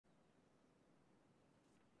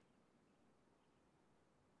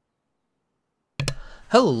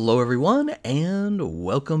Hello everyone, and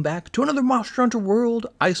welcome back to another Monster Hunter World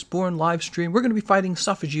Iceborne live stream. We're going to be fighting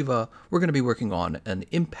safi'jiva. We're going to be working on an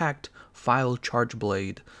impact file charge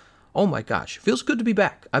blade. Oh my gosh, feels good to be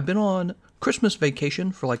back. I've been on Christmas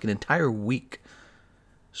vacation for like an entire week.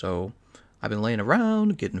 So I've been laying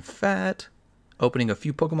around, getting fat, opening a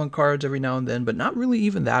few Pokemon cards every now and then, but not really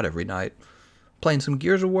even that every night. Playing some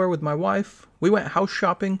Gears of War with my wife. We went house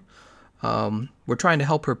shopping. We're trying to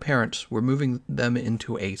help her parents. We're moving them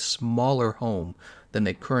into a smaller home than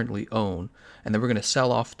they currently own. And then we're going to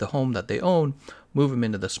sell off the home that they own, move them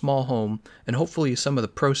into the small home, and hopefully some of the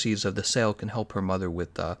proceeds of the sale can help her mother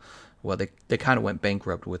with, well, they kind of went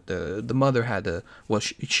bankrupt with the mother had to, well,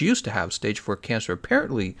 she used to have stage 4 cancer.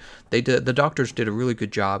 Apparently, the doctors did a really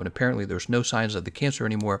good job, and apparently there's no signs of the cancer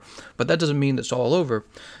anymore. But that doesn't mean it's all over.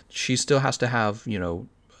 She still has to have,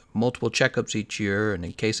 multiple checkups each year, and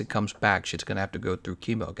in case it comes back, she's going to have to go through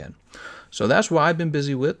chemo again. So that's what I've been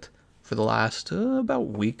busy with for the last about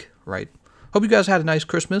week, right? Hope you guys had a nice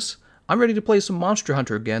Christmas. I'm ready to play some Monster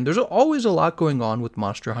Hunter again. There's always a lot going on with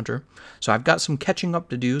Monster Hunter, so I've got some catching up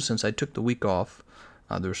to do since I took the week off.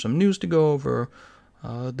 There's some news to go over.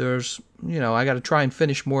 I got to try and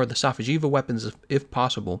finish more of the safi'jiva weapons if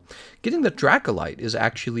possible. Getting the Dracolite is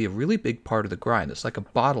actually a really big part of the grind. It's like a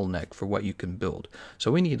bottleneck for what you can build. So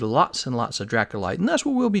we need lots and lots of Dracolite, and that's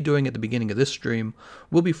what we'll be doing at the beginning of this stream.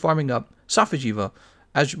 We'll be farming up safi'jiva,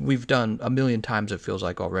 as we've done a million times, it feels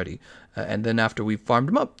like already. And then after we've farmed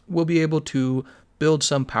them up, we'll be able to build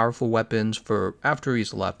some powerful weapons for after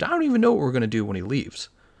he's left. I don't even know what we're going to do when he leaves.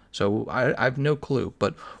 So I have no clue,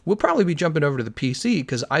 but we'll probably be jumping over to the PC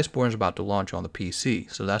because Iceborne's about to launch on the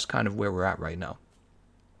PC. So that's kind of where we're at right now.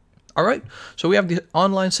 All right, so we have the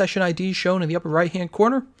online session ID shown in the upper right-hand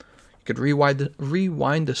corner. You could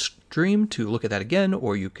rewind the stream to look at that again,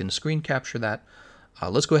 or you can screen capture that.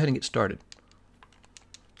 Let's go ahead and get started.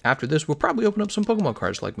 After this, we'll probably open up some Pokemon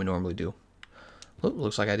cards like we normally do.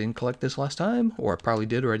 Looks like I didn't collect this last time, or I probably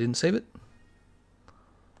did, or I didn't save it.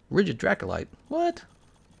 Rigid Dracolite. What?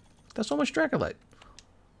 That's so much Dracolite.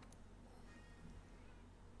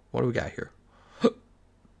 What do we got here?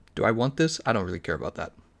 Do I want this? I don't really care about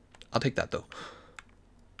that. I'll take that, though.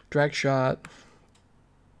 Drag shot.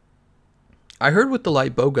 I heard with the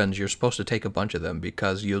light bowguns, you're supposed to take a bunch of them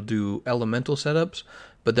because you'll do elemental setups,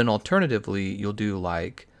 but then alternatively, you'll do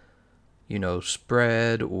like,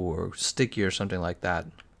 spread or sticky or something like that.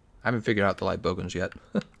 I haven't figured out the light bowguns yet.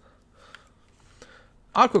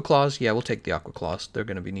 Aqua Claws, yeah, we'll take the Aqua Claws. They're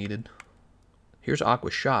going to be needed. Here's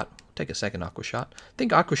Aqua Shot. Take a second Aqua Shot. I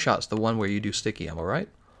think Aqua Shot's the one where you do sticky ammo, right?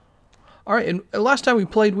 Alright, and last time we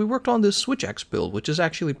played, we worked on this Switch X build, which is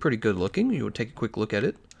actually pretty good looking. You would take a quick look at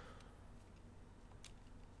it.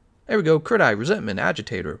 There we go. Crit Eye, Resentment,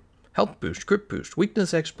 Agitator, Health Boost, Grip Boost,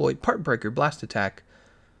 Weakness Exploit, Part Breaker, Blast Attack.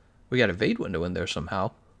 We got Evade Window in there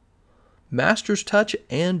somehow. Master's Touch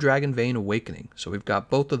and Dragon Vein Awakening. So we've got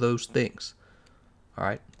both of those things.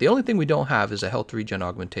 Alright, the only thing we don't have is a health regen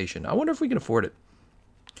augmentation. I wonder if we can afford it.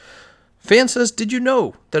 Fan says, did you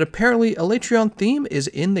know that apparently Elytrion theme is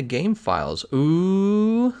in the game files?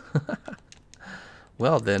 Ooh.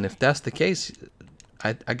 Well, then, if that's the case,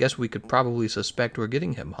 I guess we could probably suspect we're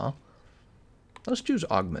getting him, huh? Let's choose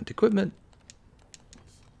Augment Equipment.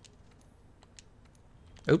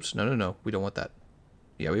 Oops, no. We don't want that.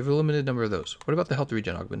 Yeah, we have a limited number of those. What about the health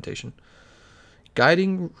regen augmentation?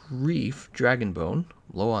 Guiding Reef, Dragon Bone,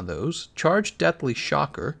 low on those. Charged Deathly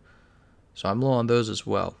Shocker, so I'm low on those as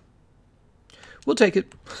well. We'll take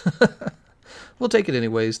it. We'll take it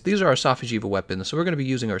anyways. These are our safi'jiva weapons, so we're going to be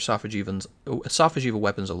using our safi'jiva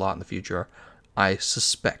weapons a lot in the future, I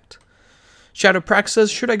suspect. Shadow Prax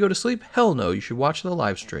says, should I go to sleep? Hell no, you should watch the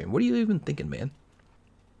live stream. What are you even thinking, man?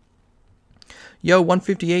 Yo,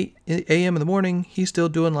 1:58 a.m. in the morning, he's still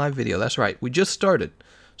doing live video. That's right, we just started.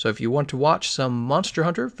 So if you want to watch some Monster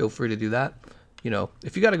Hunter, feel free to do that.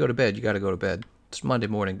 If you got to go to bed, you got to go to bed. It's Monday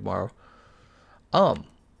morning tomorrow. I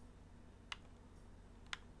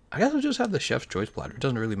guess I'll just have the Chef's Choice platter. It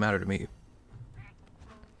doesn't really matter to me.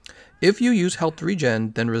 If you use health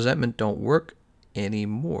regen, then resentment don't work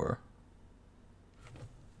anymore.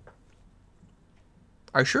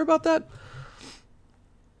 Are you sure about that?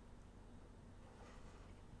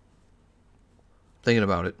 Thinking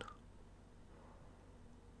about it.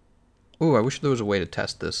 Ooh, I wish there was a way to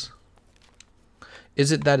test this.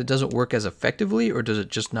 Is it that it doesn't work as effectively, or does it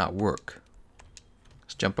just not work?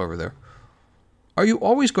 Let's jump over there. Are you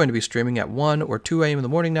always going to be streaming at 1 or 2 a.m. in the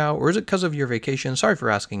morning now, or is it because of your vacation? Sorry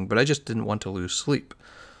for asking, but I just didn't want to lose sleep.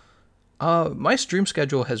 My stream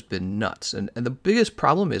schedule has been nuts, and the biggest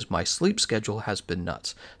problem is my sleep schedule has been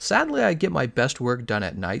nuts. Sadly, I get my best work done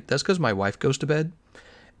at night. That's because my wife goes to bed,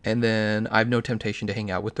 And then I have no temptation to hang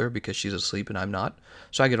out with her because she's asleep and I'm not.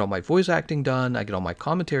 So I get all my voice acting done. I get all my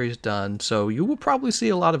commentaries done. So you will probably see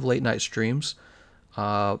a lot of late night streams.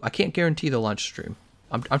 I can't guarantee the lunch stream.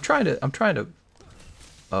 I'm trying to.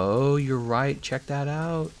 Oh, you're right. Check that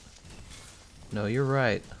out. No, you're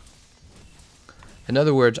right. In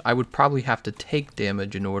other words, I would probably have to take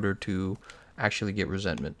damage in order to actually get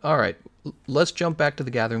resentment. All right, let's jump back to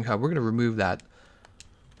the Gathering Hub. We're going to remove that.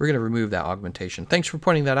 We're going to remove that augmentation. Thanks for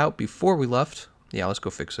pointing that out before we left. Yeah, let's go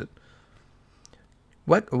fix it.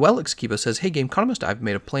 Wellixkiba says, hey, Gameconomist, I've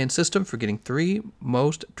made a planned system for getting 3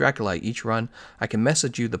 most Draculite each run. I can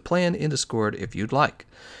message you the plan in Discord if you'd like.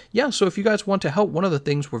 Yeah, so if you guys want to help, one of the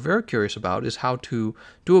things we're very curious about is how to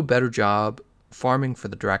do a better job farming for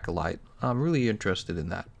the Draculite. I'm really interested in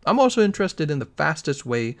that. I'm also interested in the fastest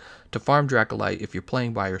way to farm Draculite if you're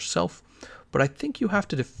playing by yourself. But I think you have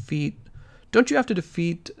to defeat... Don't you have to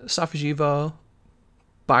defeat safi'jiva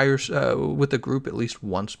with a group at least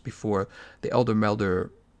once before the Elder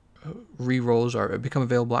Melder rerolls become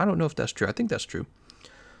available? I don't know if that's true. I think that's true.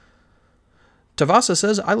 Tavasa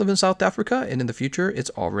says, I live in South Africa, and in the future,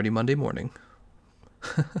 it's already Monday morning.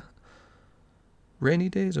 Rainy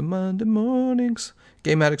days and Monday mornings.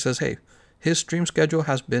 Game Addict says, hey, his stream schedule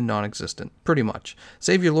has been non-existent. Pretty much.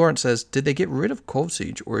 Xavier Lawrence says, did they get rid of Cove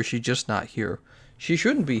Siege, or is she just not here? She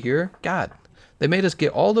shouldn't be here. God. They made us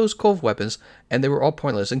get all those Cove weapons, and they were all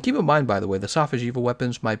pointless. And keep in mind, by the way, the safi'jiva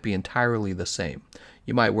weapons might be entirely the same.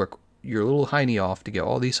 You might work your little hiney off to get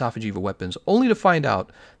all these safi'jiva weapons, only to find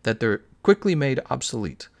out that they're quickly made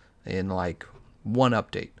obsolete in, like, one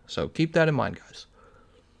update. So keep that in mind, guys.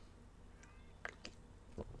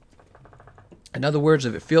 In other words,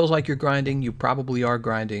 if it feels like you're grinding, you probably are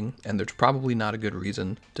grinding, and there's probably not a good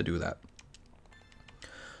reason to do that.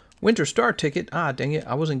 Winter Star ticket. Ah, dang it.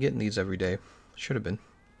 I wasn't getting these every day. Should have been.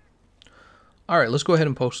 Alright, let's go ahead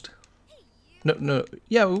and post. No.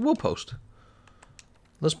 Yeah, we'll post.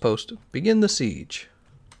 Let's post. Begin the siege.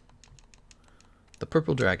 The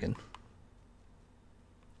Purple Dragon.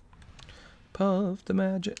 Puff the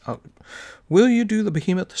magic. Oh. Will you do the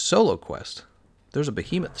Behemoth solo quest? There's a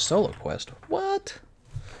Behemoth solo quest. What?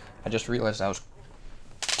 I just realized I was...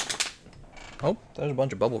 Oh, there's a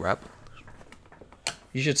bunch of bubble wrap.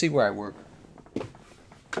 You should see where I work.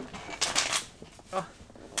 Oh.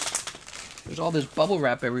 There's all this bubble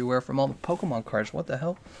wrap everywhere from all the Pokemon cards. What the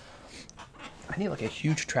hell? I need like a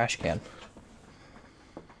huge trash can.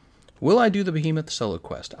 Will I do the Behemoth solo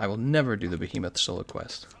quest? I will never do the Behemoth solo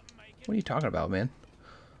quest. What are you talking about, man?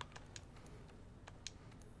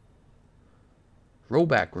 Roll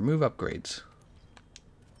back, remove upgrades.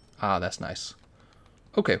 Ah, that's nice.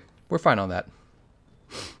 Okay, we're fine on that.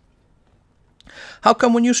 How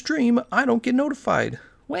come when you stream, I don't get notified?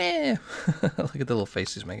 Wah! Look at the little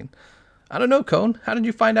face he's making. I don't know, Cone. How did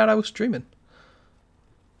you find out I was streaming?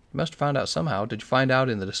 You must have found out somehow. Did you find out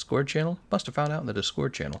in the Discord channel? Must have found out in the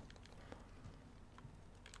Discord channel.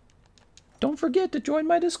 Don't forget to join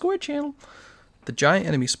my Discord channel. The giant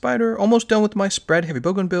enemy spider. Almost done with my spread heavy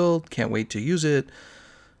Bowgun build. Can't wait to use it.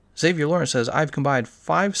 Xavier Lawrence says, I've combined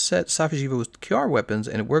 5 set safi'jiva with QR weapons,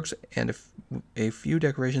 and it works, and a few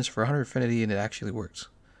decorations for 100 affinity, and it actually works.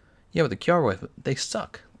 Yeah, but the QR weapons, they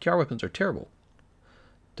suck. QR weapons are terrible.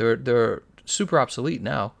 They're super obsolete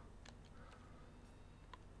now.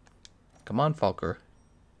 Come on, Falker.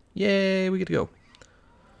 Yay, we get to go.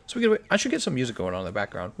 So I should get some music going on in the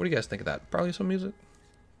background. What do you guys think of that? Probably some music?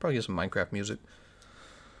 Probably get some Minecraft music.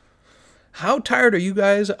 How tired are you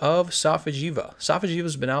guys of safi'jiva?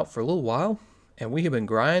 safi'jiva's been out for a little while, and we have been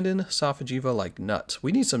grinding safi'jiva like nuts.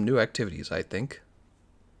 We need some new activities, I think.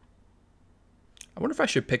 I wonder if I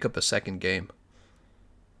should pick up a second game.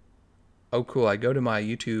 Oh, cool. I go to my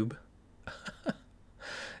YouTube,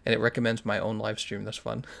 and it recommends my own live stream. That's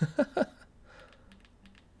fun.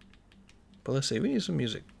 But let's see. We need some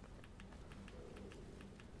music.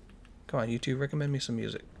 Come on, YouTube. Recommend me some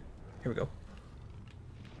music. Here we go.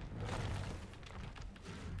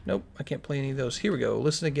 Nope, I can't play any of those. Here we go.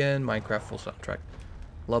 Listen again. Minecraft full soundtrack.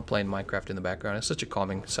 Love playing Minecraft in the background. It's such a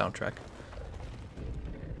calming soundtrack.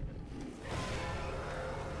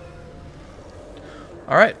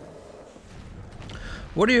 Alright.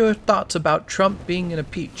 What are your thoughts about Trump being in a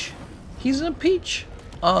peach? He's in a peach.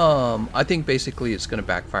 I think basically it's going to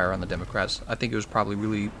backfire on the Democrats. I think it was probably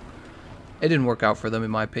really... It didn't work out for them, in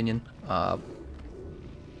my opinion. I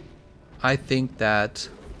think that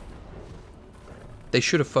they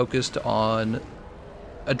should have focused on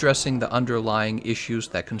addressing the underlying issues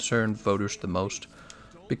that concern voters the most.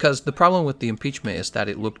 Because the problem with the impeachment is that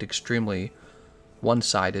it looked extremely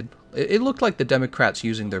one-sided. It looked like the Democrats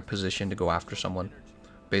using their position to go after someone,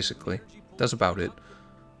 basically. That's about it.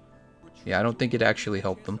 Yeah, I don't think it actually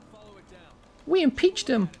helped them. We impeached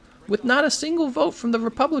him with not a single vote from the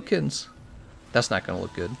Republicans. That's not going to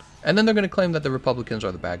look good. And then they're going to claim that the Republicans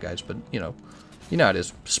are the bad guys, but, you know how it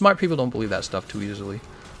is. Smart people don't believe that stuff too easily.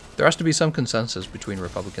 There has to be some consensus between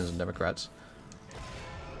Republicans and Democrats.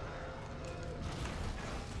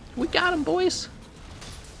 We got him, boys!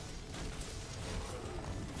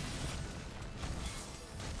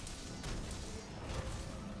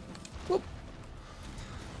 Whoop.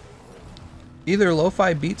 Either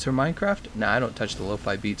lo-fi beats or Minecraft? Nah, I don't touch the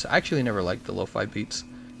lo-fi beats. I actually never liked the lo-fi beats.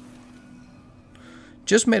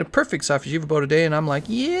 Just made a perfect safi'jiva bow today, and I'm like,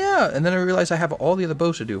 yeah! And then I realized I have all the other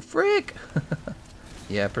bows to do. Frick!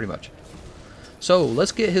 Yeah, pretty much. So,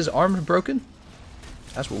 let's get his arms broken.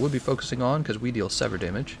 That's what we'll be focusing on, because we deal sever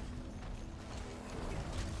damage.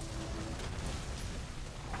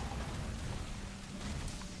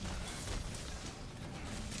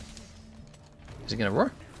 Is he gonna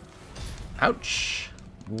roar? Ouch!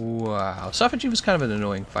 Wow. Safi'jiva is kind of an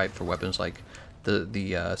annoying fight for weapons like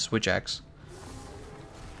the switch axe.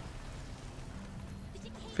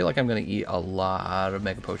 I feel like I'm gonna eat a lot of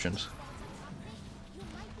mega potions.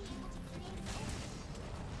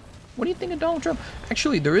 What do you think of Donald Trump?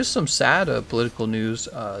 Actually, there is some sad political news.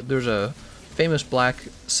 There's a famous black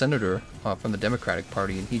senator from the Democratic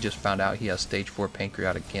Party, and he just found out he has stage 4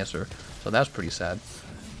 pancreatic cancer. So that's pretty sad.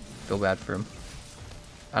 Feel bad for him.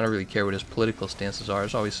 I don't really care what his political stances are.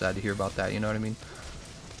 It's always sad to hear about that, you know what I mean?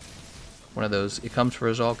 One of those, it comes for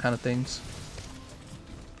us all kind of things.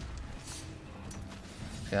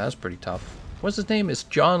 Yeah, that's pretty tough. What's his name? It's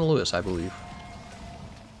John Lewis, I believe.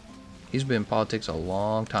 He's been in politics a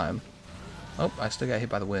long time. Oh, I still got hit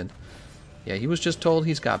by the wind. Yeah, he was just told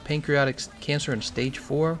he's got pancreatic cancer in stage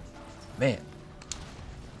 4. Man,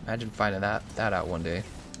 imagine finding that out one day.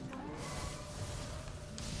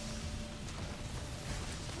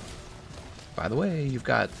 By the way, you've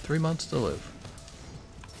got 3 months to live.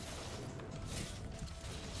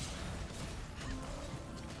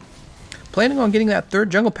 Planning on getting that 3rd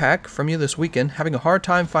jungle pack from you this weekend, having a hard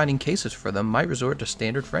time finding cases for them, might resort to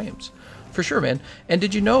standard frames. For sure, man. And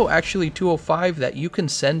did you know, actually, 205, that you can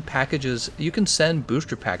send packages, you can send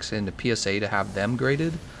booster packs into PSA to have them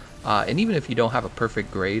graded? And even if you don't have a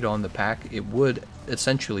perfect grade on the pack, it would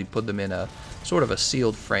essentially put them in a sort of a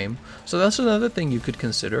sealed frame. So that's another thing you could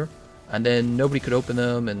consider. And then nobody could open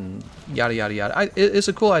them and yada yada yada. It's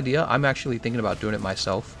a cool idea. I'm actually thinking about doing it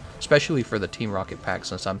myself, especially for the Team Rocket pack,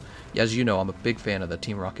 since I'm, as you know, I'm a big fan of the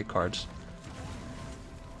Team Rocket cards.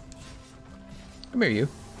 Come here, you.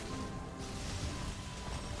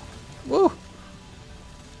 Woo!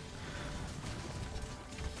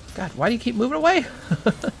 God, why do you keep moving away?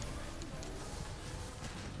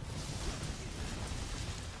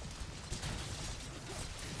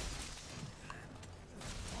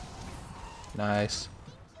 Nice.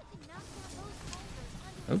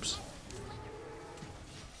 Oops.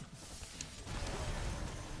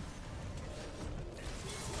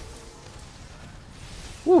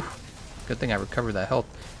 Woo! Good thing I recovered that health.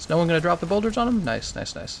 Is no one going to drop the boulders on him? Nice,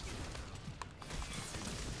 nice, nice.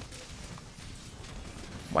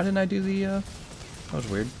 Why didn't I do the, that was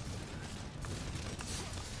weird.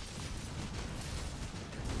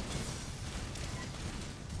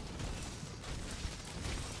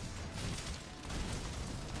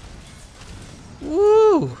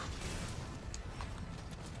 Woo!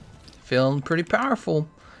 Feeling pretty powerful.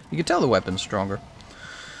 You can tell the weapon's stronger.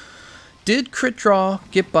 Did crit draw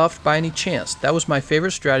get buffed by any chance? That was my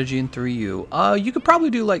favorite strategy in 3U. You could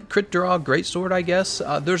probably do like crit draw greatsword, I guess.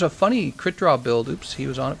 There's a funny crit draw build. Oops, he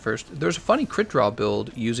was on it first. There's a funny crit draw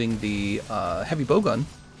build using the heavy bowgun,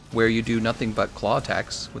 where you do nothing but claw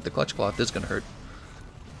attacks with the clutch claw. This is gonna hurt.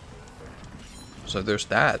 So there's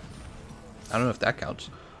that. I don't know if that counts.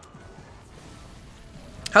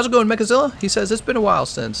 How's it going, Mechazilla? He says it's been a while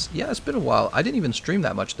since. Yeah, it's been a while. I didn't even stream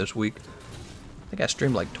that much this week. I think I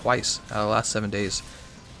streamed like twice out of the last 7 days.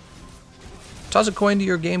 Toss a coin to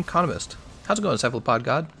your Gameconomist. How's it going, Cephalopod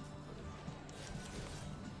God?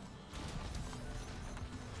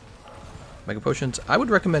 Mega Potions. I would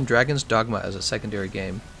recommend Dragon's Dogma as a secondary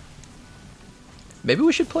game. Maybe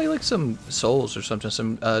we should play like some Souls or something,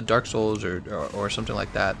 some Dark Souls or something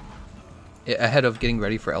like that, ahead of getting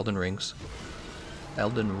ready for Elden Rings.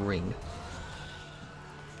 Elden Ring.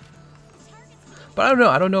 But I don't know.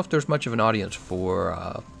 I don't know if there's much of an audience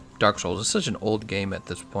for Dark Souls. It's such an old game at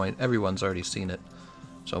this point. Everyone's already seen it.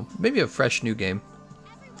 So maybe a fresh new game.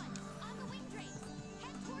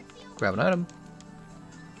 Grab an item.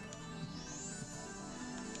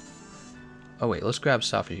 Oh wait, let's grab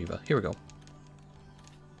safi'jiva. Here we go.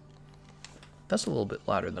 That's a little bit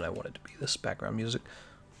louder than I want it to be, this background music.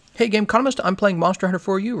 Hey, Gameconomist, I'm playing Monster Hunter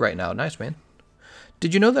for you right now. Nice, man.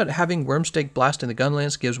 Did you know that having Wormstake Blast in the gun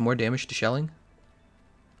lance gives more damage to shelling?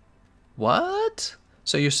 What?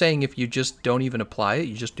 So you're saying if you just don't even apply it,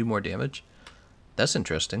 you just do more damage? That's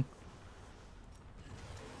interesting.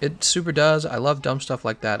 It super does. I love dumb stuff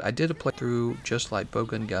like that. I did a playthrough just like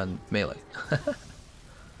Bowgun gun melee.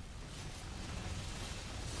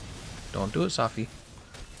 Don't do it, Safi.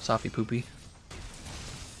 Safi poopy.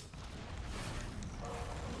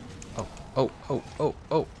 Oh, oh, oh, oh,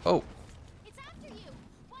 oh, oh. It's after you.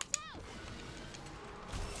 Watch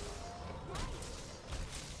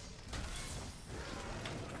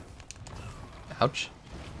out. Ouch.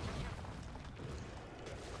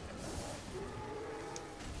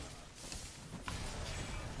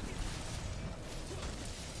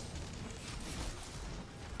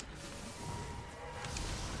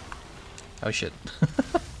 Oh shit.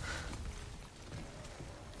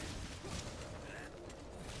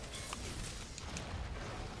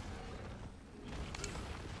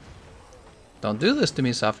 Don't do this to me,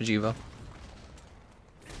 safi'jiva.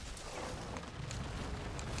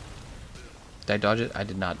 Did I dodge it? I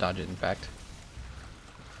did not dodge it, in fact.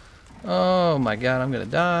 Oh my god, I'm gonna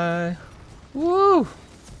die. Woo!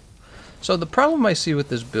 So the problem I see with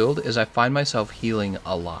this build is I find myself healing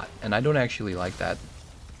a lot, and I don't actually like that.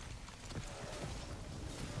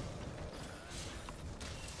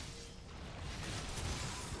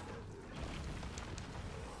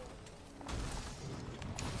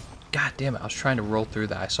 God damn it, I was trying to roll through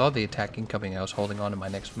that. I saw the attack incoming and I was holding on to my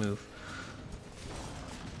next move.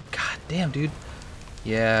 God damn, dude.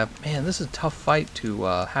 Yeah, man, this is a tough fight to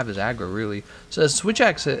have his aggro, really. So Switch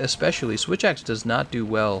Axe especially, Switch Axe does not do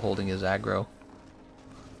well holding his aggro.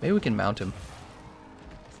 Maybe we can mount him.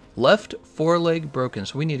 Left foreleg broken,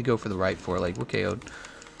 so we need to go for the right foreleg. We're KO'd.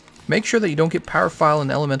 Make sure that you don't get Power File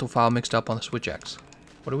and Elemental File mixed up on the Switch Axe.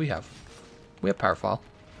 What do we have? We have Power File.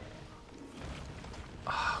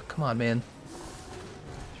 Oh, come on, man.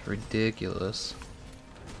 It's ridiculous.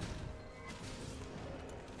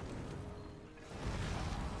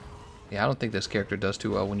 Yeah, I don't think this character does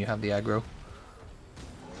too well when you have the aggro.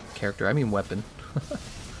 Character, I mean weapon.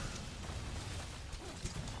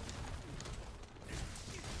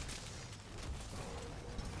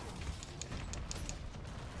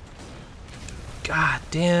 God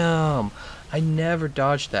damn! I never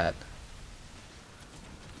dodged that.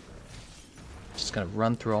 Just gonna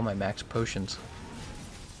run through all my max potions.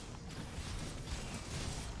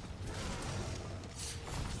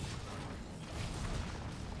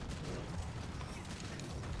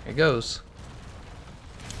 Here goes.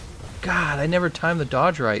 God, I never timed the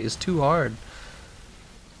dodge right. It's too hard.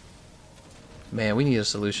 Man, we need a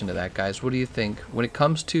solution to that, guys. What do you think? When it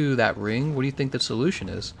comes to that ring, what do you think the solution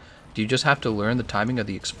is? Do you just have to learn the timing of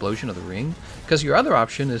the explosion of the ring? Because your other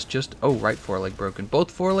option is just... Oh, right foreleg broken.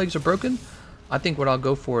 Both forelegs are broken? I think what I'll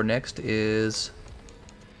go for next is...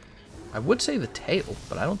 I would say the tail,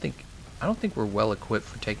 but I don't think we're well equipped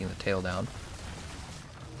for taking the tail down.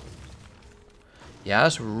 Yeah,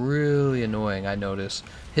 that's really annoying, I notice.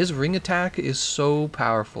 His ring attack is so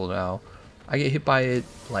powerful now. I get hit by it,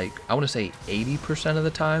 like, I want to say 80% of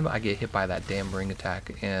the time, I get hit by that damn ring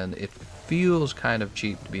attack, and it feels kind of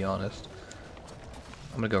cheap, to be honest.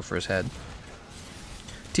 I'm gonna go for his head.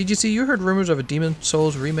 TGC, you heard rumors of a Demon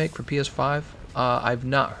Souls remake for PS5? I've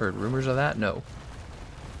not heard rumors of that, no.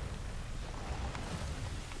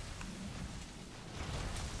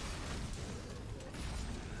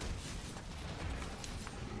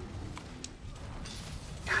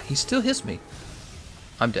 God, he still hits me.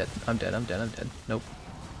 I'm dead. I'm dead. I'm dead. I'm dead. Nope.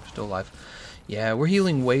 Still alive. Yeah, we're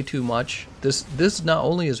healing way too much. This not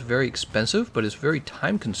only is very expensive, but it's very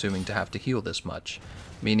time consuming to have to heal this much.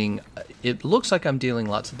 Meaning, it looks like I'm dealing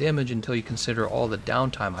lots of damage until you consider all the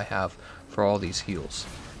downtime I have for all these heals.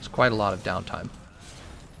 It's quite a lot of downtime.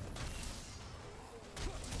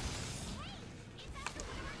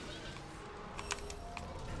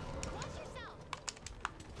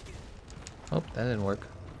 Oh, that didn't work.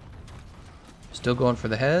 Still going for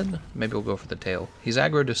the head? Maybe we'll go for the tail. He's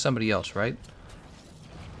aggroed to somebody else, right?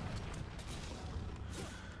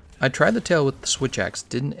 I tried the tail with the Switch Axe,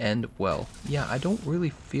 didn't end well. Yeah, I don't really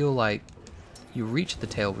feel like you reach the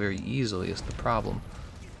tail very easily is the problem.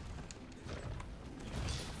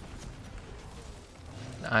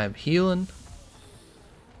 I'm healing.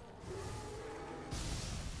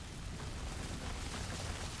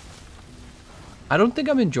 I don't think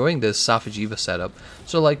I'm enjoying this safi'jiva setup.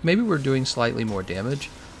 So like maybe we're doing slightly more damage,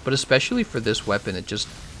 but especially for this weapon it just,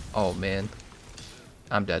 oh man.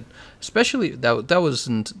 I'm dead. Especially that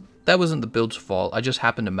wasn't that wasn't the build's fault. I just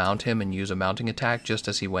happened to mount him and use a mounting attack just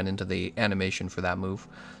as he went into the animation for that move.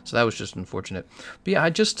 So that was just unfortunate. But yeah,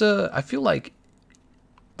 I feel like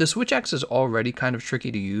the switch axe is already kind of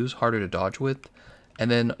tricky to use, harder to dodge with. And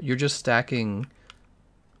then you're just stacking...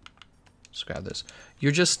 Let's grab this.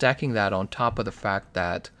 You're just stacking that on top of the fact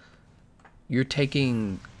that you're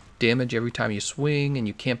taking damage every time you swing and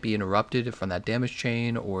you can't be interrupted from that damage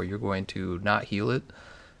chain, or you're going to not heal it.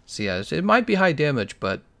 So yeah, it might be high damage,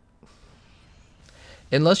 but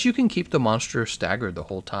unless you can keep the monster staggered the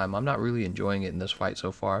whole time, I'm not really enjoying it in this fight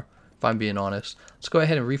so far, if I'm being honest. Let's go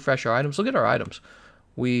ahead and refresh our items. Look at our items.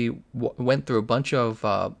 We went through a bunch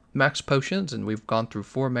of max potions, and we've gone through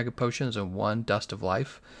 4 mega potions and 1 dust of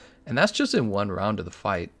life. And that's just in 1 round of the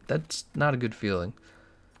fight. That's not a good feeling.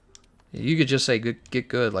 You could just say get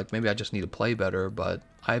good, like maybe I just need to play better, but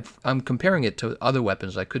I'm comparing it to other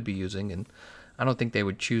weapons I could be using, and I don't think they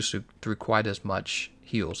would choose through quite as much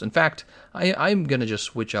heals. In fact, I'm gonna just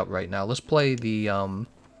switch up right now. Let's play the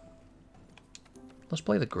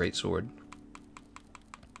greatsword.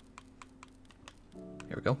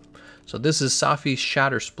 Here we go. So this is Safi's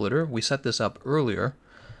Shatter Splitter. We set this up earlier,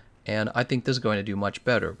 and I think this is going to do much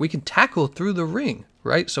better. We can tackle through the ring,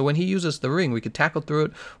 right? So when he uses the ring, we could tackle through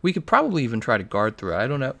it. We could probably even try to guard through it. I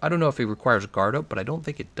don't know if it requires guard up, but I don't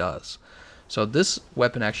think it does. So this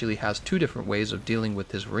weapon actually has 2 different ways of dealing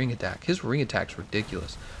with his ring attack. His ring attack's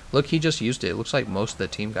ridiculous. Look, he just used it. It looks like most of the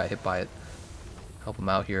team got hit by it. Help him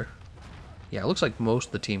out here. Yeah, it looks like most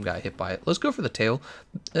of the team got hit by it. Let's go for the tail.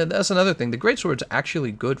 That's another thing. The greatsword's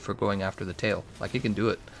actually good for going after the tail. Like, it can do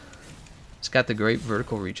it. It's got the great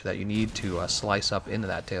vertical reach that you need to slice up into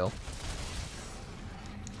that tail.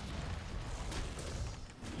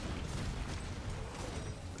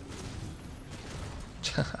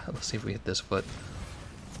 Let's see if we hit this foot.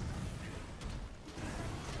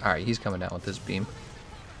 Alright, he's coming down with this beam.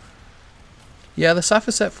 Yeah, the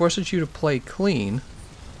Safi set forces you to play clean.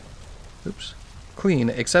 Oops. Clean,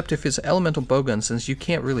 except if it's elemental bowguns, since you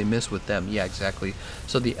can't really miss with them. Yeah, exactly.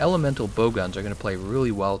 So the elemental bowguns are going to play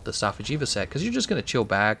really well with the safi'jiva set, because you're just going to chill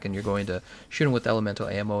back and you're going to shoot them with elemental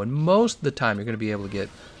ammo, and most of the time you're going to be able to get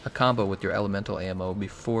a combo with your elemental ammo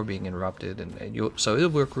before being interrupted, and so it'll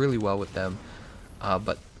work really well with them.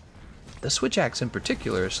 But the switch axe in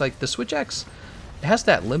particular, it's like the switch axe, it has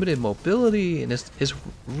that limited mobility, and it's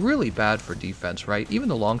really bad for defense, right? Even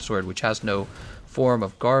the longsword, which has no form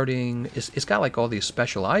of guarding, it's got like all these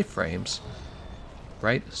special iframes,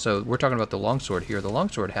 right? So we're talking about the longsword here. The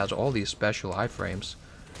longsword has all these special iframes.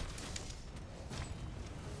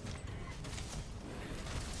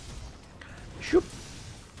 Shoop.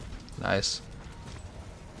 Nice.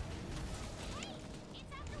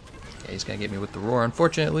 Yeah, he's gonna get me with the roar,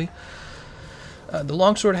 unfortunately. The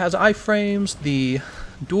longsword has iframes. The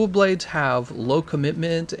dual blades have low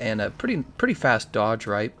commitment and a pretty fast dodge,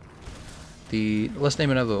 right? Let's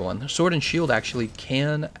name another one. Sword and shield actually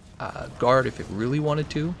can guard if it really wanted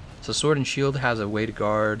to. So sword and shield has a way to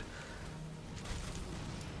guard.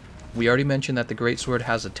 We already mentioned that the greatsword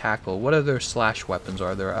has a tackle. What other slash weapons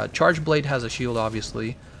are there? Charge blade has a shield,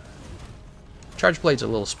 obviously. Charge blade's a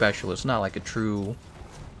little special. It's not like a true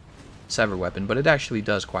sever weapon, but it actually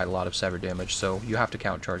does quite a lot of sever damage, so you have to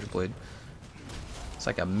count charge blade. It's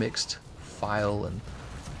like a mixed file, and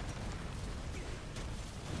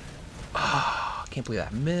I can't believe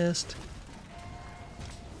that missed.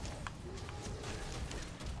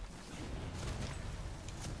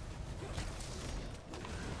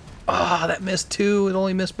 That missed too. It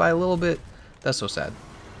only missed by a little bit. That's so sad.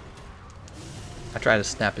 I tried to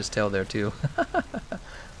snap his tail there too.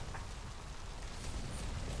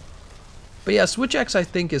 But yeah, Switch Axe I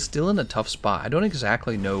think is still in a tough spot. I don't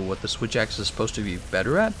exactly know what the Switch Axe is supposed to be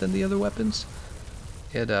better at than the other weapons.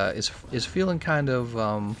 It is feeling kind of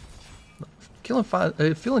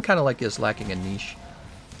feeling kind of like it's lacking a niche.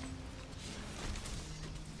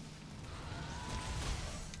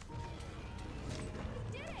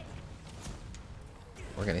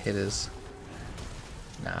 We're gonna hit his.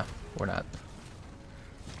 Nah, we're not.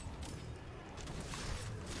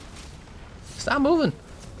 Stop moving.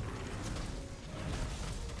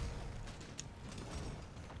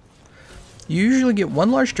 You usually get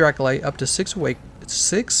one large Dracolite up to Wait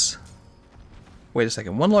a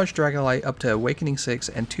second. One large Dracolite up to Awakening 6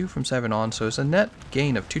 and 2 from 7 on, so it's a net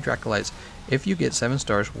gain of 2 Dracolites if you get 7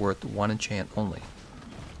 stars worth 1 enchant only.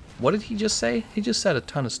 What did he just say? He just said a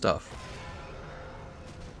ton of stuff.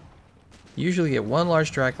 You usually get one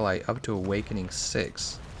large Dracolite up to Awakening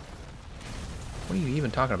 6. What are you even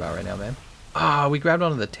talking about right now, man? We grabbed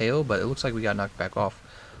onto the tail, but it looks like we got knocked back off.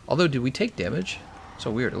 Although, did we take damage? So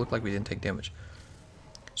weird, it looked like we didn't take damage.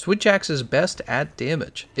 Switch Axe is best at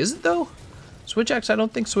damage. Is it though? Switch Axe, I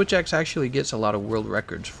don't think Switch Axe actually gets a lot of world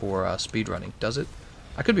records for speedrunning, does it?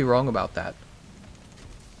 I could be wrong about that.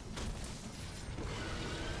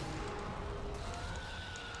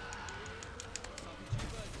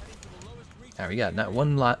 There we got not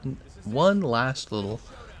one last little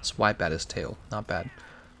swipe at his tail. Not bad.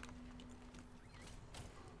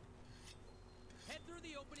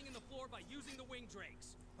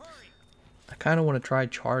 I kind of want to try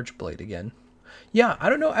Charge Blade again. Yeah,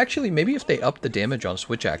 I don't know. Actually, maybe if they up the damage on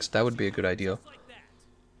Switch Axe, that would be a good idea.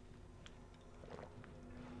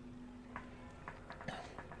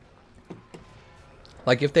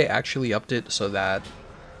 Like if they actually upped it so that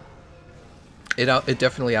it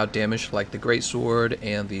definitely outdamaged like the Great Sword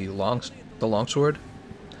and the Longsword.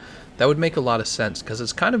 That would make a lot of sense because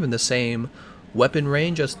it's kind of in the same weapon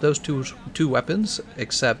range as those two weapons,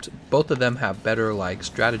 except both of them have better like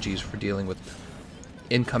strategies for dealing with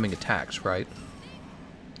incoming attacks, right?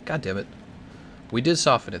 God damn it. We did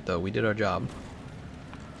soften it though. We did our job.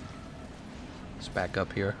 Let's back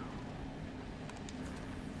up here.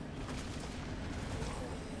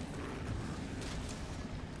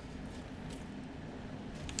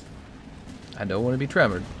 I don't want to be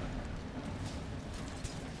tremored.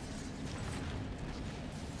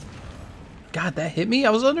 God, that hit me? I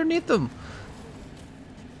was underneath them.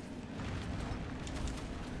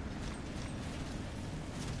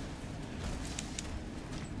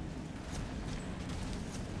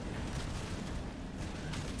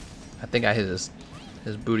 I think I hit his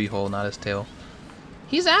booty hole, not his tail.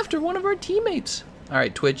 He's after one of our teammates.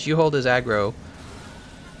 Alright, Twitch, you hold his aggro.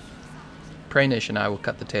 Praynish and I will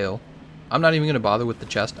cut the tail. I'm not even going to bother with the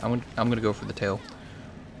chest. I'm going to go for the tail.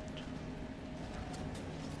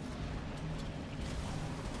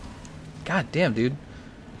 God damn, dude.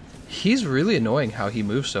 He's really annoying how he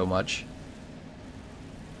moves so much.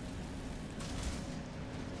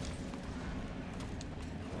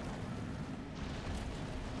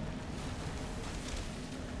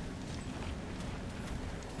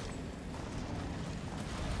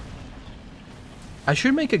 I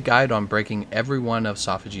should make a guide on breaking every one of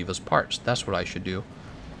safi'jiva's parts. That's what I should do.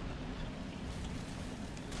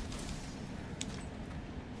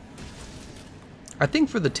 I think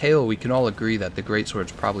for the tail, we can all agree that the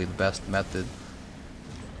greatsword's probably the best method.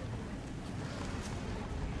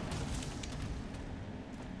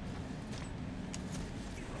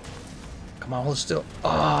 Come on, hold still.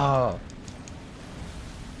 Oh!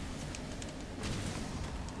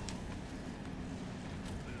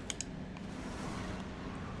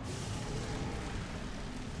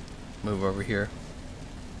 Move over here.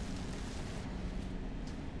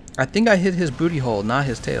 I think I hit his booty hole, not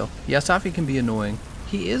his tail. Yeah, Safi can be annoying.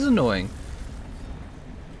 He is annoying.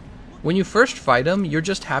 When you first fight him, you're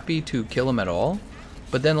just happy to kill him at all.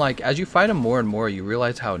 But then, like, as you fight him more and more, you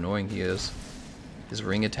realize how annoying he is. His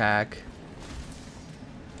ring attack.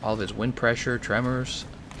 All of his wind pressure, tremors.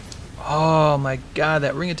 Oh my god,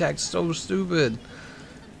 that ring attack's so stupid.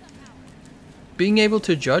 Being able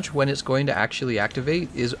to judge when it's going to actually activate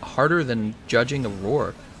is harder than judging a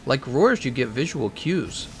roar. Like roars, you get visual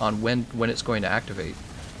cues on when it's going to activate.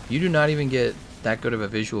 You do not even get that good of a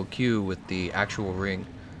visual cue with the actual ring.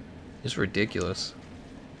 It's ridiculous.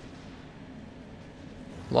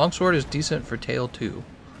 Longsword is decent for tail too.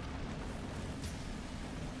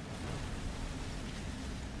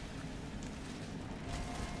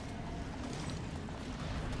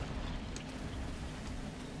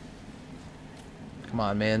 Come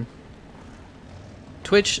on, man.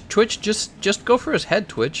 Twitch, just go for his head,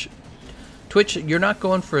 Twitch. Twitch, you're not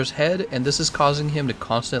going for his head, and this is causing him to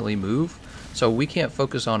constantly move, so we can't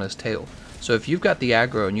focus on his tail. So if you've got the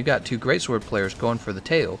aggro and you got two greatsword players going for the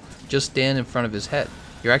tail, just stand in front of his head.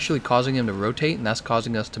 You're actually causing him to rotate, and that's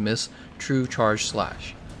causing us to miss true charge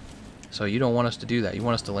slash. So you don't want us to do that. You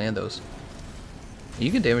want us to land those.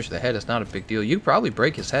 You can damage the head. It's not a big deal. You could probably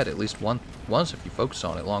break his head at least once if you focus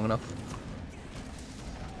on it long enough.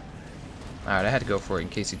 Alright, I had to go for it in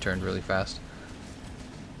case he turned really fast.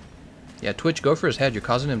 Yeah, Twitch, go for his head. You're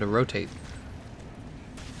causing him to rotate.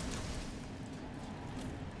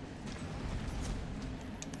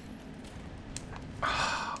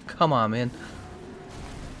 Oh, come on, man.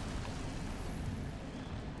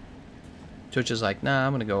 Twitch is like, nah,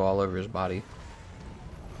 I'm gonna go all over his body.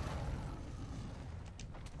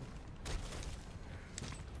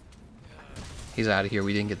 He's out of here.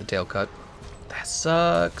 We didn't get the tail cut. That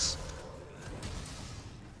sucks.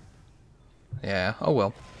 Yeah, oh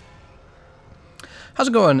well. How's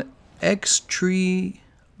it going? Extreme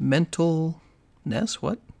mentalness?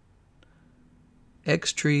 What?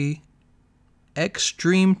 Extreme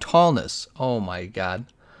tallness. Oh my god.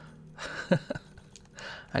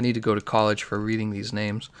 I need to go to college for reading these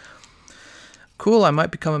names. Cool, I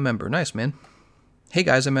might become a member. Nice, man. Hey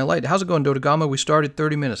guys, I'm Light. How's it going, Dotagama? We started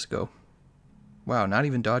 30 minutes ago. Wow, not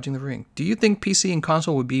even dodging the ring. Do you think PC and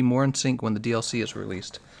console would be more in sync when the DLC is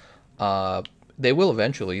released? They will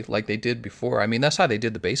eventually, like they did before. I mean, that's how they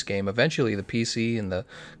did the base game. Eventually, the PC and the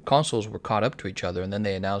consoles were caught up to each other, and then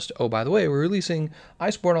they announced, oh, by the way, we're releasing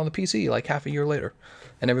Iceborne on the PC like half a year later.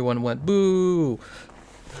 And everyone went, boo!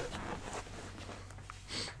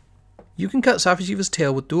 You can cut safi'jiva's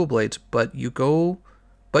tail with dual blades, but you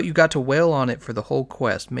got to wail on it for the whole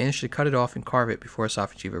quest. Managed to cut it off and carve it before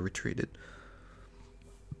safi'jiva retreated.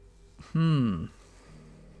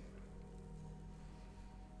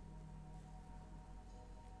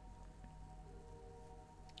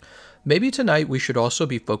 Maybe tonight we should also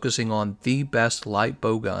be focusing on the best light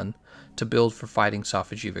bowgun to build for fighting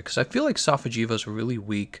safi'jiva, because I feel like safi'jiva is really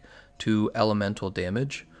weak to elemental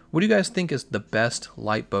damage. What do you guys think is the best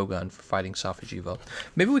light bowgun for fighting safi'jiva?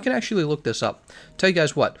 Maybe we can actually look this up. Tell you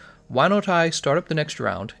guys what, why don't I start up the next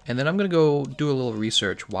round, and then I'm going to go do a little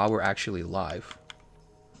research while we're actually live.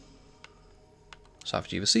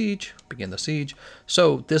 safi'jiva siege, begin the siege.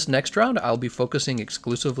 So this next round, I'll be focusing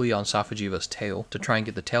exclusively on safi'jiva's tail to try and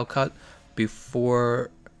get the tail cut before,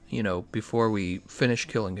 before we finish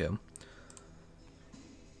killing him.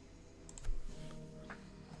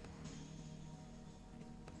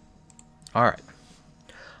 All right.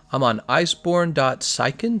 I'm on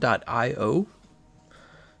iceborne.syken.io.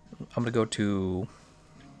 I'm going to go to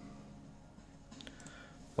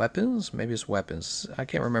weapons. Maybe it's weapons. I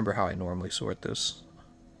can't remember how I normally sort this.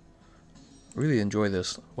 Really enjoy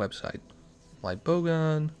this website. Light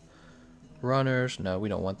bowgun, runners. No, we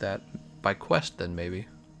don't want that. By quest, then maybe.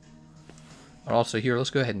 And also here, let's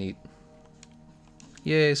go ahead and eat.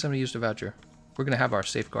 Yay! Somebody used a voucher. We're gonna have our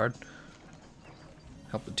safeguard.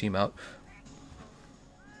 Help the team out.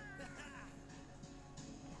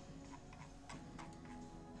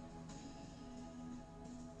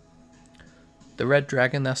 The Red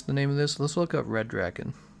Dragon, that's the name of this. Let's look up Red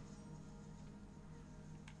Dragon.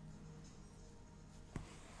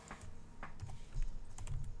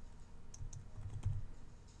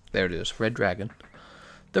 There it is, Red Dragon.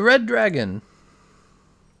 The Red Dragon.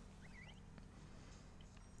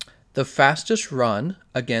 The fastest run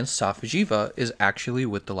against safi'jiva is actually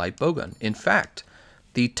with the light bowgun. In fact,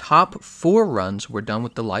 the top 4 runs were done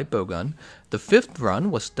with the light bowgun, the 5th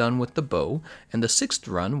run was done with the bow, and the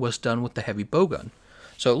 6th run was done with the heavy bowgun.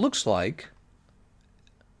 So it looks like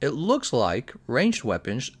ranged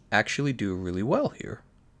weapons actually do really well here.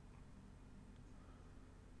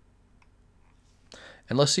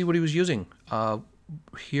 And let's see what he was using.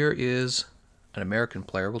 Here is an American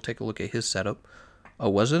player. We'll take a look at his setup. Oh,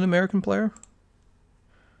 was it an American player?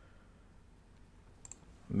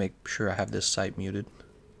 Make sure I have this site muted.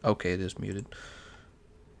 Okay, it is muted.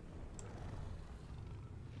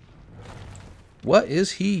 What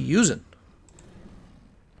is he using?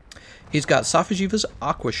 He's got safi'jiva's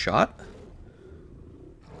Aqua Shot.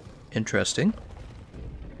 Interesting.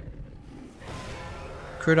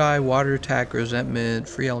 Crit Eye, Water Attack, Resentment,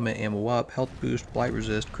 Free Element, Ammo Up, Health Boost, Blight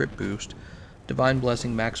Resist, Crit Boost, Divine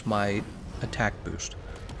Blessing, Max Might, Attack Boost.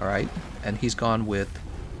 Alright, and he's gone with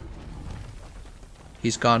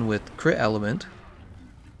Crit Element,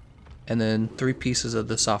 and then 3 pieces of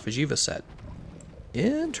the safi'jiva set.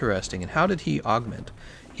 Interesting. And how did he augment?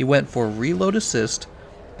 He went for Reload Assist,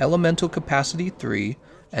 Elemental Capacity 3,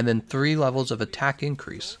 and then 3 levels of attack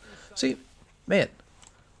increase. See, man,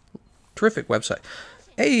 terrific website.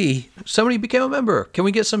 Hey, somebody became a member. Can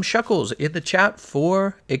we get some shekels in the chat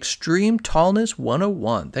for Extreme Tallness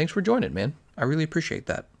 101? Thanks for joining, man. I really appreciate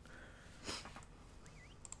that.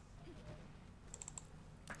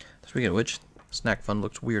 Speaking of which, Snack Fun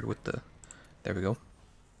looks weird with the... There we go.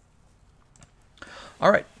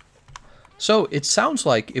 Alright. So, it sounds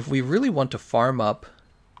like if we really want to farm up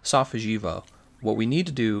safi'jiva, what we need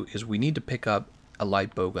to do is we need to pick up a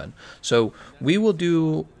light bowgun. So, we will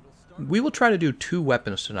try to do 2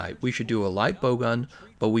 weapons tonight. We should do a light bowgun,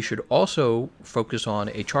 but we should also focus on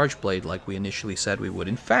a charge blade like we initially said we would.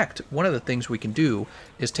 In fact, one of the things we can do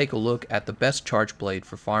is take a look at the best charge blade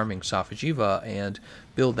for farming safi'jiva and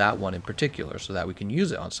build that one in particular so that we can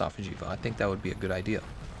use it on safi'jiva. I think that would be a good idea.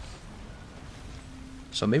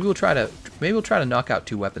 So maybe we'll try to knock out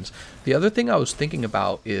 2 weapons. The other thing I was thinking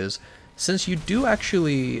about is, since you do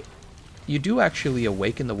actually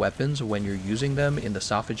awaken the weapons when you're using them in the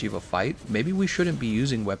safi'jiva fight, maybe we shouldn't be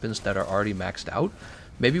using weapons that are already maxed out.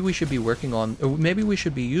 Maybe we should be maybe we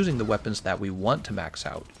should be using the weapons that we want to max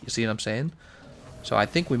out. You see what I'm saying? So I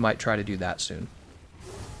think we might try to do that soon.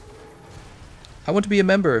 I want to be a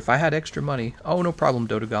member if I had extra money. Oh, no problem,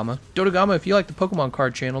 Dotagama. Dotagama, if you like the Pokemon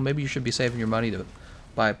card channel, maybe you should be saving your money to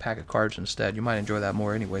buy a pack of cards instead. You might enjoy that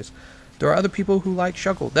more anyways. There are other people who like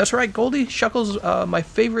Shuckle. That's right, Goldie. Shuckle's my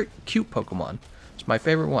favorite cute Pokemon. It's my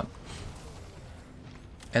favorite one.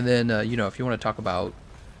 And then, you know, if you want to talk about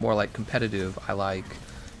more like competitive, I like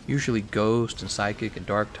usually Ghost and Psychic and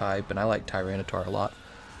Dark type, and I like Tyranitar a lot.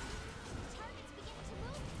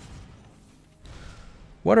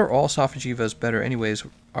 What are all safi'jivas better anyways?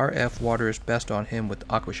 RF water is best on him with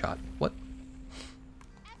Aqua Shot. What?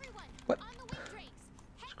 What?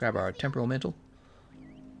 Let's grab our temporal mantle.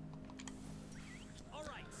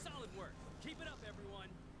 Alright, solid work. Keep it up, everyone.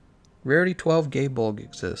 Rarity 12 Gay Bulg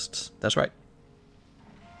exists. That's right.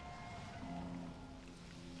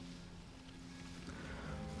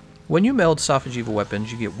 When you meld safi'jiva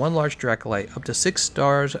weapons, you get 1 large Dracolite up to 6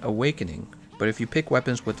 stars awakening. But if you pick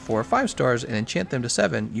weapons with 4 or 5 stars and enchant them to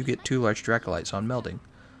 7, you get 2 large Dracolites on melding.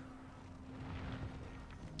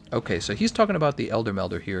 Okay, so he's talking about the Elder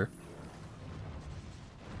Melder here.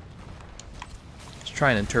 Let's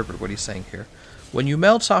try and interpret what he's saying here. When you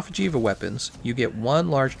meld safi'jiva weapons, you get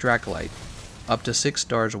 1 large Dracolite up to 6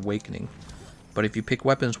 stars awakening. But if you pick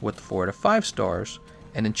weapons with 4 to 5 stars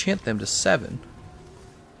and enchant them to 7...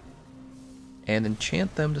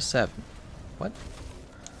 What?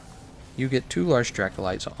 You get 2 large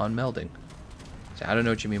Dracolites on melding. So I don't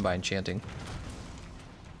know what you mean by enchanting.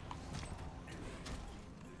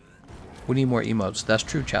 We need more emotes. That's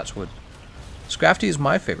true, Chatswood. Scrafty is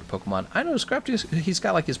my favorite Pokemon. I know Scrafty, he's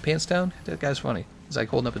got like his pants down. That guy's funny. He's like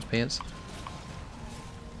holding up his pants.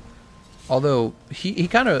 Although he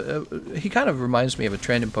kind of reminds me of a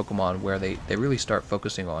trend in Pokemon where they really start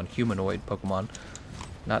focusing on humanoid Pokemon.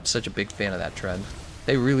 Not such a big fan of that trend.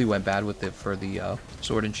 They really went bad with it for the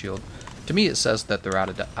Sword and Shield. To me, it says that they're out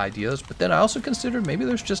of ideas, but then I also considered maybe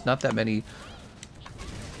there's just not that many.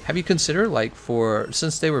 Have you considered, like,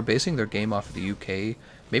 since they were basing their game off of the UK,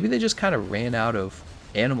 maybe they just kind of ran out of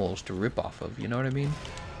animals to rip off of, you know what I mean?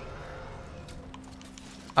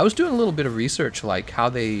 I was doing a little bit of research, like how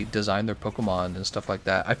they design their Pokemon and stuff like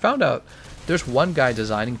that. I found out there's one guy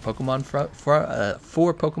designing Pokemon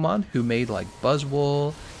for Pokemon who made like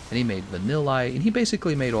Buzzwole, and he made Vanillite, and he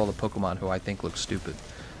basically made all the Pokemon who I think look stupid.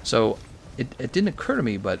 So it didn't occur to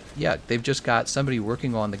me, but yeah, they've just got somebody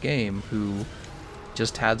working on the game who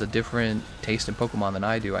just has a different taste in Pokemon than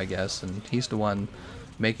I do, I guess, and he's the one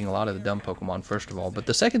making a lot of the dumb Pokemon, first of all. But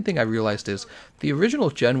the second thing I realized is the original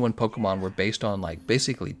Gen 1 Pokemon were based on like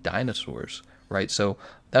basically dinosaurs, right? So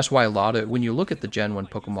that's why a lot of, when you look at the Gen 1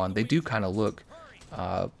 Pokemon, they do kind of look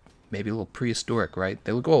maybe a little prehistoric, right?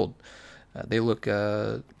 They look old. They look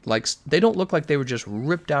like, they don't look like they were just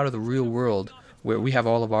ripped out of the real world where we have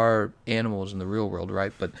all of our animals in the real world,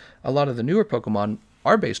 right? But a lot of the newer Pokemon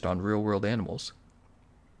are based on real world animals.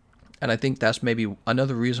 And I think that's maybe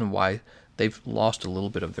another reason why they've lost a little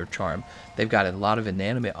bit of their charm. They've got a lot of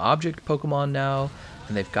inanimate object Pokemon now,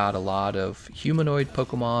 and they've got a lot of humanoid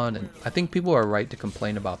Pokemon, and I think people are right to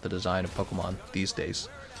complain about the design of Pokemon these days.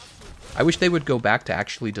 I wish they would go back to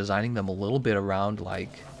actually designing them a little bit around,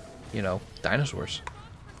 like, you know, dinosaurs.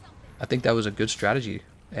 I think that was a good strategy,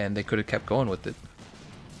 and they could have kept going with it.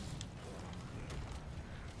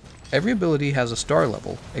 Every ability has a star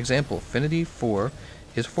level. Example, Affinity 4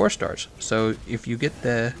 is 4 stars. So if you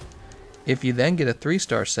then get a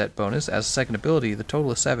 3-star set bonus as a second ability, the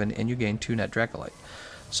total is 7, and you gain 2 net Dracolite.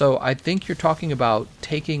 So I think you're talking about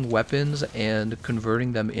taking weapons and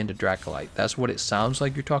converting them into Dracolite. That's what it sounds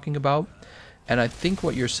like you're talking about. And I think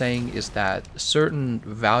what you're saying is that certain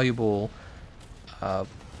valuable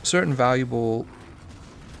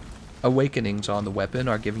awakenings on the weapon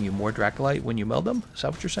are giving you more Dracolite when you meld them. Is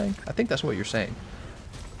that what you're saying? I think that's what you're saying.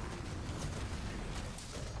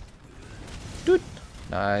 Dude,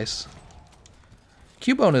 nice.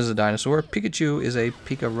 Cubone is a dinosaur. Pikachu is a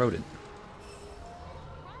Pika rodent.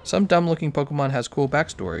 Some dumb-looking Pokemon has cool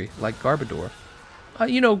backstory, like Garbodor.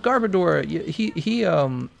 You know, Garbodor,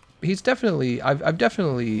 he's definitely, I've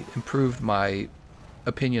definitely improved my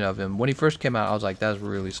opinion of him. When he first came out, I was like, that's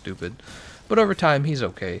really stupid. But over time, he's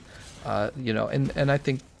okay. You know, and I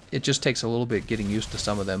think it just takes a little bit getting used to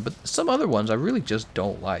some of them. But some other ones I really just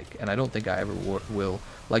don't like, and I don't think I ever will.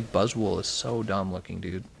 Like Buzzwole is so dumb looking,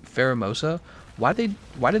 dude. Pheromosa, why did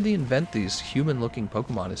they invent these human-looking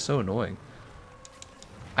Pokemon? It's so annoying.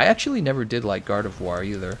 I actually never did like Gardevoir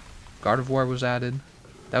either. Gardevoir was added.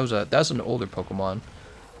 That's an older Pokemon.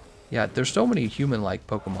 Yeah, there's so many human-like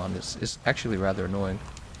Pokemon. It's actually rather annoying.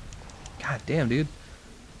 God damn, dude.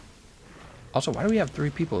 Also, why do we have 3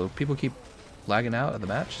 people? Do people keep lagging out of the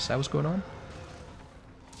match? Is that what's going on?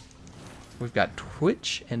 We've got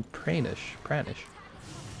Twitch and Pranish.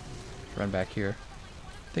 Run back here.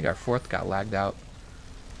 I think our fourth got lagged out.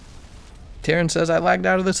 Taryn says, I lagged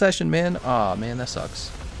out of the session, man. Aw, man, that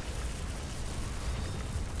sucks.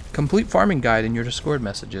 Complete farming guide in your Discord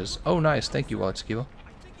messages. Oh, nice. Thank you, Alexikivo.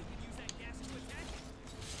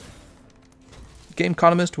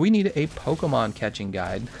 Gameconomist, we need a Pokemon catching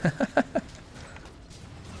guide.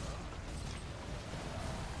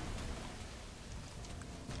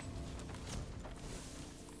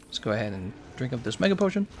 Let's go ahead and drink up this Mega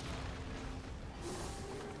Potion.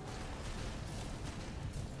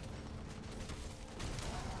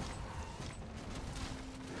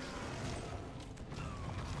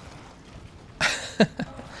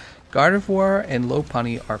 Gardevoir and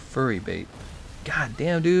Lopunny are furry bait. God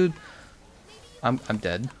damn, dude. I'm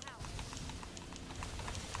dead.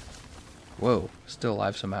 Whoa, still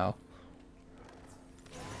alive somehow.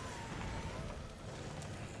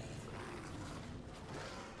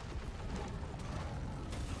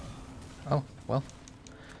 Oh, well.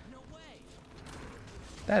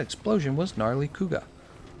 That explosion was gnarly Kuga.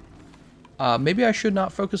 Maybe I should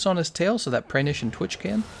not focus on his tail so that Pranish and Twitch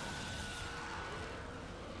can.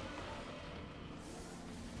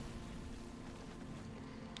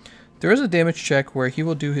 There is a damage check where he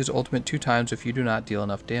will do his ultimate 2 times if you do not deal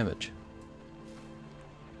enough damage.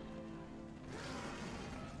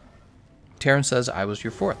 Taryn says, I was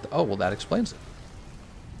your 4th. Oh, well, that explains it.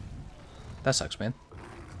 That sucks, man.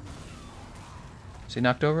 Is he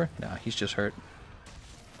knocked over? Nah, he's just hurt.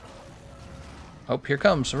 Oh, here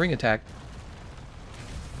comes a ring attack.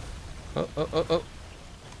 Oh.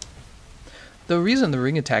 The reason the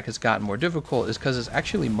ring attack has gotten more difficult is because it's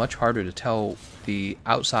actually much harder to tell the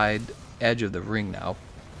outside edge of the ring now.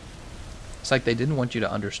 It's like they didn't want you to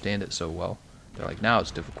understand it so well. They're like, now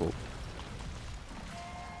it's difficult.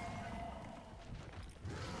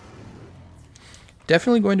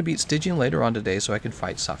 Definitely going to beat Stygian later on today so I can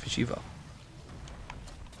fight safi'jiva.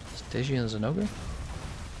 Stygian is an ogre?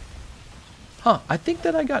 Huh, I think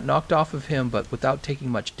that I got knocked off of him but without taking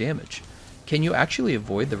much damage. Can you actually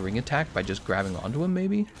avoid the ring attack by just grabbing onto him,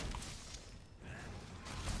 maybe?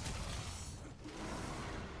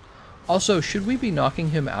 Also, should we be knocking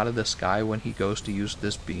him out of the sky when he goes to use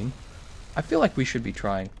this beam? I feel like we should be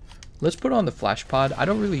trying. Let's put on the flash pod. I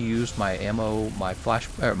don't really use my ammo, my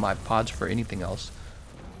pods for anything else.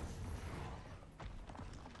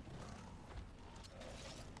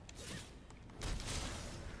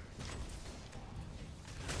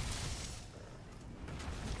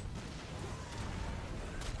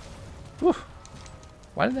 Whew.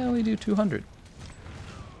 Why did that only do 200?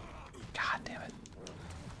 God damn it.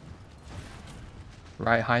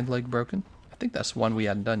 Right hind leg broken? I think that's one we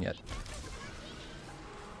hadn't done yet.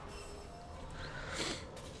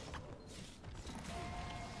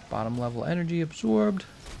 Bottom level energy absorbed.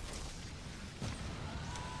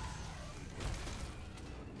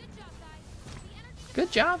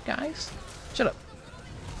 Good job, guys. Shut up.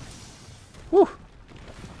 Woo!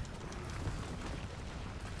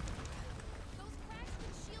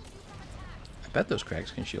 I bet those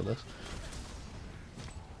cracks can shield us.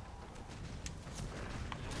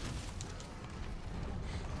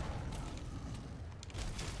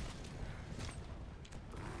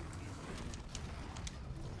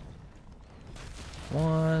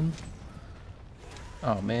 One.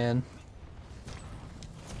 Oh, man.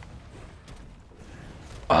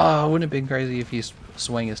 Oh, wouldn't it have been crazy if he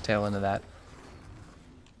swung his tail into that?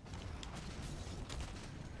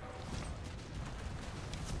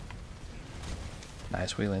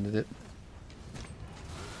 Nice, we landed it.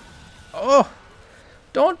 Oh!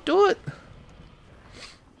 Don't do it!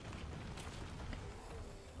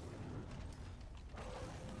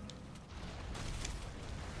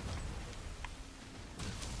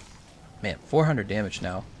 Man, 400 damage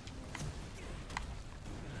now.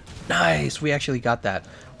 Nice! We actually got that.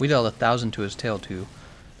 We dealt 1,000 to his tail, too.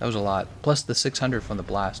 That was a lot. Plus the 600 from the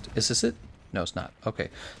blast. Is this it? No, it's not. Okay.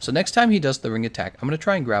 So next time he does the ring attack, I'm going to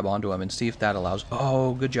try and grab onto him and see if that allows...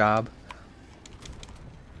 Oh, good job.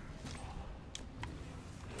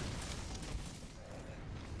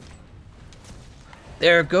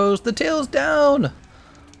 There goes the tails down!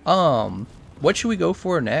 What should we go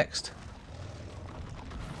for next?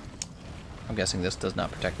 I'm guessing this does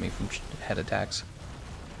not protect me from head attacks.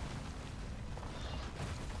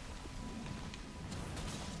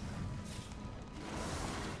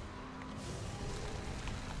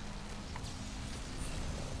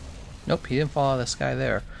 Nope, he didn't fall out of the sky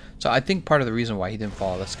there. So I think part of the reason why he didn't fall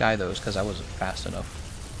out of the sky, though, is because I wasn't fast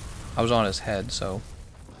enough. I was on his head, so...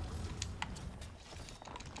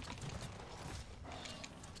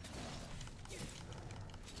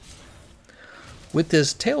 With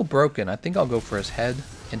his tail broken, I think I'll go for his head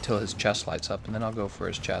until his chest lights up, and then I'll go for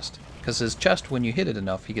his chest. Because his chest, when you hit it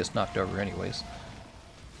enough, he gets knocked over anyways.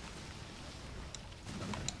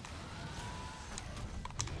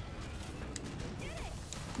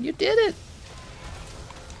 You did it!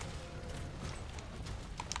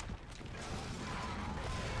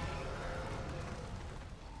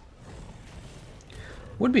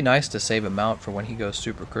 Would be nice to save him out for when he goes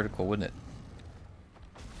super critical, wouldn't it?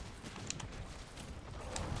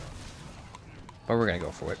 But we're gonna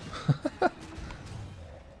go for it.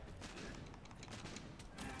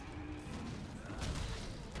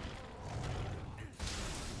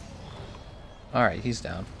 Alright, he's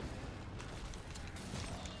down.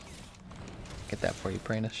 Get that for you,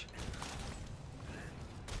 Pranish.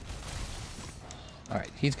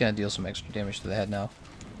 Alright, he's gonna deal some extra damage to the head now.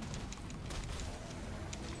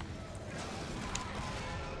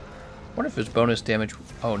 Wonder if there's bonus damage.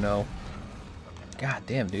 Oh no. God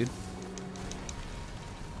damn, dude.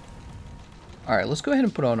 Alright, let's go ahead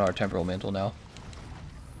and put on our temporal mantle now.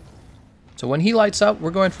 So when he lights up,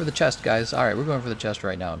 we're going for the chest, guys. Alright, we're going for the chest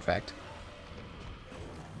right now, in fact.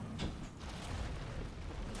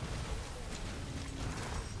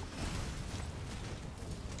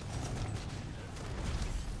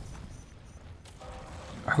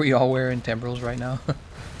 Are we all wearing temporals right now?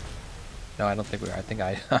 No, I don't think we are. I think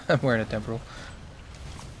I'm wearing a temporal.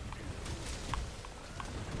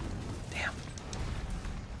 Damn.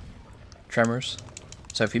 Tremors.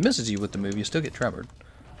 So if he misses you with the move, you still get tremored.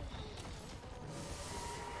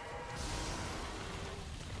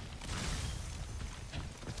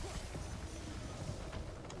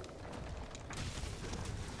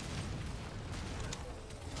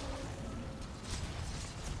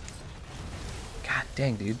 God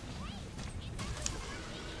dang, dude.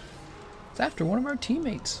 It's after one of our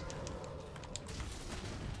teammates.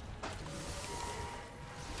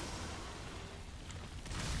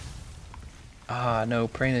 Ah, no,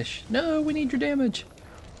 Pranish. No, we need your damage.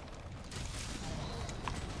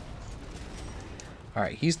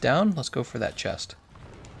 Alright, he's down. Let's go for that chest.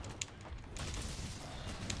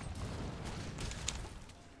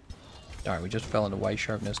 Alright, we just fell into white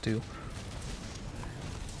sharpness too.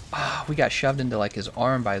 Ah, we got shoved into like his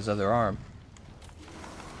arm by his other arm.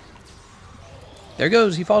 There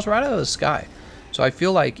goes. He falls right out of the sky. So I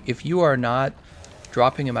feel like if you are not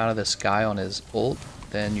dropping him out of the sky on his ult,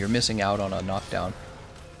 then you're missing out on a knockdown.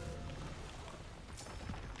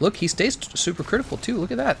 Look, he stays super critical too.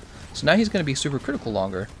 Look at that. So now he's going to be super critical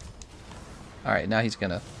longer. Alright, now he's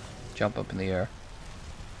going to jump up in the air.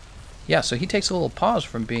 Yeah, so he takes a little pause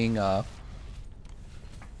from being...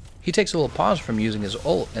 He takes a little pause from using his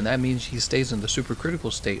ult, and that means he stays in the super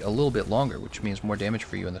critical state a little bit longer, which means more damage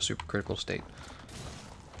for you in the super critical state.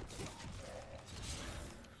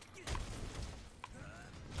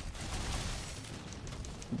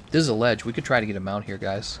 This is a ledge. We could try to get a mount here,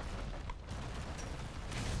 guys.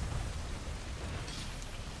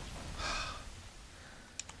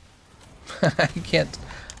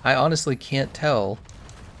 I honestly can't tell.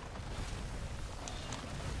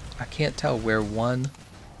 I can't tell where one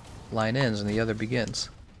line ends and the other begins.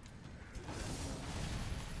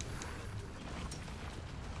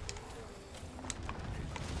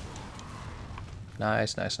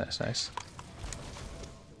 Nice, nice, nice, nice.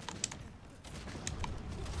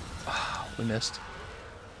 Oh, we missed.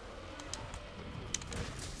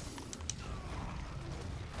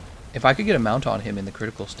 If I could get a mount on him in the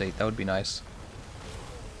critical state, that would be nice.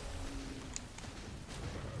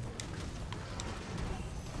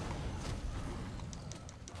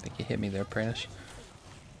 I think you hit me there, Pranish.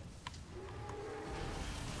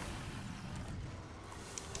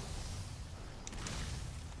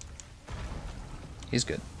 He's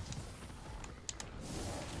good.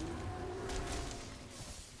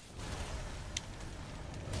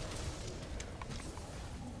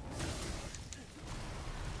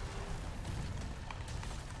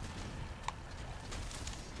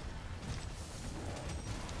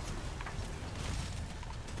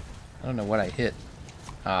 I don't know what I hit.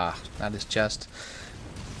 Ah, not his chest.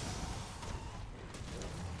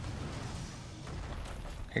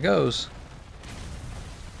 Here goes.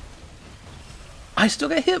 I still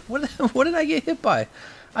got hit. What did I get hit by?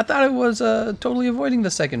 I thought I was totally avoiding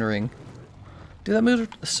the second ring. Dude, that move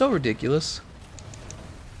is so ridiculous.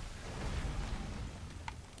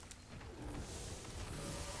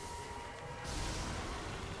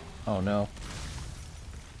 Oh no.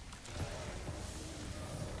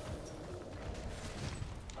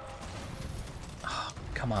 Oh,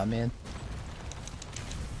 come on, man.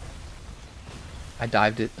 I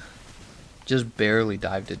dived it. Just barely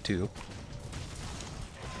dived it too.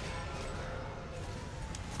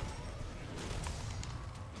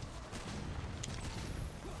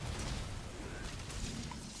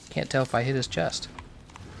 Can't tell if I hit his chest.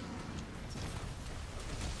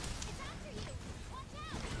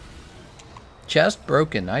 Chest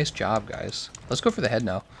broken. Nice job, guys. Let's go for the head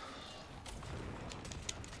now.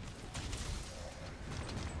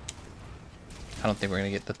 I don't think we're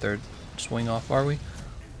going to get the third swing off, are we?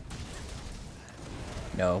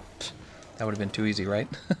 No. That would have been too easy, right?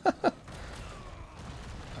 Alright,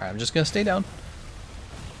 I'm just going to stay down.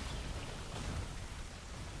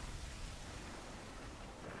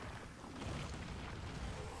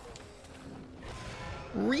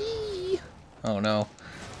 Ree! Oh no.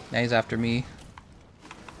 Now he's after me.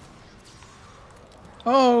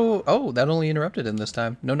 Oh, that only interrupted him this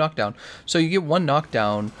time. No knockdown. So you get one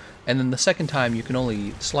knockdown, and then the second time you can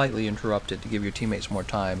only slightly interrupt it to give your teammates more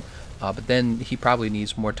time. But then he probably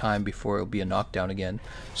needs more time before it'll be a knockdown again.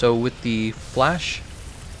 So with the flash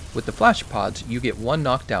pods, you get one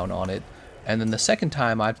knockdown on it, and then the second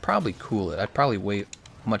time I'd probably cool it. I'd probably wait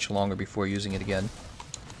much longer before using it again.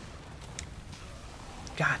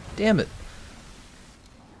 God damn it.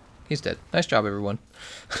 He's dead. Nice job, everyone.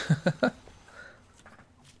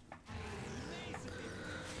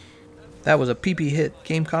 That was a PP hit,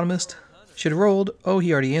 Gameconomist. Should have rolled. Oh,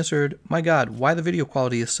 he already answered. My god, why the video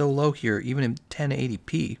quality is so low here, even in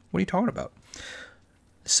 1080p? What are you talking about?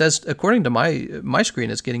 It says, according to my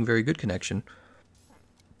screen, it's getting very good connection.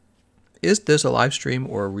 Is this a live stream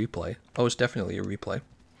or a replay? Oh, it's definitely a replay.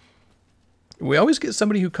 We always get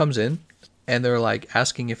somebody who comes in, and they're like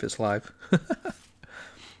asking if it's live.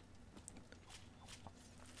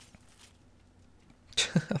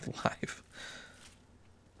 Live.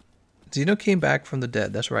 Zeno came back from the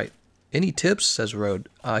dead. That's right. Any tips? Says Road.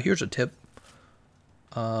 Here's a tip.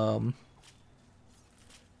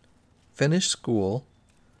 Finish school.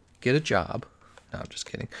 Get a job. No, I'm just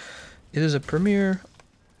kidding. It is a premier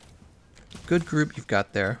good group you've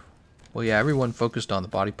got there. Well, yeah, everyone focused on the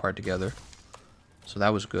body part together. So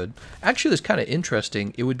that was good. Actually, it's kind of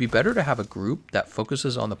interesting. It would be better to have a group that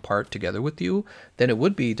focuses on the part together with you than it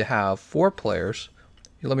would be to have 4 players.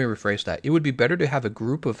 Let me rephrase that. It would be better to have a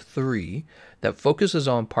group of 3 that focuses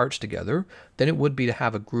on parts together than it would be to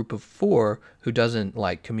have a group of 4 who doesn't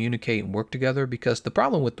like communicate and work together. Because the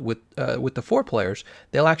problem with the 4 players,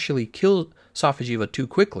 they'll actually kill safi'jiva too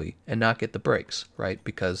quickly and not get the breaks, right?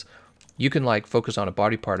 Because you can like focus on a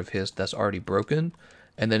body part of his that's already broken,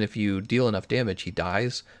 and then if you deal enough damage, he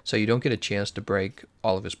dies. So you don't get a chance to break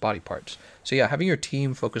all of his body parts. So yeah, having your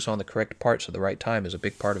team focus on the correct parts at the right time is a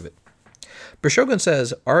big part of it. Bowgun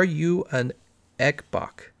says, are you an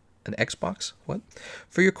Ekbok? An Xbox? What?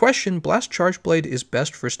 For your question, Blast Charge Blade is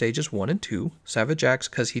best for stages 1 and 2. Savage Axe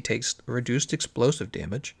because he takes reduced explosive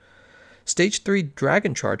damage. Stage 3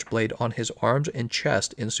 Dragon Charge Blade on his arms and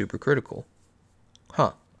chest in super critical.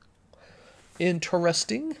 Huh.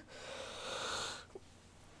 Interesting.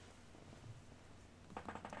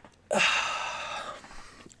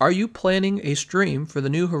 Are you planning a stream for the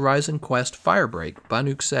new Horizon Quest Firebreak?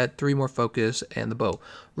 Banuk said 3 more focus and the bow.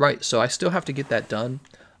 Right, so I still have to get that done.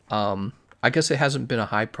 I guess it hasn't been a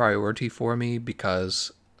high priority for me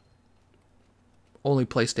because only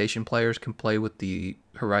PlayStation players can play with the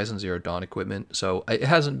Horizon Zero Dawn equipment. So it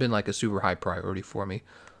hasn't been like a super high priority for me.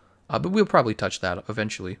 But we'll probably touch that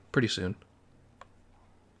eventually, pretty soon.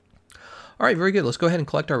 Alright, very good. Let's go ahead and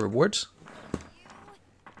collect our rewards.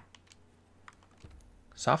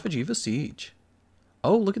 safi'jiva Siege.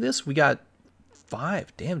 Oh, look at this. We got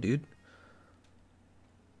 5. Damn, dude.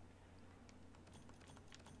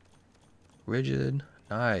 Rigid.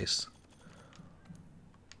 Nice.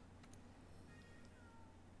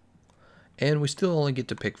 And we still only get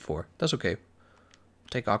to pick 4. That's okay.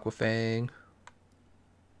 Take Aquafang.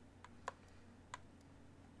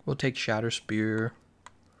 We'll take Shatter Spear.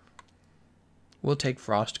 We'll take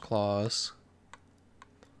Frost Claws.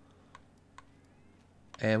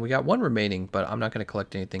 And we got 1 remaining, but I'm not going to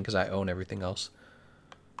collect anything because I own everything else.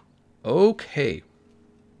 Okay.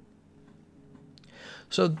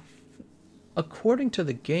 So, according to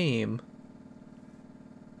the game...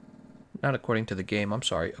 Not according to the game, I'm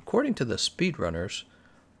sorry. According to the speedrunners,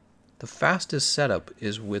 the fastest setup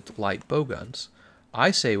is with light bowguns.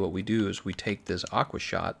 I say what we do is we take this Aqua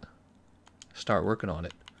Shot, start working on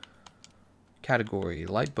it. Category,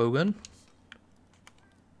 light bowgun.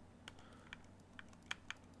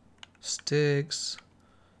 Sticks.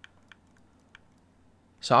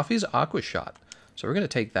 Safi's Aqua Shot. So we're going to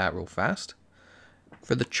take that real fast.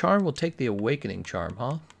 For the charm, we'll take the Awakening Charm,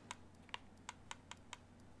 huh?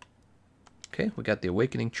 Okay, we got the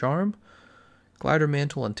Awakening Charm. Glider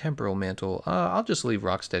Mantle and Temporal Mantle. I'll just leave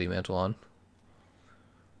Rocksteady Mantle on.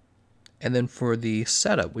 And then for the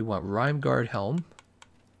setup, we want Rhyme Guard Helm.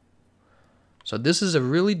 So this is a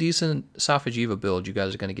really decent safi'jiva build you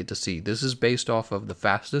guys are going to get to see. This is based off of the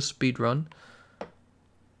fastest speedrun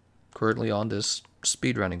currently on this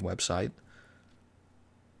speedrunning website,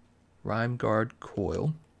 Rhyme Guard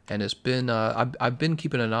Coil. And it's been, I've been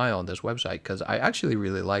keeping an eye on this website because I actually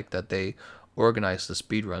really like that they organize the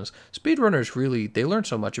speedruns. Speedrunners really, they learn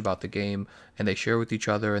so much about the game, and they share with each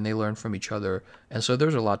other, and they learn from each other. And so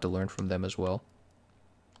there's a lot to learn from them as well.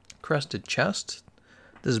 Crested Chest.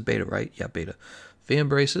 This is beta, right? Yeah, beta. Van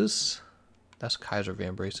Braces. That's Kaiser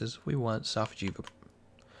Van Braces. We want safi'jiva.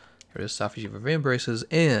 Here it is, safi'jiva Van Braces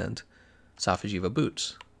and safi'jiva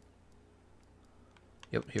Boots.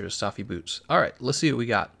 Yep, here's Safi Boots. All right, let's see what we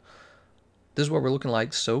got. This is what we're looking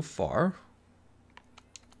like so far.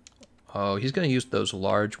 Oh, he's going to use those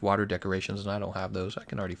large water decorations, and I don't have those. I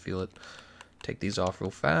can already feel it. Take these off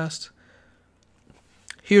real fast.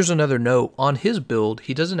 Here's another note. On his build,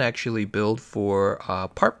 he doesn't actually build for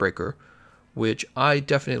Part Breaker, which I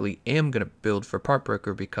definitely am going to build for Part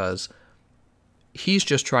Breaker because he's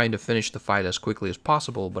just trying to finish the fight as quickly as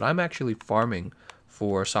possible, but I'm actually farming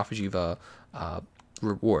for safi'jiva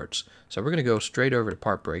rewards. So we're going to go straight over to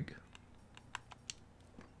Part Break.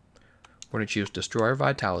 We're going to choose Destroyer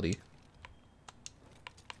Vitality.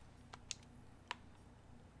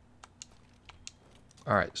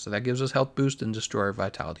 Alright, so that gives us health boost and Destroyer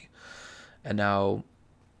Vitality. And now,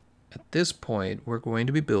 at this point, we're going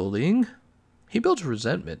to be building... He builds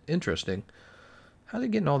Resentment. Interesting. How's he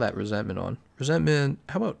getting all that Resentment on? Resentment...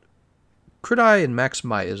 How about... Crit Eye and Max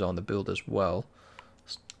Might is on the build as well.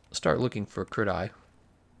 Start looking for Crit Eye.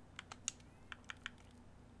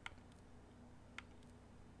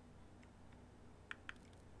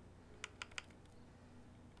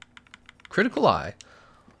 Critical Eye.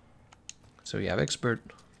 So we have Expert,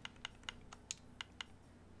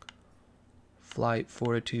 Flight,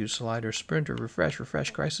 Fortitude, Slider, Sprinter, Refresh,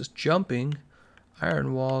 Crisis, Jumping,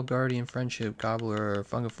 Iron Wall, Guardian, Friendship, Gobbler,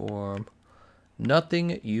 Fungiform.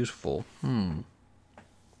 Nothing useful. And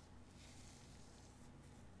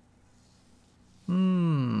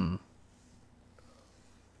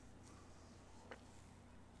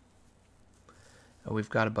we've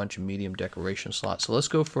got a bunch of medium decoration slots. So let's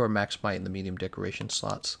go for a Max Might in the medium decoration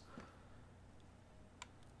slots.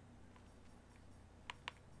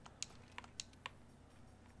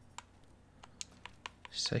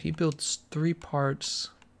 So he builds 3 parts.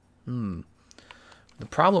 The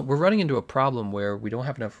problem, we're running into a problem where we don't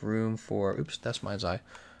have enough room for, oops, that's Mind's Eye.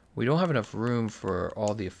 We don't have enough room for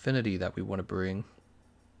all the affinity that we want to bring.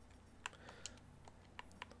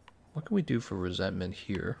 What can we do for Resentment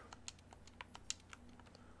here?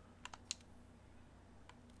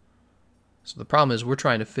 So the problem is we're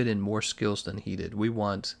trying to fit in more skills than he did. We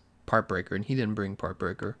want Part Breaker, and he didn't bring Part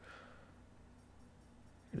Breaker.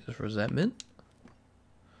 Here's Resentment.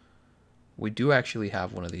 We do actually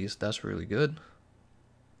have one of these. That's really good.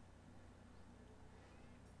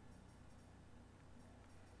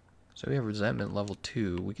 So we have Resentment level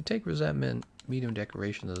 2. We can take Resentment medium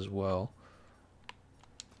decorations as well.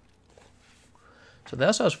 So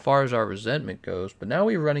that's as far as our Resentment goes. But now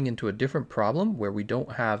we're running into a different problem where we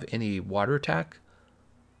don't have any water attack.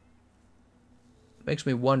 Makes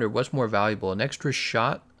me wonder what's more valuable, an extra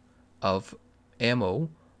shot of ammo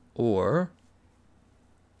or...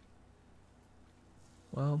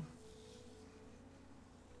 Well,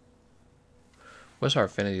 what's our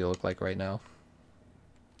affinity look like right now?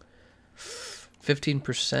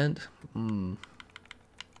 15%?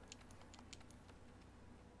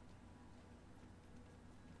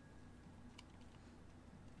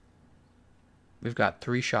 We've got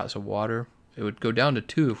 3 shots of water. It would go down to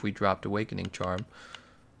 2 if we dropped Awakening Charm.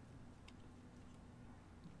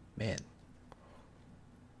 Man.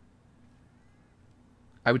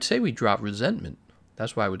 I would say we drop Resentment.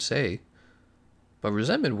 That's what I would say. But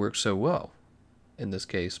Resentment works so well in this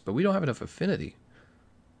case, but we don't have enough affinity.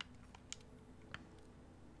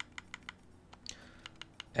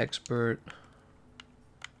 Expert.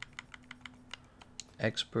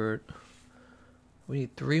 We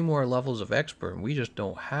need 3 more levels of Expert, and we just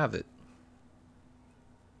don't have it.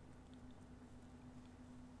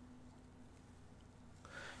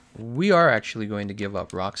 We are actually going to give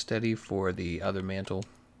up Rocksteady for the other mantle.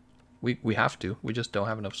 We have to. We just don't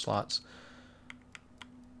have enough slots.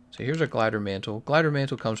 So here's our Glider Mantle. Glider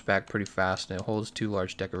Mantle comes back pretty fast, and it holds 2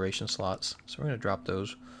 large decoration slots. So we're going to drop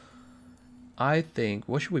those. I think...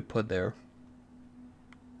 What should we put there?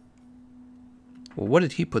 Well, what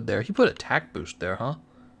did he put there? He put Attack Boost there, huh?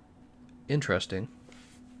 Interesting.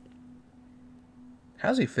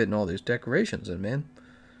 How's he fitting all these decorations in, man?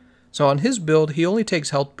 So on his build, he only takes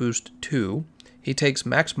Health Boost 2. He takes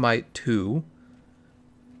Max Might 2.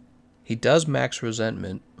 He does max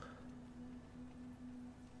resentment.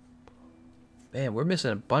 Man, we're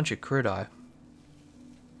missing a bunch of crit eye.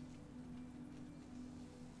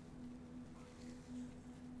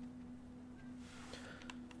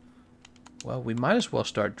 Well, we might as well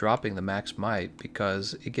start dropping the max might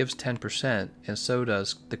because it gives 10% and so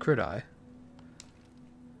does the crit eye.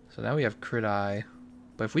 So now we have crit eye.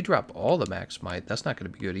 But if we drop all the max might, that's not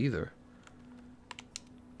going to be good either.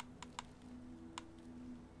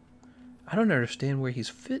 I don't understand where he's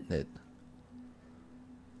fitting it.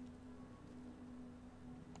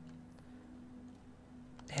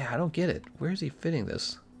 Yeah, I don't get it. Where is he fitting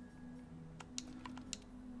this?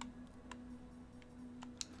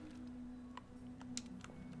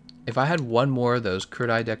 If I had one more of those crit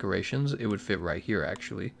eye decorations, it would fit right here,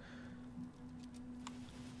 actually.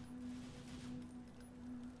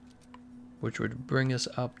 Which would bring us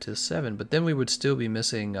up to 7, but then we would still be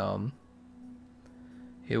missing,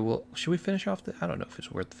 here, well, should we finish off the, I don't know if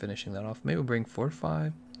it's worth finishing that off. Maybe we'll bring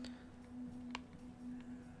fortify.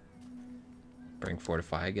 Bring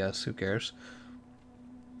fortify, I guess, who cares?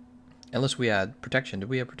 Unless we add protection. Did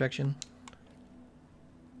we have protection?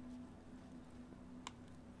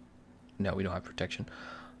 No, we don't have protection.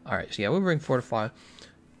 Alright, so yeah, we'll bring fortify.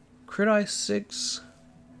 Crit eye 6.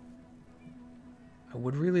 I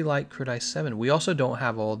would really like crit eye 7. We also don't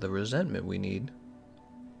have all the resentment we need.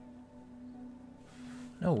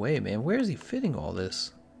 No way, man. Where is he fitting all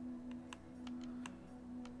this?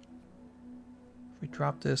 If we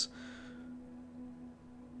drop this.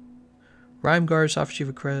 Rhyme Guard,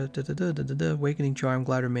 safi'jiva credit, Awakening Charm,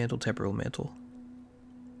 Glider Mantle, Temporal Mantle.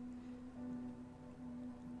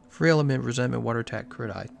 Free element, resentment, water attack,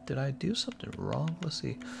 crit eye. Did I do something wrong? Let's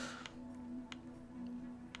see.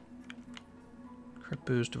 Crit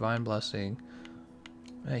boost, divine blessing.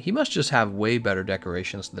 He must just have way better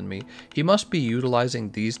decorations than me. He must be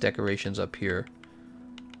utilizing these decorations up here.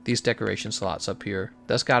 These decoration slots up here.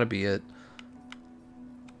 That's got to be it.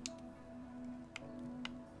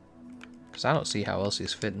 Because I don't see how else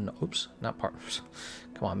he's fitting. Oops, not parts.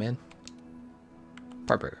 Come on, man.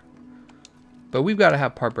 Part breaker. But we've got to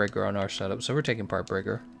have part breaker on our setup, so we're taking part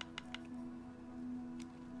breaker.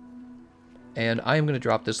 And I am going to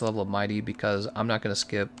drop this level of mighty because I'm not going to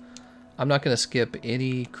skip. I'm not going to skip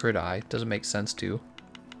any crit eye. Doesn't make sense to.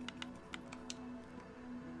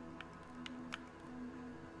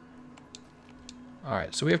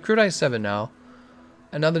 Alright, so we have crit eye 7 now.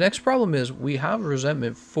 And now the next problem is we have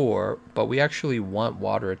resentment 4, but we actually want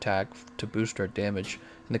water attack to boost our damage.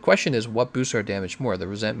 And the question is, what boosts our damage more, the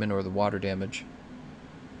resentment or the water damage?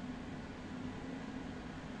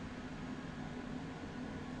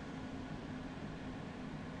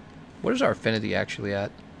 What is our affinity actually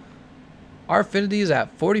at? Our affinity is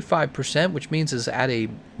at 45%, which means it's at a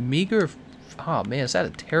meager... Oh man, it's at a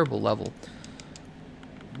terrible level.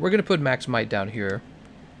 We're going to put max might down here.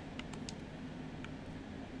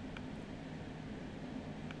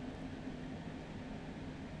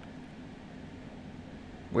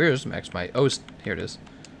 Where is max might? Oh, here it is.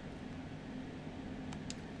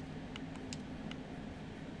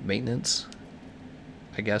 Maintenance.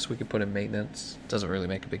 I guess we could put in maintenance. Doesn't really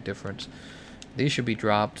make a big difference. These should be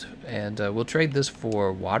dropped, and we'll trade this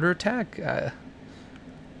for water attack.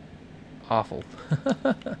 Awful.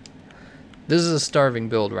 This is a starving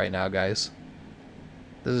build right now, guys.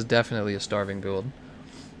 This is definitely a starving build.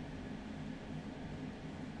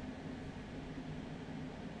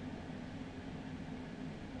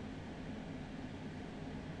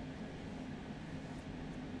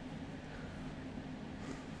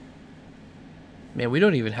 Man, we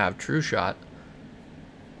don't even have true shot.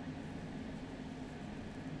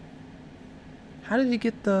 How did he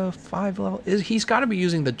get the 5 level? He's got to be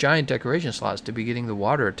using the giant decoration slots to be getting the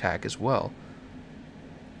water attack as well.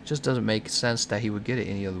 It just doesn't make sense that he would get it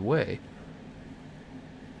any other way.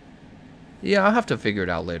 Yeah, I'll have to figure it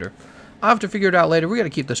out later. We got to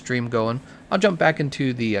keep the stream going. I'll jump back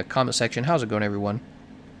into the comment section. How's it going, everyone?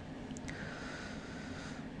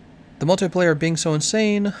 The multiplayer being so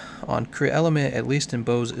insane on crit element, at least in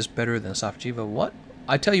bows, is better than safi'jiva. What?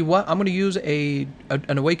 I tell you what, I'm going to use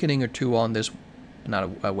an awakening or two on this. Not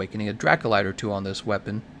a awakening, a Dracolite or two on this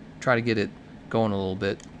weapon. Try to get it going a little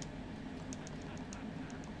bit.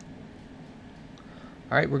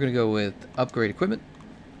 Alright, we're going to go with upgrade equipment.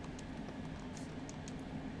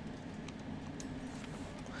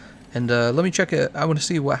 And let me check it. I want to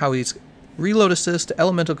see how he's... Reload assist,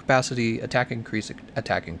 elemental capacity, attack increase,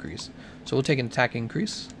 attack increase. So we'll take an attack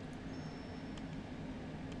increase.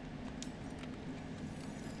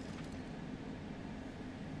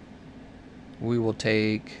 We will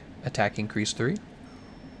take attack increase 3.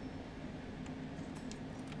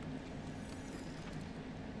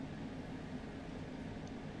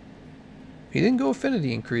 He didn't go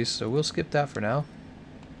affinity increase, so we'll skip that for now.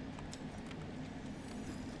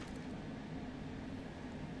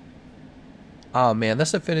 Oh man,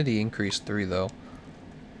 that's affinity increase 3 though.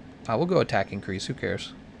 We'll go attack increase, who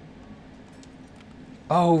cares?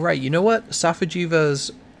 Oh right, you know what?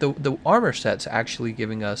 safi'jiva's the armor set's actually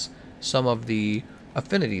giving us some of the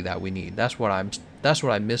affinity that we need. That's what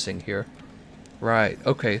I'm missing here. Right,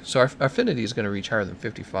 okay, so our affinity is gonna reach higher than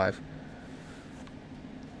 55.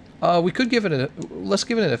 We could give it let's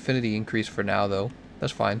give it an affinity increase for now though.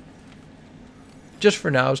 That's fine. Just for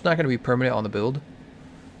now, it's not gonna be permanent on the build.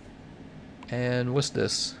 And what's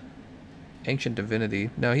this? Ancient Divinity.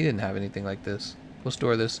 No, he didn't have anything like this. We'll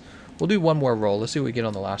store this. We'll do one more roll. Let's see what we get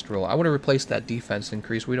on the last roll. I want to replace that defense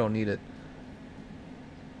increase. We don't need it.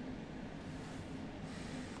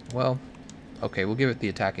 Well, okay, we'll give it the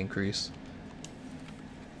attack increase.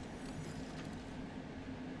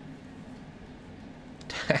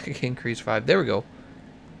 Attack increase 5. There we go.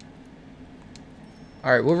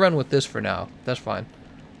 Alright, we'll run with this for now. That's fine.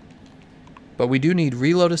 But we do need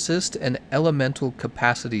reload assist and elemental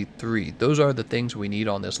capacity 3. Those are the things we need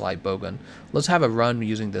on this light bowgun. Let's have a run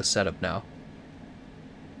using this setup now.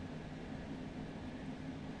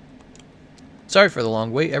 Sorry for the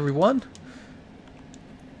long wait, everyone.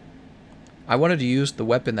 I wanted to use the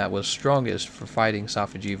weapon that was strongest for fighting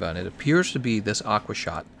safi'jiva, and it appears to be this aqua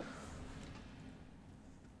shot.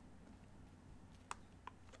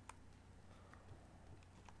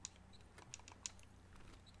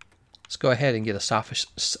 Let's go ahead and get a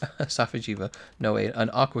safi'jiva, no, an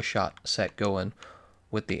aqua shot set going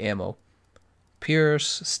with the ammo.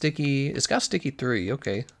 Pierce, sticky, it's got sticky 3,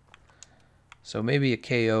 okay. So maybe a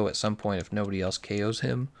KO at some point if nobody else KOs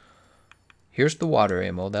him. Here's the water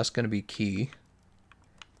ammo, that's going to be key.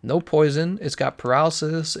 No poison, it's got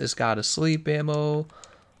paralysis, it's got a sleep ammo.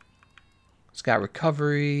 It's got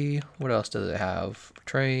recovery, what else does it have?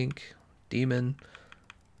 Trank, demon.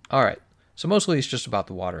 Alright, so mostly it's just about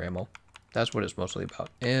the water ammo. That's what it's mostly about.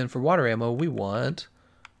 And for water ammo, we want,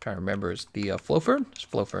 I'm trying to remember, it's the Flowfern? It's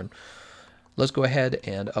Flowfern. Let's go ahead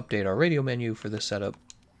and update our radio menu for this setup.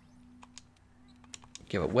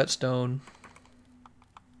 Give it whetstone.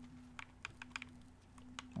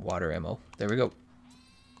 Water ammo. There we go.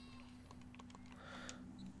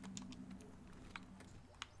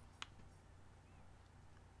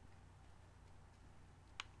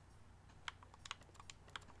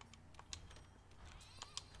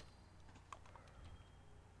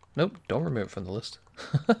 Nope, don't remove it from the list.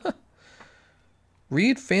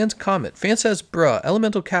 Read Fan's comment. Fan says, bruh,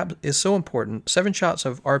 elemental cap is so important. 7 shots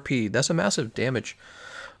of RP. That's a massive damage.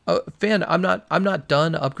 Fan, I'm not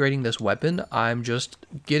done upgrading this weapon. I'm just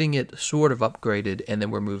getting it sort of upgraded, and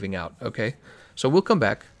then we're moving out, okay? So we'll come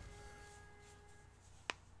back.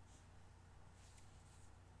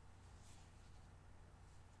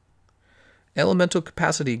 Elemental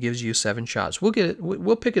capacity gives you 7 shots. We'll get it.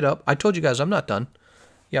 We'll pick it up. I told you guys I'm not done.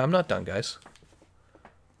 Yeah, I'm not done, guys.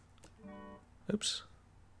 Oops.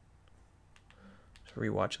 Let's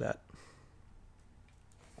rewatch that.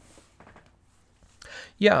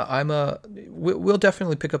 Yeah, we'll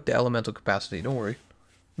definitely pick up the elemental capacity. Don't worry.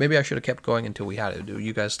 Maybe I should have kept going until we had it. Do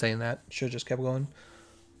you guys stay in that? Should have just kept going?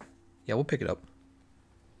 Yeah, we'll pick it up.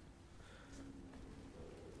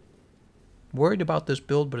 Worried about this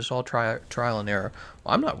build, but it's all trial and error.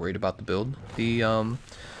 Well, I'm not worried about the build. The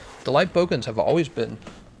light bowguns have always been...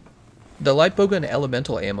 The light bowgun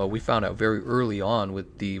elemental ammo we found out very early on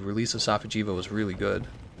with the release of safi'jiva was really good.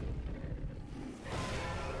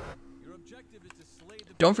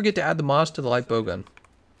 Don't forget to add the mods to the light bowgun.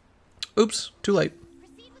 Oops, too late.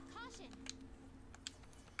 Proceed with caution.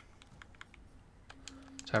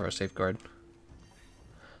 Let's have our safeguard.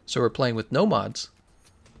 So we're playing with no mods,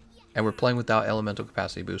 and we're playing without elemental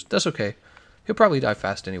capacity boost. That's okay. He'll probably die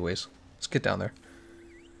fast anyways. Let's get down there.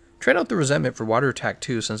 Trade out the resentment for water attack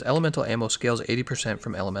too, since elemental ammo scales 80%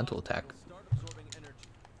 from elemental attack.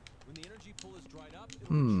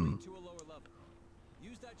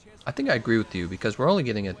 I think I agree with you, because we're only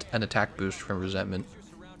getting an attack boost from resentment.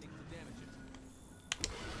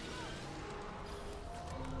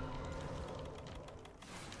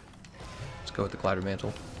 Let's go with the glider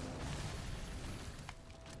mantle.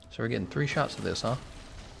 So we're getting 3 shots of this, huh?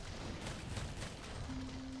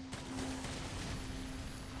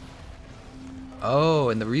 Oh,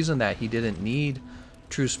 and the reason that he didn't need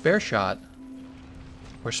true spare shot,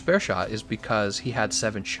 or spare shot, is because he had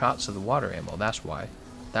 7 shots of the water ammo. That's why.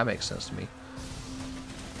 That makes sense to me.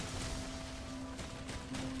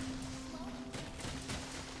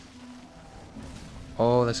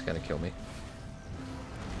 Oh, that's gonna kill me.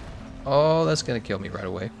 Oh, that's gonna kill me right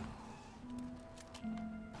away.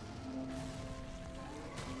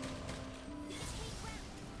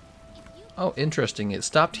 Oh, interesting. It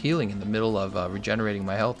stopped healing in the middle of regenerating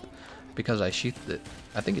my health because I sheathed it.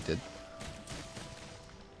 I think it did.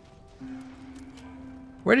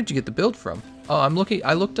 Where did you get the build from? Oh, I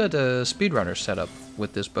looked at a speedrunner setup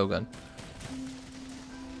with this bowgun.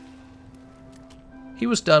 He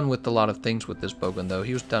was done with a lot of things with this bowgun, though.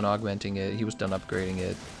 He was done augmenting it. He was done upgrading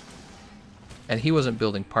it. And he wasn't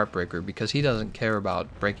building part breaker because he doesn't care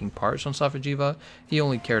about breaking parts on safi'jiva. He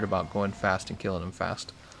only cared about going fast and killing them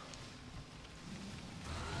fast.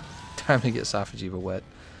 Time to get safi'jiva wet,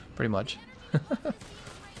 pretty much.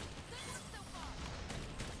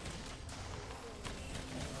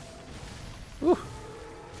 Woo.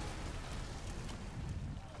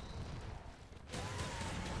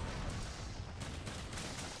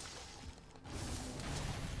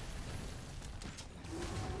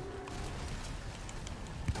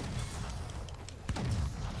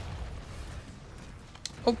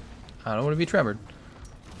 Oh, I don't want to be tremored.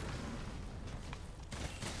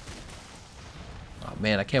 Oh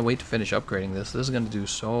man, I can't wait to finish upgrading this. This is going to do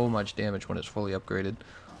so much damage when it's fully upgraded.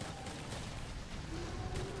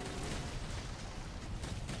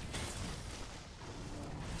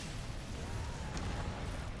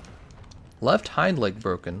 Left hind leg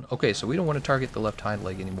broken. Okay, so we don't want to target the left hind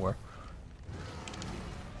leg anymore.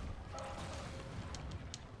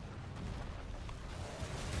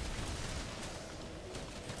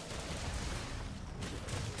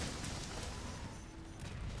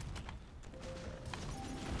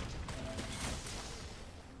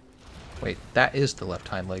 Wait, that is the left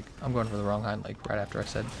hind leg. I'm going for the wrong hind leg right after I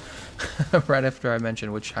said, right after I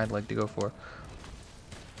mentioned which hind leg to go for.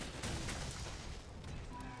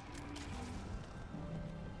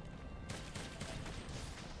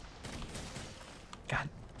 God.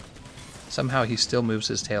 Somehow he still moves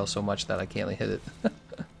his tail so much that I can't hit it.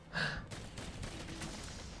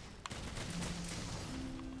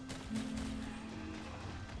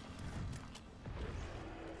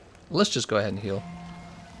 Let's just go ahead and heal.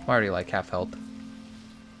 I'm already like half health.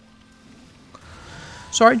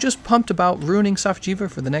 So I just pumped about ruining safi'jiva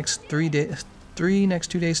for the next 3 days. Next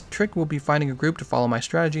 2 days. Trick will be finding a group to follow my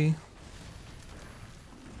strategy.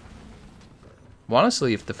 Well,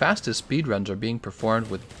 honestly, if the fastest speedruns are being performed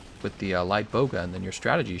with the light bowgun, then your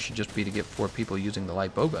strategy should just be to get 4 people using the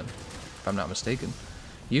light bowgun, if I'm not mistaken.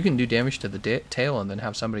 You can do damage to the tail and then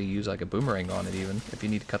have somebody use like a boomerang on it even, if you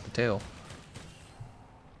need to cut the tail.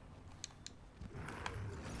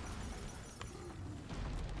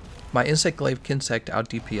 My insect glaive insect out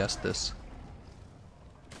DPS this.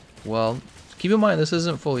 Well, keep in mind this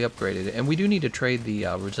isn't fully upgraded, and we do need to trade the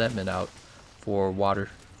resentment out for water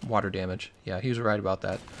damage. Yeah, he was right about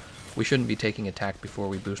that. We shouldn't be taking attack before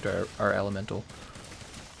we boost our elemental.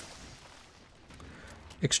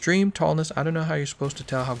 Extreme tallness. I don't know how you're supposed to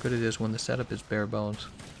tell how good it is when the setup is bare bones.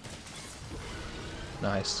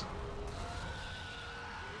 Nice.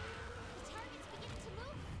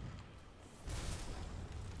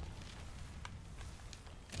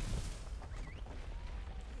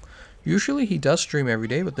 Usually he does stream every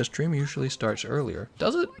day, but the stream usually starts earlier.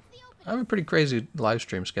 Does it? I have a pretty crazy live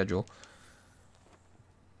stream schedule.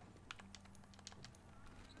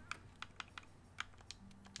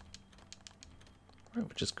 Alright,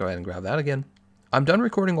 we'll just go ahead and grab that again. I'm done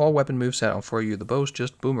recording all weapon moveset on For You. The bow's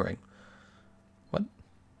just boomerang. What?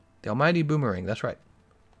 The almighty boomerang, that's right.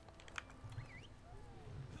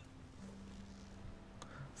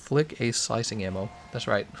 Flick a slicing ammo. That's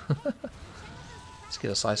right. Let's get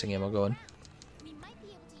a slicing ammo going. We might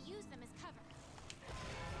be able to use them as cover.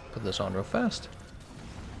 Put this on real fast.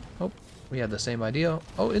 Oh, we had the same idea.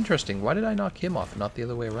 Oh, interesting. Why did I knock him off and not the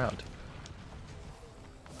other way around?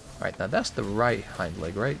 Alright, now that's the right hind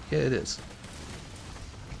leg, right? Yeah, it is.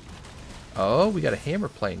 Oh, we got a hammer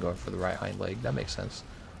plane going for the right hind leg. That makes sense.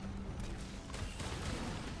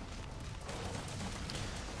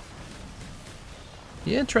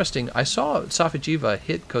 Yeah, interesting. I saw safi'jiva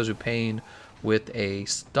hit Kozupain with a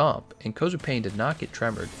stomp, and Kozupain did not get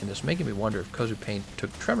tremored, and it's making me wonder if Kozupain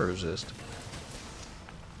took tremor resist.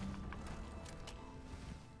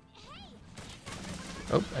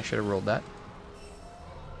 Oh, I should have rolled that.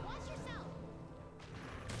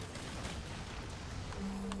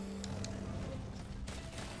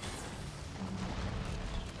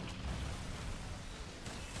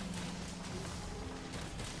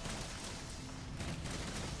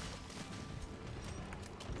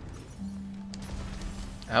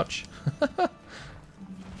 Ouch.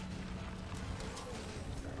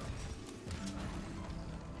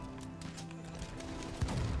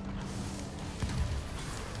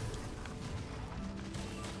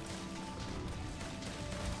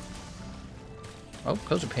 Oh,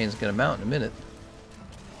 Kozupain's gonna mount in a minute.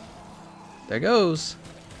 There goes.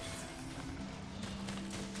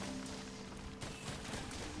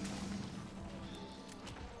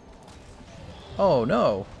 Oh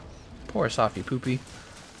no. Poor Safi Poopy.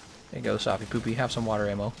 There you go, Safi Poopy. Have some water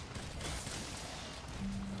ammo.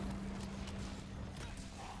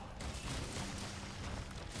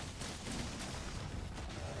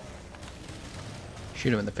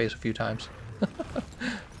 Shoot him in the face a few times.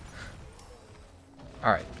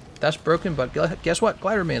 Alright. That's broken, but guess what?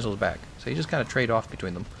 Glider Mantle's back. So you just kind of trade off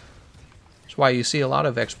between them. That's why you see a lot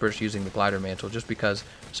of experts using the Glider Mantle, just because,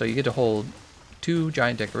 so you get to hold 2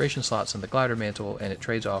 giant decoration slots in the Glider Mantle, and it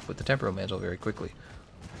trades off with the Temporal Mantle very quickly.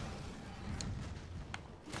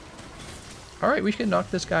 Alright, we can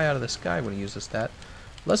knock this guy out of the sky when he uses that.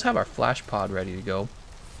 Let's have our Flash Pod ready to go.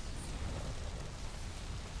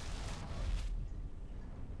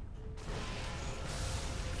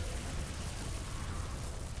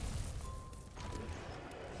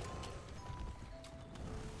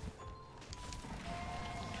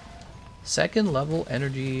 Second level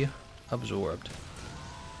energy absorbed.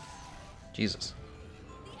 Jesus.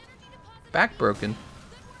 Back broken.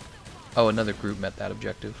 Oh, another group met that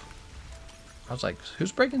objective. I was like,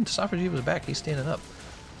 who's breaking safi'jiva's back? He's standing up.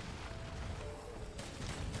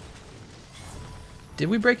 Did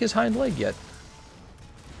we break his hind leg yet?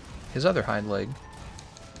 His other hind leg.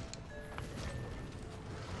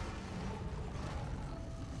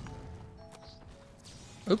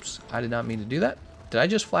 Oops, I did not mean to do that. Did I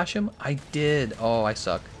just flash him? I did. Oh, I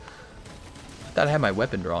suck. I thought I had my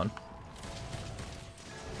weapon drawn.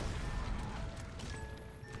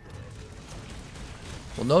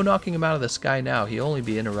 Well, no knocking him out of the sky now. He'll only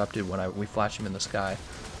be interrupted when we flash him in the sky.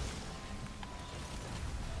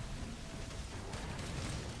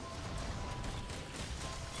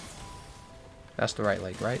 That's the right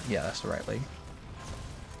leg, right? Yeah, that's the right leg.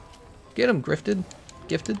 Get him,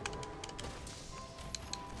 Gifted.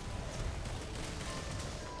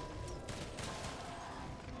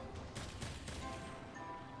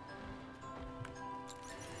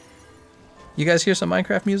 You guys hear some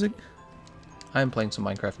Minecraft music? I'm playing some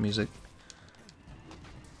Minecraft music.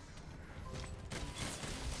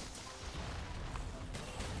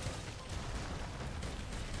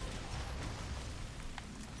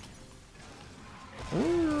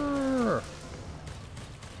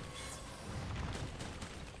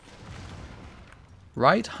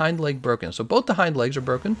 Right hind leg broken. So both the hind legs are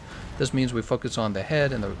broken. This means we focus on the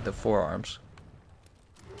head and the forearms.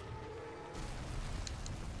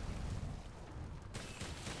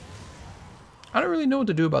 I don't really know what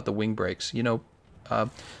to do about the wing breaks. You know,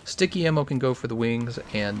 sticky ammo can go for the wings,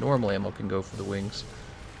 and normal ammo can go for the wings.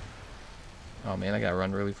 Oh man, I gotta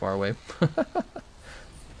run really far away.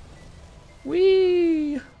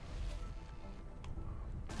 Whee!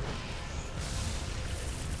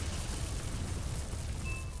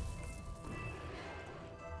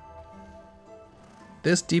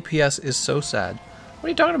 This DPS is so sad. What are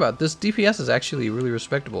you talking about? This DPS is actually really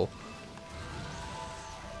respectable.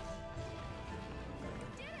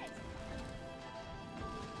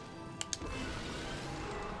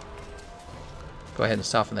 Go ahead and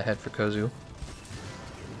soften the head for Kozu.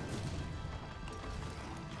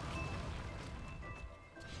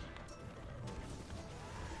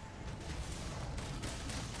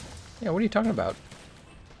 Yeah, what are you talking about?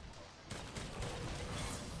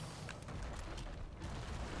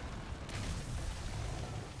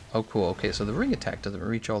 Oh, cool. Okay, so the ring attack doesn't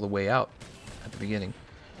reach all the way out at the beginning.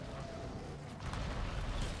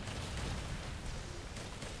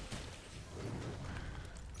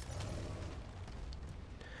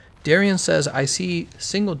 Darian says, I see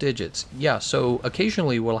single digits. Yeah, so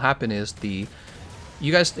occasionally what'll happen is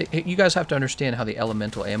you guys have to understand how the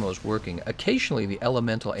elemental ammo is working. Occasionally the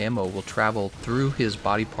elemental ammo will travel through his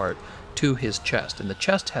body part to his chest, and the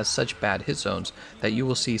chest has such bad hit zones that you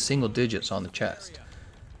will see single digits on the chest.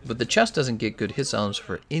 But the chest doesn't get good hit zones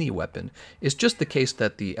for any weapon. It's just the case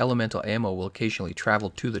that the elemental ammo will occasionally travel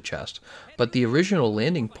to the chest. But the original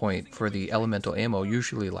landing point for the elemental ammo,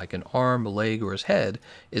 usually like an arm, a leg, or his head,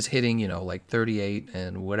 is hitting, you know, like 38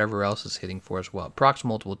 and whatever else is hitting for as well. It procs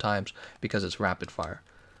multiple times because it's rapid fire.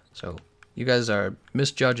 So you guys are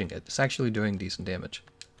misjudging it. It's actually doing decent damage.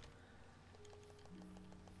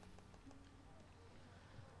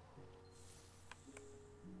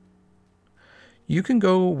 You can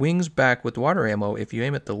go wings back with water ammo if you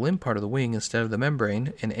aim at the limb part of the wing instead of the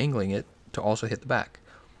membrane and angling it to also hit the back.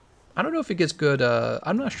 I don't know if it gets good,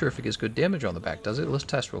 I'm not sure if it gets good damage on the back, does it? Let's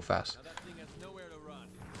test real fast.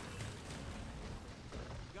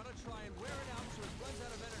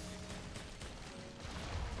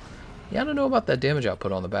 Yeah, I don't know about that damage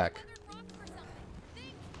output on the back.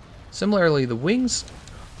 Similarly, the wings,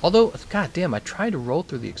 although, god damn, I tried to roll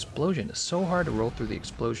through the explosion. It's so hard to roll through the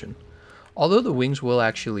explosion. Although the wings will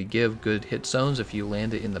actually give good hit zones if you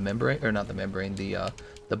land it in the membrane, or not the membrane, the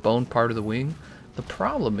bone part of the wing. The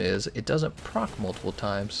problem is it doesn't proc multiple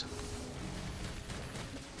times.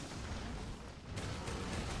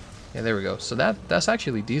 Yeah, there we go. So that's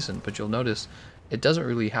actually decent, but you'll notice it doesn't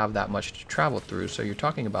really have that much to travel through, so you're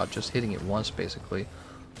talking about just hitting it once, basically.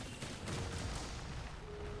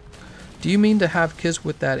 Do you mean to have kids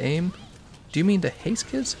with that aim? Do you mean to haste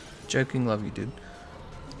kids? Joking, love you, dude.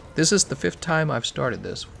 This is the 5th time I've started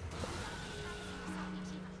this.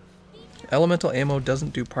 Elemental ammo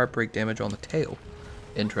doesn't do part break damage on the tail.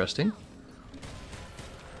 Interesting.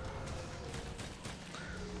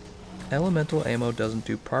 Elemental ammo doesn't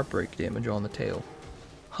do part break damage on the tail.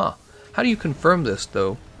 Huh. How do you confirm this,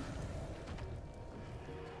 though?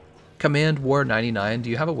 Command War 99,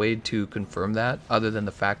 do you have a way to confirm that, other than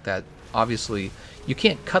the fact that, obviously, you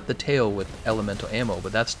can't cut the tail with elemental ammo,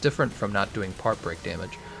 but that's different from not doing part break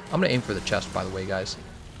damage. I'm going to aim for the chest, by the way, guys.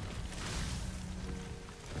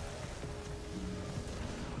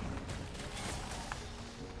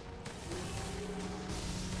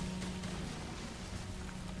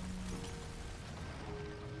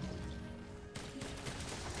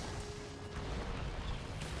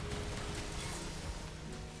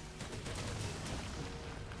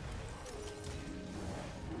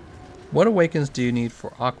 What awakens do you need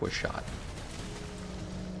for Aqua Shot?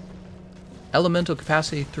 Elemental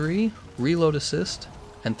Capacity 3, Reload Assist,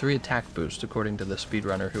 and 3 Attack Boost, according to the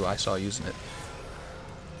speedrunner who I saw using it.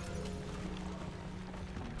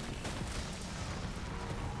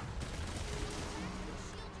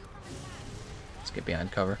 Let's get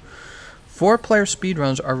behind cover. 4-player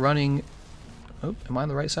speedruns are running... Oh, am I on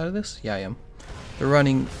the right side of this? Yeah, I am. They're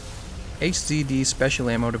running HZD special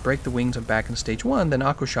ammo to break the wings and back in stage 1, then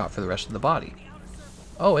Aqua Shot for the rest of the body.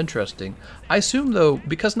 Oh, interesting. I assume, though,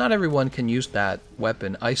 because not everyone can use that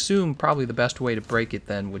weapon, I assume probably the best way to break it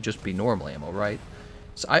then would just be normal ammo, right?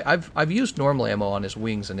 So I've used normal ammo on his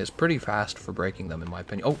wings, and it's pretty fast for breaking them, in my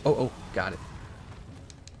opinion. Oh, got it.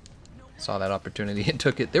 Saw that opportunity and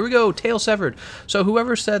took it. There we go, tail severed. So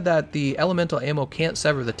whoever said that the elemental ammo can't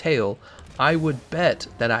sever the tail, I would bet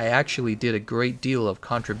that I actually did a great deal of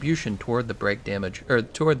contribution toward the break damage, or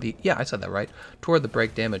toward the, yeah, I said that right, toward the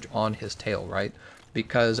break damage on his tail, right?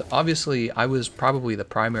 Because obviously I was probably the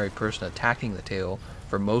primary person attacking the tail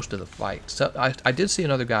for most of the fight. So I did see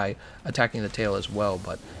another guy attacking the tail as well,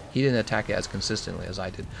 but he didn't attack it as consistently as I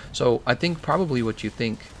did. So I think probably what you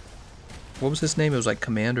think, what was his name? It was like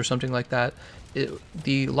Command or something like that.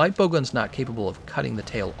 The light bowgun's not capable of cutting the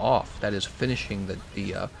tail off. That is finishing the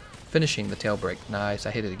tail break. Nice,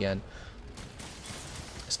 I hit it again.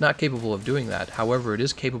 It's not capable of doing that. However, it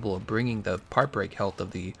is capable of bringing the part break health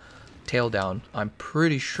of the tail down. I'm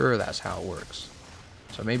pretty sure that's how it works.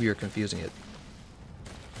 So maybe you're confusing it.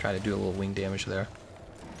 Try to do a little wing damage there.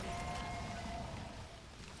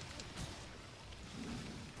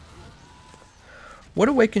 What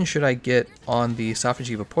awaken should I get on the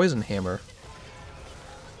safi'jiva poison hammer?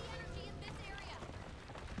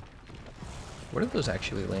 Where do those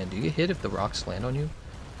actually land? Do you get hit if the rocks land on you?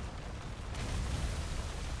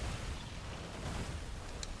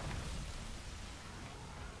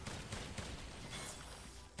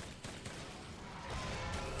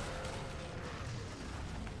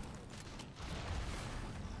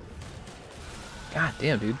 God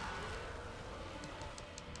damn, dude.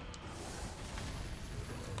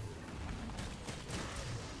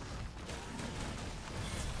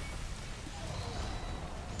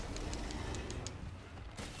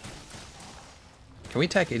 Can we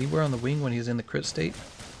attack anywhere on the wing when he's in the crit state?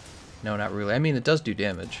 No, not really. I mean, it does do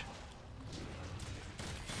damage.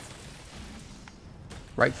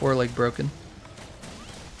 Right foreleg broken.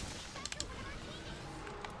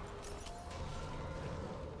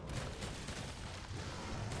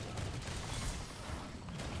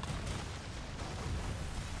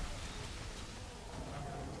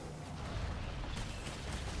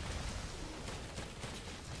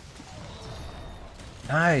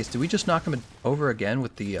 Nice. Did we just knock him over again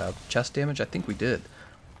with the chest damage? I think we did.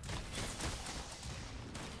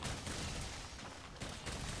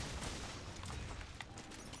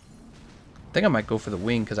 I think I might go for the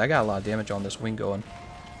wing because I got a lot of damage on this wing going.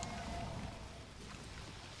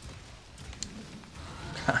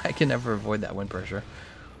 I can never avoid that wind pressure.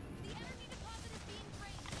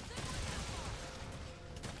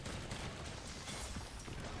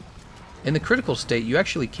 In the critical state, you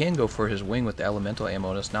actually can go for his wing with the elemental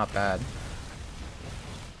ammo, and it's not bad.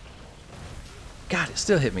 God, it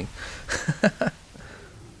still hit me.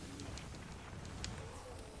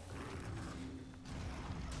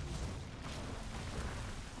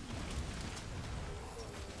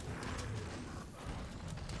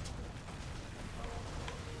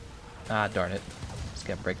 Ah, darn it. Just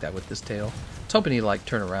gotta break that with this tail. I was hoping he'd, like,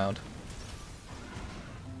 turn around.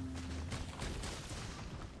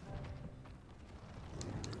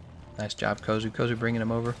 Nice job, Kozu. Kozu bringing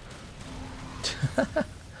him over.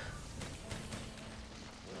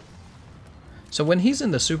 So when he's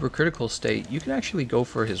in the super critical state, you can actually go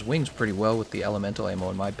for his wings pretty well with the elemental ammo,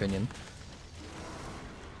 in my opinion.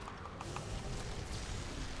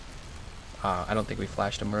 I don't think we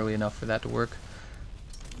flashed him early enough for that to work.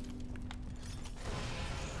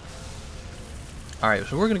 Alright,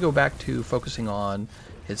 so we're going to go back to focusing on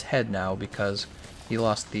his head now because he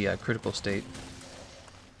lost the critical state.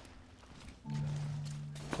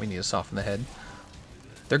 We need to soften the head.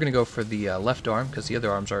 They're going to go for the left arm because the other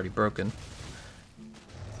arm's already broken.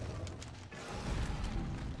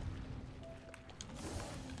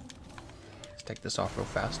 Let's take this off real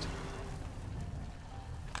fast.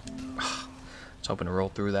 I was hoping to roll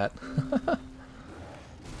through that.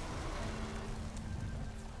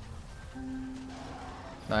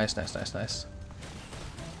 Nice, nice, nice, nice.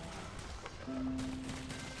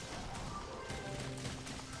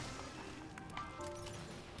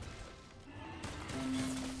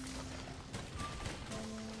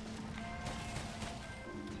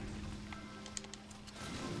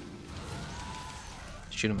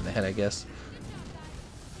 Shoot him in the head, I guess.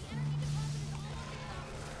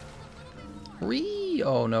 Whee!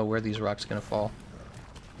 Oh no, where are these rocks gonna fall?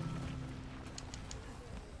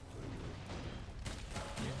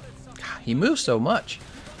 God, he moves so much.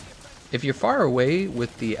 If you're far away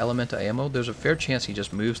with the elemental ammo, there's a fair chance he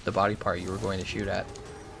just moves the body part you were going to shoot at.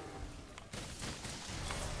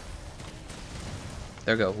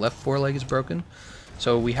 There we go. Left foreleg is broken.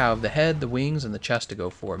 So we have the head, the wings, and the chest to go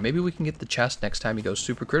for. Maybe we can get the chest next time he goes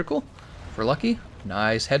super critical. If we're lucky.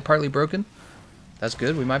 Nice. Head partly broken. That's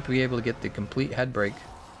good. We might be able to get the complete head break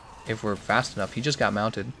if we're fast enough. He just got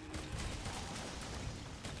mounted.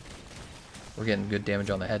 We're getting good damage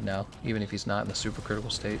on the head now, even if he's not in the super critical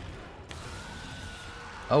state.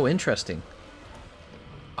 Oh, interesting.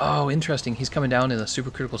 Oh, interesting. He's coming down in the super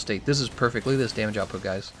critical state. This is perfect. Look at this damage output,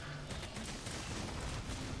 guys.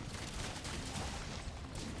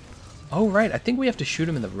 Oh, right. I think we have to shoot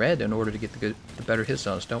him in the red in order to get the better hit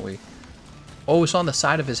zones, don't we? Oh, it's on the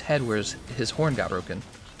side of his head where his horn got broken.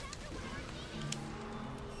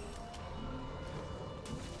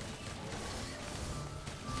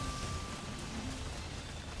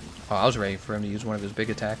 Oh, I was ready for him to use one of his big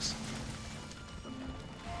attacks.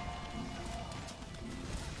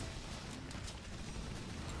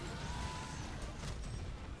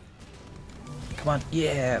 Come on.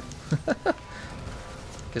 Yeah!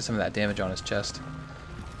 Get some of that damage on his chest.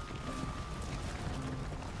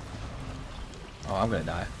 Oh, I'm gonna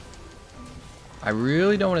die. I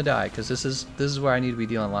really don't want to die because this is where I need to be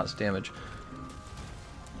dealing lots of damage.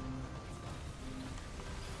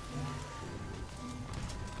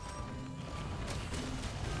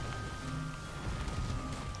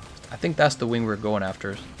 I think that's the wing we're going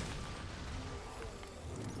after.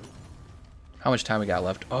 How much time we got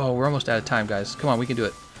left? Oh, we're almost out of time, guys. Come on, we can do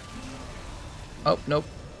it. Oh, nope.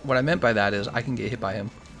 What I meant by that is I can get hit by him.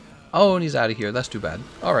 Oh, and he's out of here. That's too bad.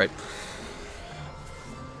 Alright.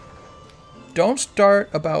 Don't start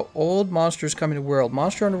about old monsters coming to world.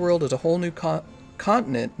 Monster Underworld is a whole new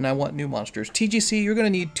continent, and I want new monsters. TGC, you're going to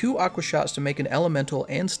need 2 aqua shots to make an elemental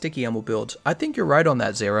and sticky ammo builds. I think you're right on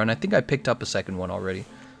that, Zara, and I think I picked up a second one already.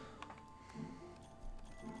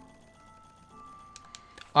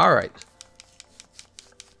 Alright.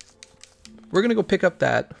 We're going to go pick up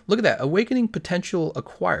that. Look at that. Awakening potential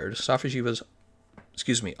acquired. safi'jiva's,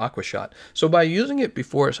 excuse me, aqua shot. So by using it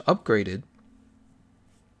before it's upgraded,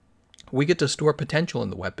 we get to store potential in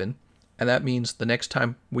the weapon. And that means the next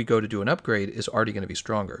time we go to do an upgrade is already going to be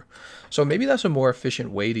stronger. So maybe that's a more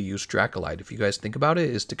efficient way to use Dracolite. If you guys think about it,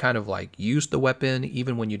 is to kind of like use the weapon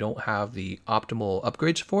even when you don't have the optimal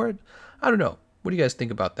upgrades for it. I don't know. What do you guys think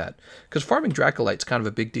about that? Because farming Dracolite is kind of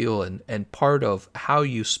a big deal, and part of how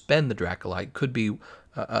you spend the Dracolite could be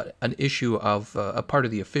an issue of a part of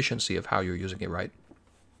the efficiency of how you're using it, right?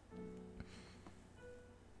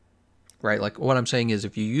 Right, like what I'm saying is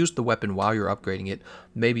if you use the weapon while you're upgrading it,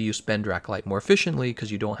 maybe you spend Dracolite more efficiently because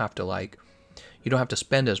you don't have to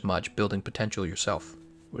spend as much building potential yourself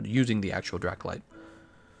using the actual Dracolite.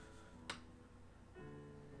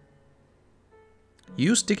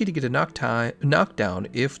 Use Sticky to get a knockdown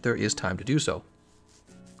if there is time to do so.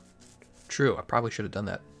 True, I probably should have done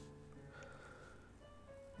that.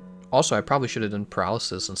 Also, I probably should have done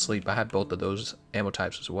paralysis and sleep. I had both of those ammo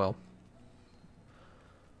types as well.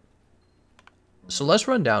 So let's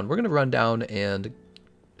run down. We're going to run down and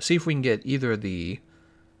see if we can get either the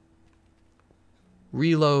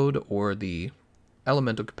reload or the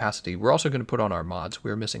elemental capacity. We're also going to put on our mods.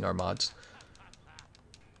 We're missing our mods.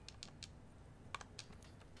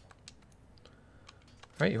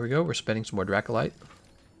 Alright, here we go. We're spending some more Dracolite.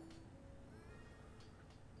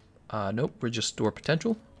 Nope, we're just store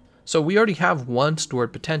potential. So we already have one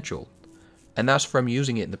stored potential, and that's from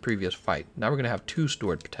using it in the previous fight. Now we're going to have 2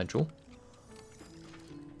 stored potential.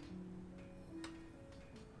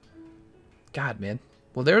 God, man.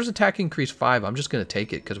 Well, there's attack increase 5. I'm just going to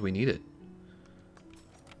take it because we need it.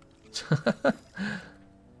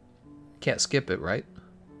 Can't skip it, right?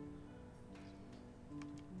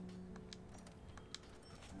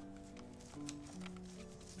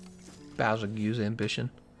 Bowgun's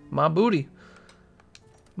ambition. My booty.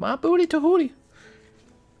 My booty to hootie.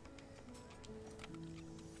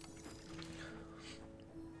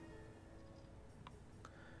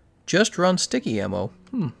 Just run sticky ammo.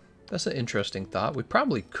 That's an interesting thought. We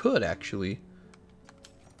probably could, actually.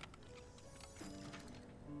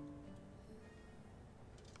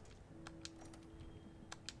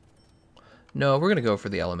 No, we're going to go for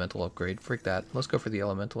the elemental upgrade. Frick that. Let's go for the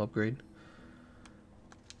elemental upgrade.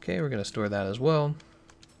 Okay, we're going to store that as well.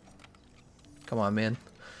 Come on, man.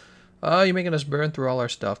 Oh, you're making us burn through all our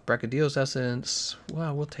stuff. Brachydios essence.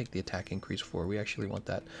 Well, we'll take the attack increase 4. We actually want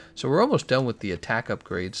that. So we're almost done with the attack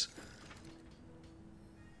upgrades.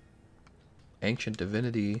 Ancient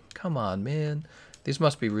divinity. Come on, man. These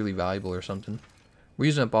must be really valuable or something. We're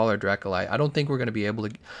using up all our Dracolite. I don't think we're going to be able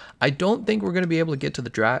to. I don't think we're going to be able to get to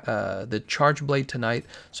the charge blade tonight.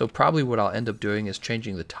 So probably what I'll end up doing is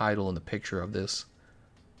changing the title and the picture of this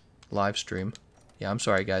live stream. Yeah, I'm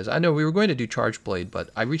sorry, guys. I know we were going to do charge blade,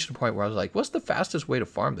 but I reached a point where I was like, what's the fastest way to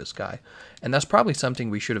farm this guy? And that's probably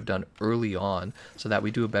something we should have done early on, so that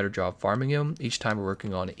we do a better job farming him each time we're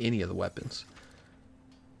working on any of the weapons.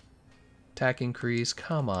 Attack increase.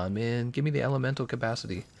 Come on, man. Give me the elemental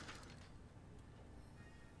capacity.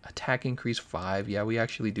 Attack increase 5. Yeah, we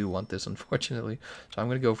actually do want this, unfortunately. So I'm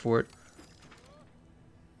going to go for it.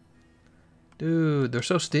 Dude, they're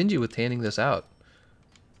so stingy with handing this out.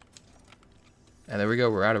 And there we go.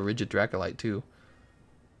 We're out of rigid Dracolite, too.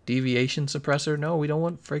 Deviation suppressor. No, we don't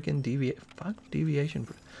want freaking deviation.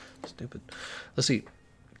 Stupid. Let's see.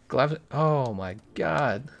 Oh, my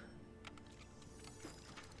God.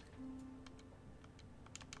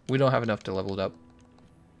 We don't have enough to level it up.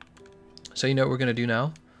 So you know what we're going to do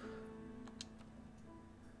now?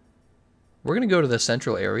 We're going to go to the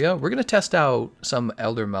central area. We're going to test out some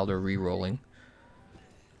Elder Melder re-rolling.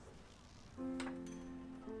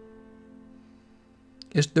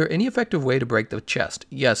 Is there any effective way to break the chest?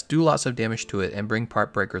 Yes, do lots of damage to it and bring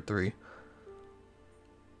Part Breaker 3.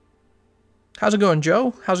 How's it going,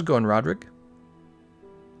 Joe? How's it going, Roderick?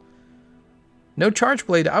 No charge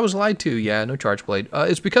blade. I was lied to. Yeah, no charge blade.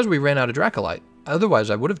 It's because we ran out of Dracolite. Otherwise,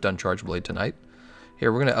 I would have done charge blade tonight.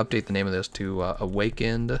 Here, we're going to update the name of this to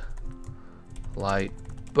Awakened Light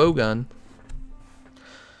Bowgun.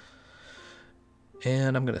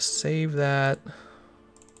 And I'm going to save that.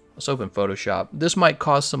 Let's open Photoshop. This might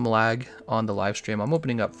cause some lag on the live stream. I'm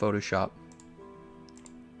opening up Photoshop.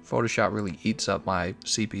 Photoshop really eats up my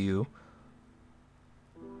CPU.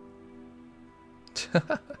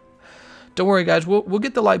 Don't worry, guys. We'll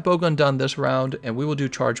get the light bowgun done this round, and we will do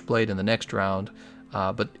charge blade in the next round.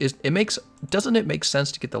 But doesn't it make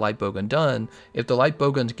sense to get the light bowgun done? If the light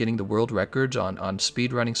bowgun's getting the world records on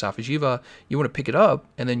speed running safi'jiva, you want to pick it up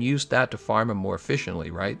and then use that to farm them more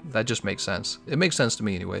efficiently, right? That just makes sense. It makes sense to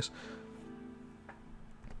me, anyways.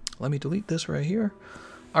 Let me delete this right here.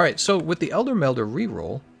 All right. So with the Elder Melder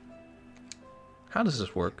reroll, how does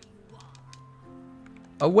this work?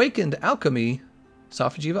 Awakened Alchemy.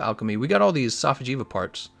 safi'jiva alchemy. We got all these safi'jiva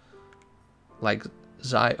parts, like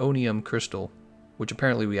Zionium crystal, which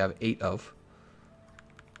apparently we have 8 of.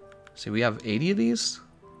 See, we have 80 of these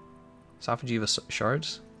safi'jiva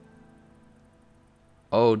shards.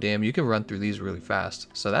 Oh, damn, you can run through these really fast.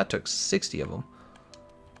 So that took 60 of them.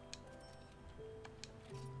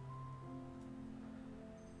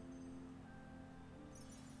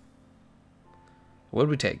 What did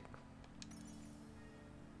we take?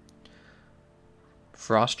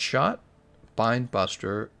 Frost Shot, Bind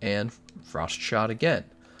Buster, and Frost Shot again.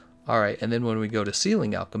 Alright, and then when we go to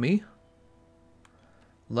Sealing Alchemy,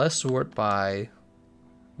 let's sort by...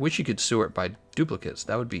 Wish you could sort by duplicates.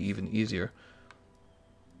 That would be even easier.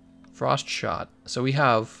 Frost Shot. So we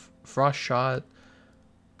have Frost Shot,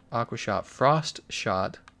 Aqua Shot, Frost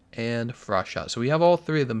Shot, and Frost Shot. So we have all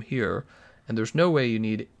 3 of them here, and there's no way you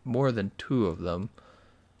need more than 2 of them.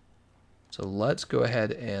 So let's go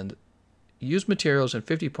ahead and use materials and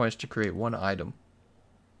 50 points to create 1 item.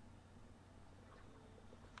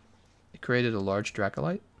 created a large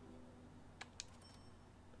Dracolite.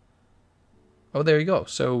 Oh, there you go.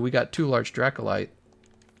 So we got 2 large Dracolite.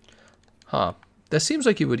 Huh. That seems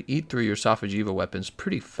like you would eat through your safi'jiva weapons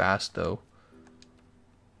pretty fast, though.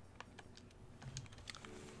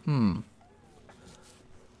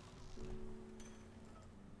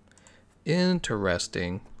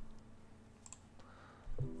 Interesting.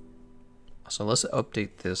 So let's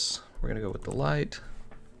update this. We're going to go with the light.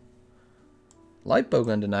 Light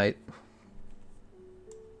bowgun tonight.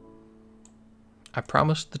 I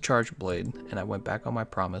promised the charge blade, and I went back on my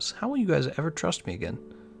promise. How will you guys ever trust me again?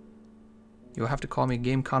 You'll have to call me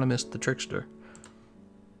Gameconomist the Trickster.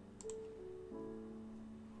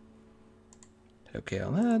 Okay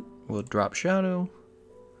on that. We'll drop shadow.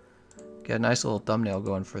 Get a nice little thumbnail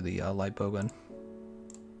going for the light bowgun.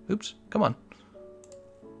 Oops, come on.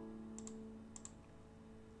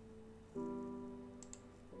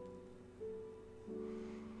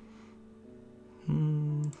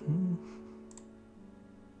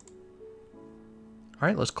 All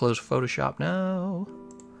right, let's close Photoshop now.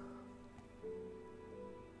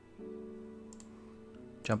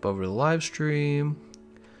 Jump over to the live stream.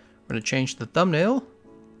 We're going to change the thumbnail.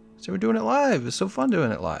 So we're doing it live. It's so fun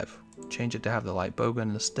doing it live. Change it to have the light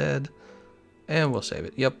bowgun instead. And we'll save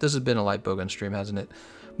it. Yep, this has been a light bowgun stream, hasn't it?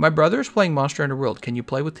 My brother is playing Monster Hunter World. Can you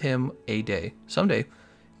play with him a day? Someday.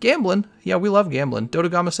 Gambling. Yeah, we love gambling.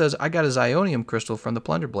 Dodogama says, I got a Zionium crystal from the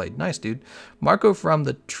Plunder Blade. Nice, dude. Marco from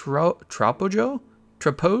the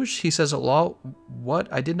Trapoge, he says, "Law,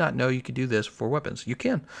 what? I did not know you could do this for weapons." You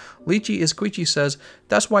can. Lychee Isquichi says,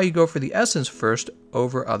 that's why you go for the essence first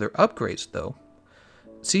over other upgrades, though.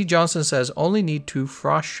 C. Johnson says, only need 2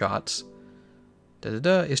 frost shots.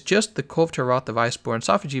 It's just the Kulv Taroth of Iceborne.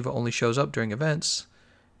 safi'jiva only shows up during events.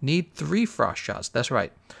 Need 3 frost shots. That's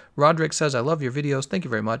right. Roderick says, I love your videos. Thank you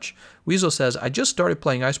very much. Weasel says, I just started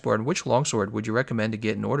playing Iceborne. Which longsword would you recommend to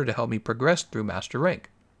get in order to help me progress through master rank?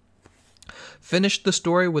 Finish the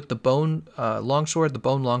story with the bone longsword. The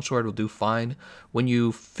bone longsword will do fine. When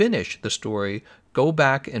you finish the story, go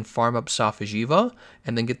back and farm up safi'jiva,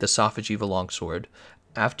 and then get the safi'jiva longsword.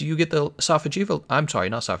 After you get the safi'jiva, I'm sorry,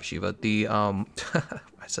 not safi'jiva. The I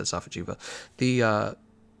said safi'jiva. The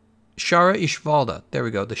Shara Ishvalda. There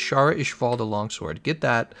we go. The Shara Ishvalda longsword. Get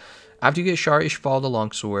that. After you get Shara Ishvalda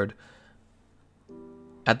longsword,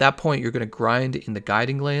 at that point you're going to grind in the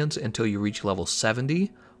guiding lands until you reach level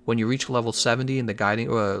 70. When you reach level 70 in the guiding,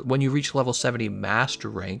 when you reach level 70 master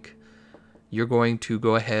rank, you're going to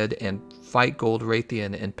go ahead and fight Gold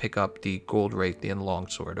Raytheon and pick up the Gold Raytheon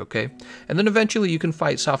longsword, okay? And then eventually you can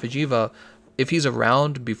fight safi'jiva. If he's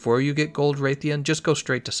around before you get Gold Raytheon, just go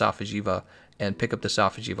straight to safi'jiva and pick up the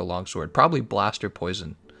safi'jiva longsword. Probably blast or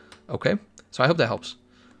poison, okay? So I hope that helps.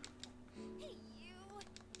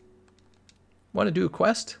 Want to do a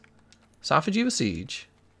quest? safi'jiva Siege.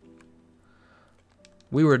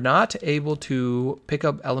 We were not able to pick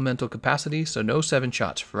up elemental capacity, so no 7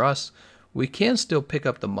 shots for us. We can still pick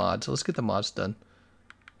up the mods, so let's get the mods done.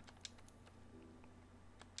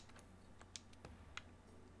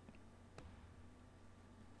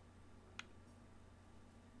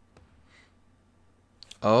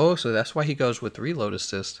 Oh, so that's why he goes with reload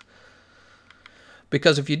assist.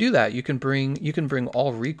 Because if you do that, you can bring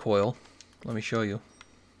all recoil. Let me show you.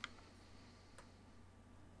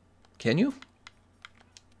 Can you?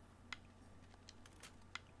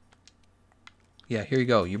 Yeah, here you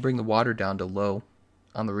go. You bring the water down to low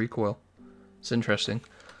on the recoil. It's interesting.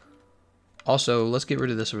 Also, let's get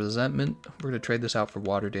rid of this resentment. We're going to trade this out for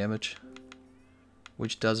water damage,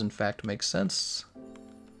 which does in fact make sense.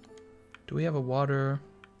 Do we have a water?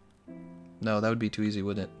 No, that would be too easy,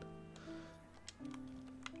 wouldn't it?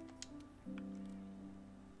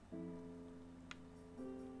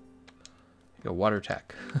 You go water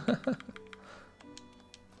attack.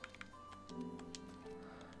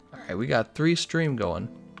 Alright, we got 3 stream going.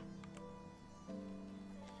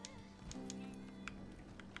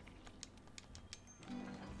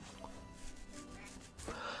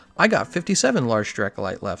 I got 57 large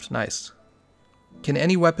Dracolite left. Nice. Can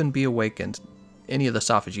any weapon be awakened? Any of the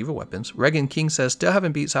safi'jiva weapons. Regan King says, still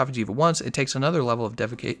haven't beat safi'jiva once. It takes another level of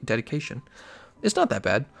dedication. It's not that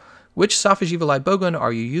bad. Which safi'jiva light bowgun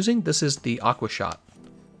are you using? This is the Aqua Shot.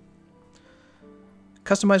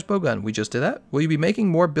 Customized bowgun. We just did that. Will you be making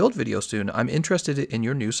more build videos soon? I'm interested in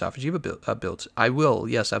your new safi'jiva builds. I will.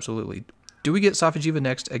 Yes, absolutely. Do we get safi'jiva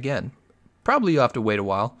next again? Probably you'll have to wait a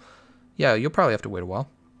while. Yeah, you'll probably have to wait a while.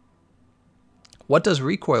 What does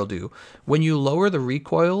recoil do? When you lower the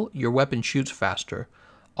recoil, your weapon shoots faster.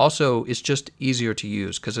 Also, it's just easier to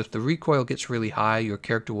use, because if the recoil gets really high, your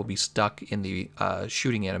character will be stuck in the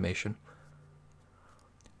shooting animation.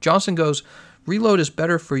 Johnson goes, reload is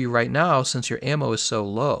better for you right now since your ammo is so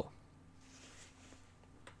low.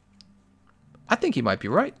 I think he might be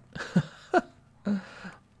right.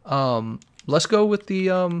 Let's go with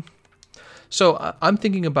the... So I'm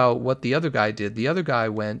thinking about what the other guy did. The other guy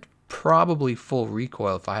went probably full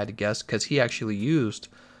recoil, if I had to guess, because he actually used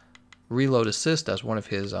reload assist as one of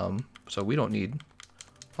his... So we don't need...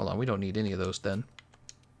 Hold on, we don't need any of those then.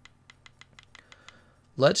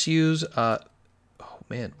 Let's use... oh,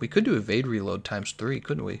 man. We could do evade reload times 3,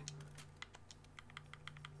 couldn't we?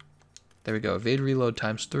 There we go. Evade reload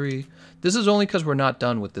times 3. This is only because we're not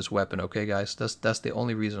done with this weapon, okay, guys? That's the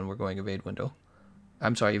only reason we're going evade window.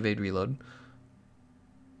 I'm sorry, evade reload.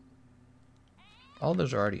 All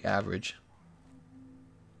those are already average.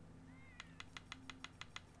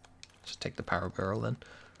 Let's take the power barrel then.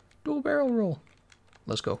 Dual barrel roll.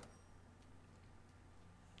 Let's go.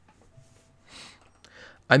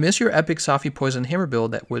 I miss your epic Safi poison hammer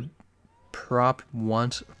build that would proc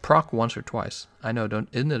once or twice. I know,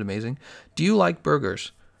 isn't it amazing? Do you like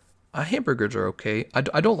burgers? Hamburgers are okay.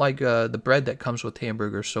 I don't like the bread that comes with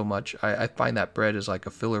hamburgers so much. I find that bread is like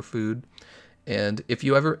a filler food. And if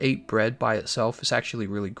you ever ate bread by itself, it's actually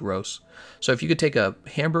really gross. So if you could take a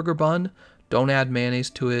hamburger bun, don't add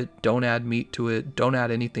mayonnaise to it, don't add meat to it, don't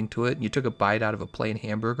add anything to it, and you took a bite out of a plain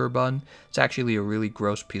hamburger bun, it's actually a really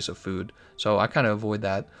gross piece of food. So I kind of avoid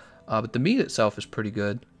that. But the meat itself is pretty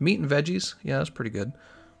good. Meat and veggies, yeah, that's pretty good.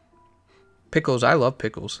 Pickles, I love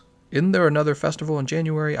pickles. Isn't there another festival in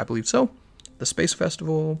January? I believe so. The Space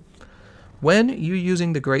Festival. When you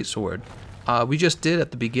using the Greatsword? We just did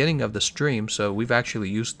at the beginning of the stream, so we've actually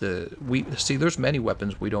used see, there's many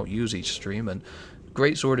weapons we don't use each stream, and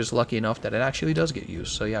Greatsword is lucky enough that it actually does get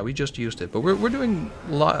used. So yeah, we just used it. But we're doing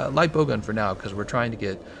light bowgun for now, because we're trying to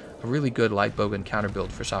get a really good light bowgun counter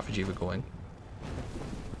build for safi'jiva going.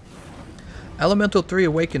 Elemental 3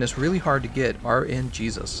 Awaken is really hard to get. RN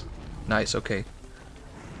Jesus. Nice, okay.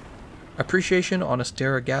 Appreciation on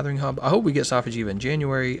Astera Gathering Hub. I hope we get safi'jiva in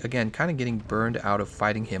January. Again, kind of getting burned out of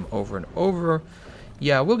fighting him over and over.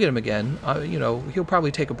 Yeah, we'll get him again. You know, he'll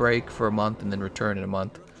probably take a break for a month and then return in a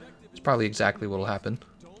month. It's probably exactly what will happen.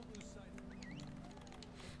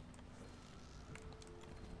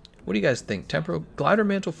 What do you guys think? Temporal Glider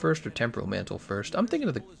Mantle first or Temporal Mantle first? I'm thinking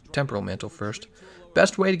of the Temporal Mantle first.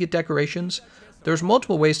 Best way to get decorations? There's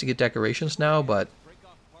multiple ways to get decorations now, but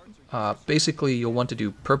basically you'll want to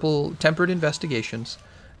do purple tempered investigations,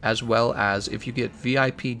 as well as if you get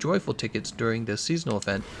VIP joyful tickets during this seasonal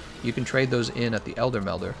event, you can trade those in at the Elder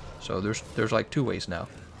Melder. So there's like 2 ways now.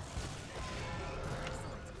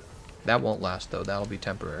 That won't last though, that'll be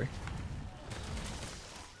temporary.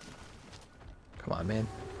 Come on, man.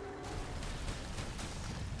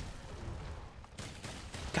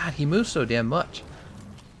 God, he moves so damn much.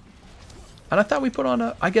 And I thought we put on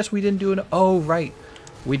a... I guess we didn't do an... Oh, right.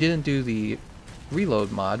 We didn't do the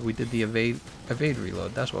reload mod. We did the evade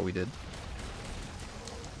reload. That's what we did.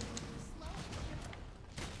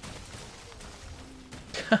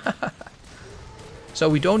 So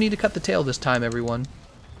we don't need to cut the tail this time, everyone.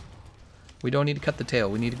 We don't need to cut the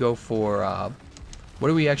tail. We need to go for... what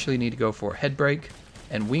do we actually need to go for? Head break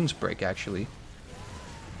and wings break, actually.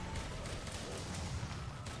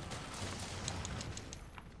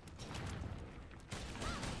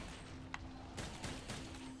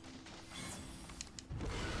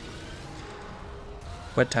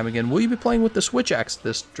 Wet time again. Will you be playing with the Switch Axe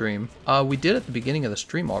this stream? We did at the beginning of the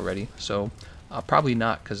stream already, so probably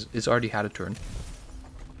not, because it's already had a turn.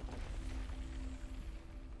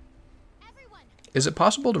 Is it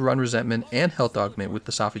possible to run Resentment and Health Augment with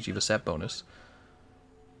the safi'jiva set bonus?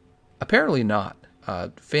 Apparently not.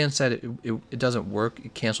 Fan said it doesn't work.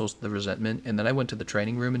 It cancels the Resentment, and then I went to the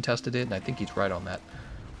training room and tested it, and I think he's right on that.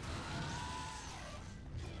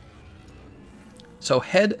 So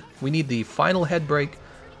head, we need the final head break,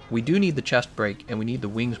 we do need the chest break, and we need the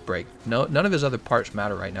wings break. No, none of his other parts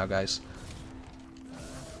matter right now, guys.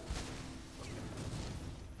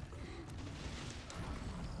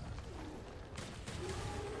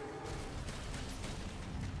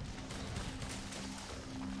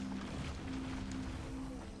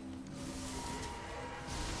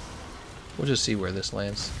 We'll just see where this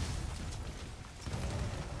lands.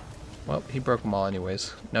 Well, he broke them all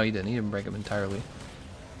anyways. No, he didn't. He didn't break them entirely.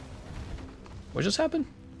 What just happened?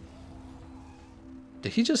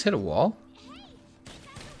 Did he just hit a wall?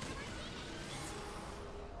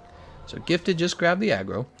 So Gifted just grabbed the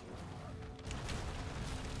aggro.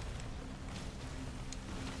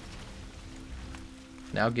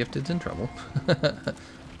 Now Gifted's in trouble.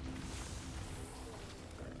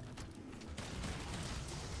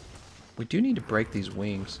 We do need to break these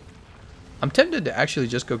wings. I'm tempted to actually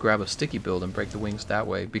just go grab a sticky build and break the wings that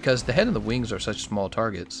way, because the head and the wings are such small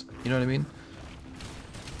targets. You know what I mean?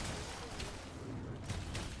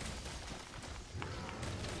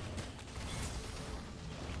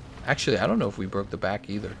 Actually, I don't know if we broke the back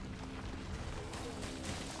either.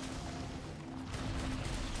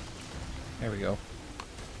 There we go.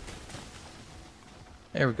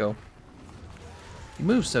 There we go. He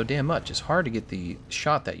moves so damn much, it's hard to get the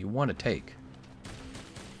shot that you want to take.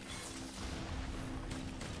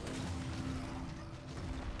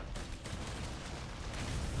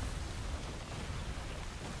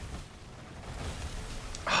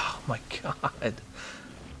 Oh my god.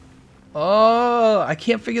 Oh, I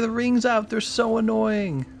can't figure the rings out. They're so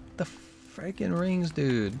annoying. The freaking rings,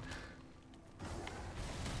 dude.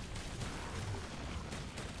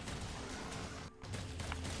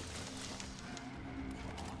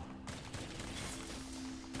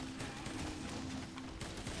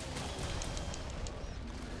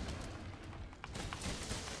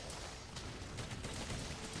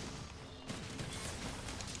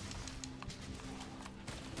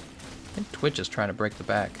 I think Twitch is trying to break the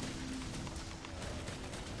back.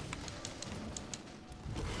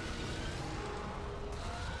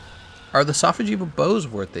 Are the safi'jiva bows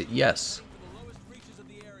worth it? Yes.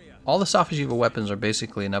 All the safi'jiva weapons are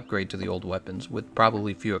basically an upgrade to the old weapons, with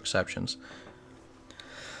probably few exceptions.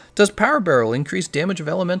 Does Power Barrel increase damage of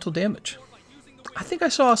elemental damage? I think I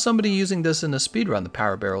saw somebody using this in a speedrun, the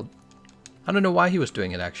Power Barrel. I don't know why he was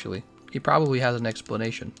doing it, actually. He probably has an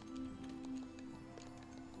explanation.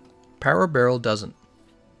 Power Barrel doesn't.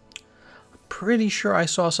 I'm pretty sure I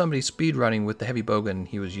saw somebody speedrunning with the heavy bowgun and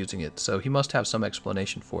he was using it, so he must have some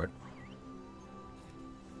explanation for it.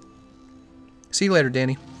 See you later,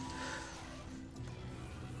 Danny.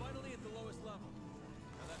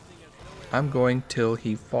 I'm going till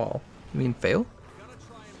he fall. You mean fail?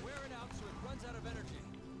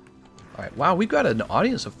 Alright, wow, we've got an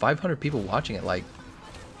audience of 500 people watching at like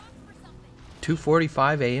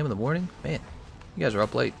 2:45 a.m. in the morning. Man, you guys are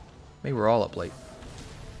up late. Maybe we're all up late.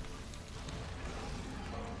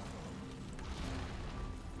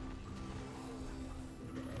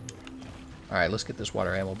 Alright, let's get this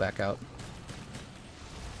water ammo back out.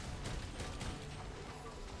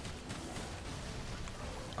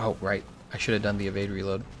 Oh, right. I should have done the evade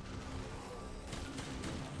reload.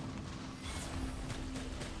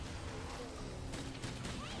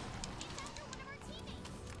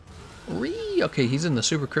 Okay, he's in the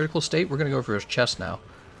super critical state. We're going to go for his chest now.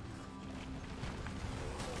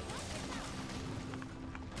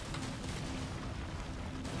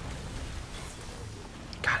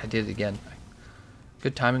 God, I did it again.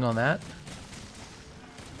 Good timing on that.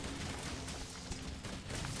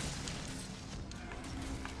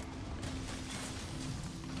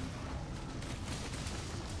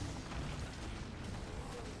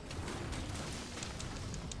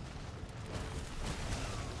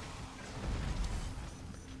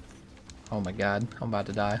 Oh my god, I'm about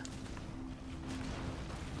to die.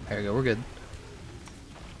 There we go, we're good.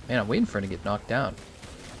 Man, I'm waiting for him to get knocked down.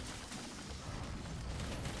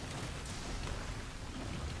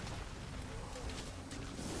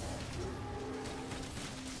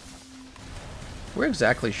 Where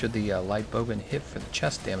exactly should the light bowgun hit for the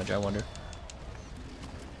chest damage, I wonder?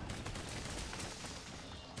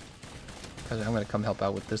 Because I'm going to come help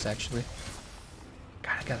out with this, actually.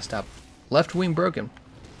 God, I gotta stop. Left wing broken.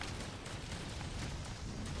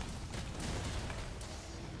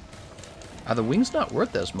 Are the wings not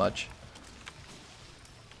worth as much?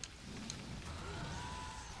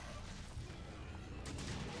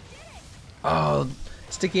 Oh,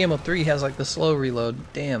 Sticky Ammo 3 has like the slow reload.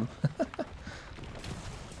 Damn.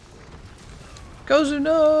 Gozu,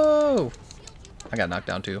 no! I got knocked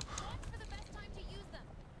down too.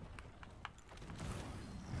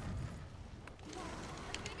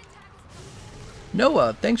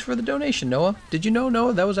 Noah, thanks for the donation, Noah. Did you know,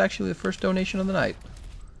 Noah, that was actually the first donation of the night?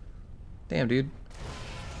 Damn, dude.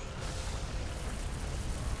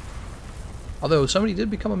 Although, somebody did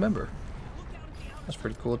become a member. That's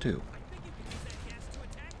pretty cool, too.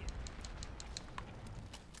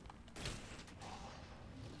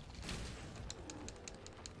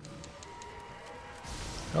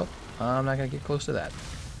 Nope, I'm not going to get close to that.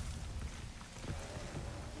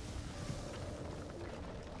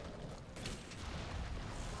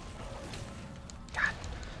 God.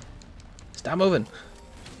 Stop moving.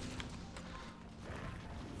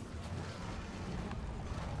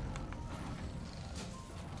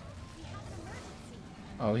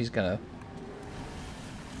 Oh, he's gonna...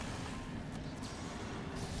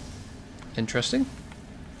 Interesting.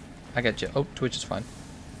 I got you. Oh, Twitch is fine.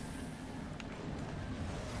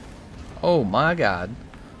 Oh my god.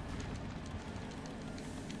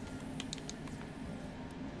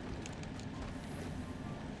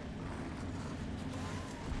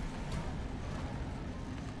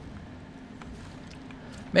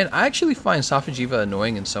 Man, I actually find safi'jiva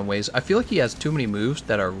annoying in some ways. I feel like he has too many moves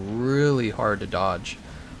that are really hard to dodge.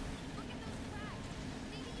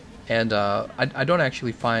 And I don't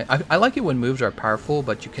actually find... I like it when moves are powerful,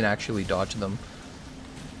 but you can actually dodge them.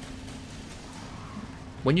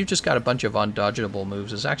 When you just got a bunch of undodgeable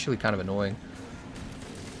moves, it's actually kind of annoying.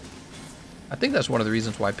 I think that's one of the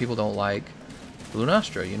reasons why people don't like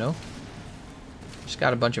Lunastra, you know? Just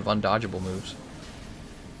got a bunch of undodgeable moves.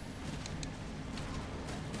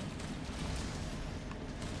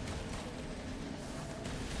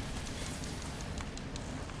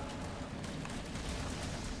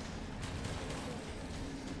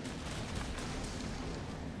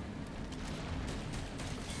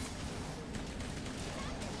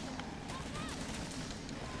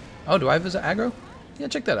 Oh, do I have his aggro? Yeah,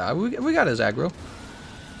 check that out. We got his aggro.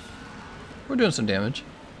 We're doing some damage.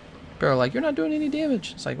 People are like, you're not doing any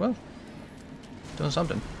damage. It's like, well, doing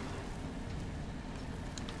something.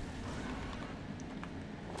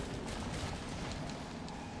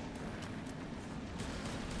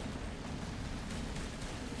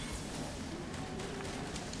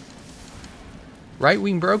 Right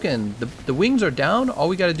wing broken. The wings are down. All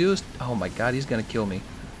we gotta do is... Oh my god, he's gonna kill me.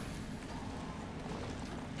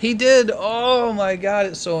 He did! Oh my god,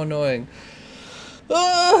 it's so annoying.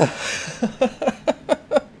 Ah!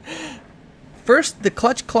 First, the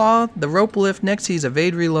clutch claw, the rope lift. Next, he's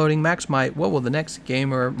evade reloading, max might. What will the next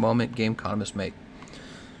gamer moment Gameconomist make?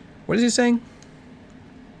 What is he saying?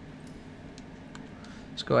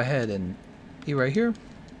 Let's go ahead and be right here.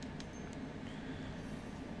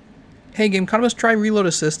 Hey, Gameconomist, try reload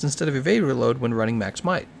assist instead of evade reload when running max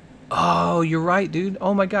might. Oh, you're right, dude.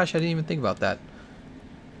 Oh my gosh, I didn't even think about that.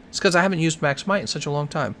 It's because I haven't used max might in such a long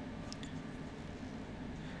time.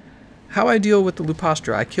 How I deal with the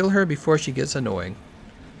Lupastra. I kill her before she gets annoying.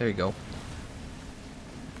 There you go.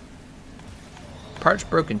 Parts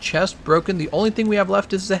broken, chest broken. The only thing we have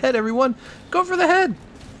left is the head, everyone. Go for the head.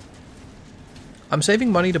 I'm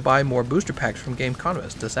saving money to buy more booster packs from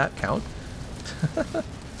Gameconomist. Does that count?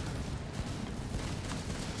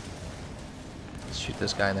 Let's shoot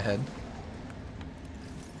this guy in the head.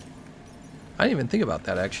 I didn't even think about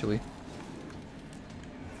that, actually.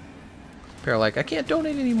 People are like, I can't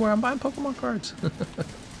donate anymore. I'm buying Pokemon cards.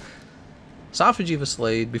 safi'jiva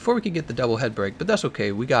slayed before we could get the double head break, but that's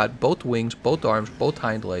okay. We got both wings, both arms, both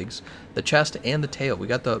hind legs, the chest, and the tail. We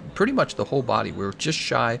got pretty much the whole body. We were just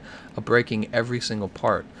shy of breaking every single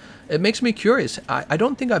part. It makes me curious. I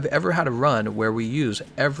don't think I've ever had a run where we use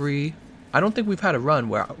every... I don't think we've had a run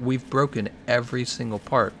where we've broken every single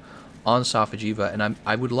part on safi'jiva, and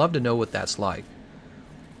I would love to know what that's like.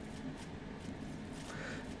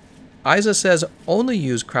 Isa says only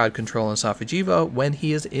use crowd control on safi'jiva when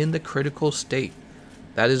he is in the critical state.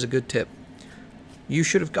 That is a good tip. You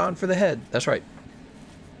should have gone for the head. That's right.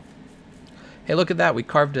 Hey, look at that. We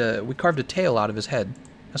carved a tail out of his head.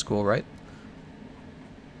 That's cool, right?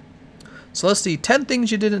 So let's see. 10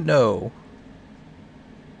 things you didn't know.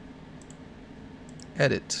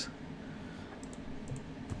 Edit.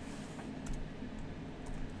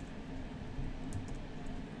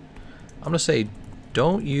 I'm going to say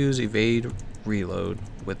don't use evade reload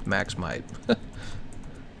with max might.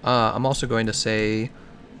 I'm also going to say...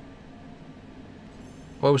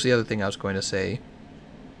 What was the other thing I was going to say?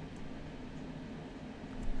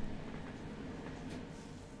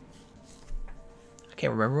 I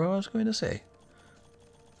can't remember what I was going to say.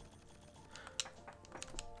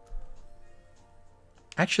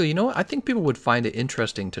 Actually, you know what? I think people would find it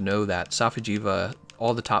interesting to know that safi'jiva,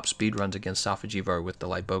 all the top speed runs against safi'jiva are with the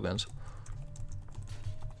light bowguns.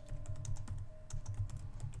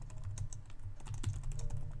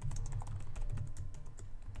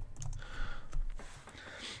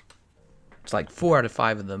 It's like 4 out of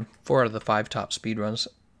 5 of them. 4 out of the 5 top speed runs.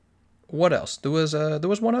 What else? There was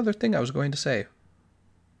one other thing I was going to say.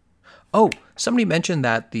 Oh, somebody mentioned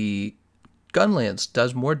that the gun lance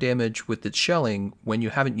does more damage with its shelling when you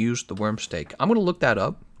haven't used the worm stake. I'm going to look that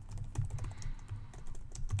up.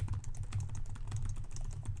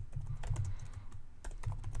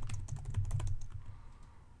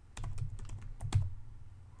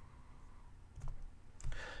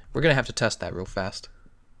 We're going to have to test that real fast.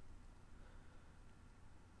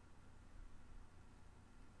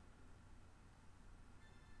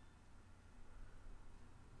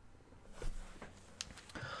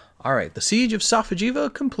 Alright, the Siege of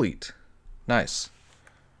safi'jiva complete. Nice.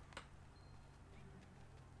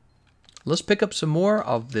 Let's pick up some more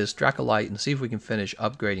of this Dracolite and see if we can finish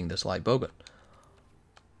upgrading this light Bowgun.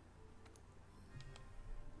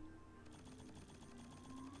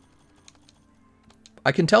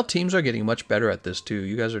 I can tell teams are getting much better at this too.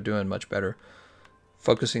 You guys are doing much better.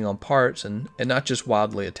 Focusing on parts and not just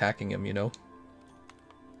wildly attacking him, you know.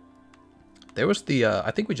 There was the,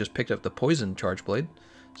 I think we just picked up the poison charge blade.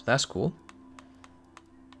 So that's cool.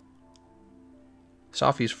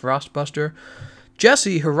 Safi's Frostbuster.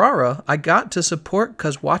 Jesse Harara, I got to support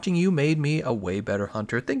because watching you made me a way better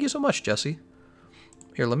hunter. Thank you so much, Jesse.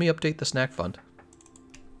 Here, let me update the snack fund.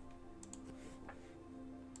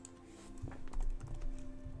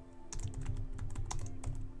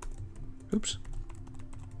 Oops.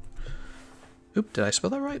 Oop, did I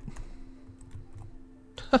spell that right?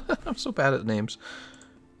 I'm so bad at names.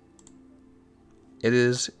 It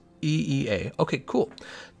is EEA. Okay, cool.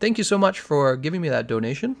 Thank you so much for giving me that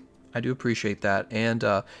donation. I do appreciate that. And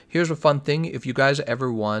here's a fun thing. If you guys ever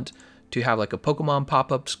want to have like a Pokemon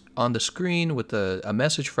pop-up on the screen with a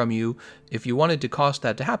message from you, if you wanted to cause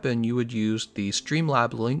that to happen, you would use the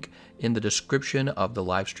Streamlabs link in the description of the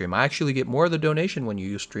live stream. I actually get more of the donation when you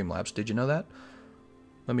use Streamlabs. Did you know that?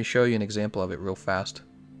 Let me show you an example of it real fast.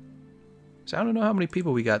 So I don't know how many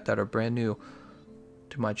people we got that are brand new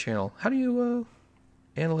to my channel. How do you,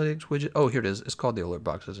 analytics widget? Oh, here it is. It's called the alert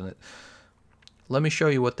box, isn't it? Let me show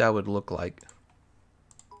you what that would look like.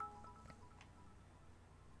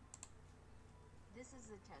 This is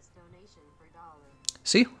a test donation for $1.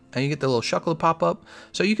 See? And you get the little shuckle pop up.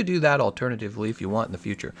 So you could do that alternatively if you want in the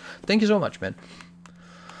future. Thank you so much, man.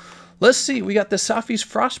 Let's see. We got the Safi's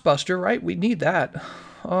Frostbuster, right? We need that.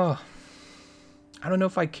 Oh, I don't know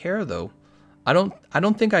if I care though. I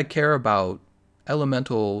don't think I care about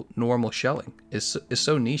elemental normal shelling. It's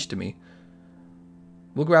so niche to me.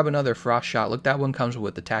 We'll grab another Frost Shot. Look, that one comes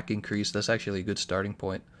with attack increase. That's actually a good starting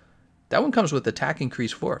point. That one comes with attack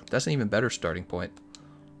increase 4. That's an even better starting point.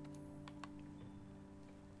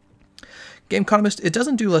 Gameconomist, it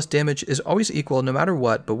doesn't do less damage, is always equal no matter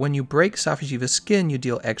what, but when you break safi'jiva's skin, you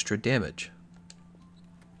deal extra damage.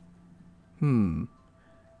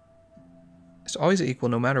 It's always equal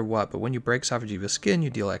no matter what, but when you break safi'jiva's skin, you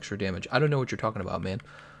deal extra damage. I don't know what you're talking about, man.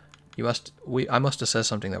 I must have said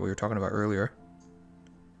something that we were talking about earlier.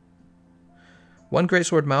 1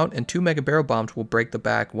 Greatsword mount and 2 Mega Barrel Bombs will break the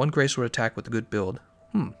back. 1 Greatsword attack with a good build.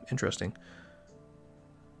 Interesting.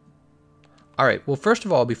 Alright, well first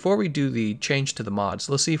of all, before we do the change to the mods,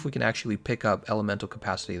 let's see if we can actually pick up elemental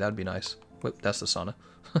capacity. That'd be nice. Whoop, that's the sauna.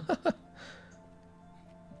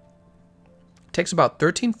 Takes about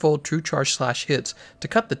 13 full true charge / hits to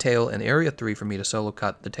cut the tail and area 3 for me to solo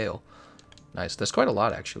cut the tail. Nice, that's quite a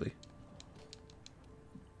lot actually.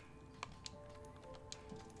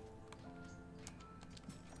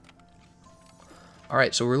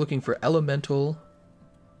 Alright, so we're looking for elemental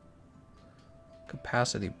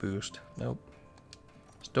capacity boost. Nope.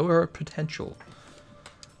 Store potential.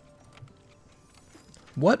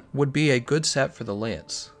 What would be a good set for the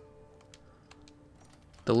Lance?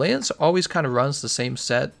 The Lance always kind of runs the same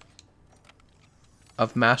set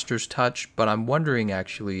of Master's Touch, but I'm wondering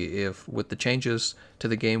actually if with the changes to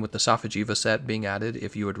the game with the safi'jiva set being added,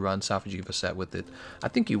 if you would run safi'jiva set with it. I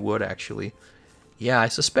think you would actually. Yeah, I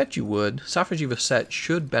suspect you would. safi'jiva set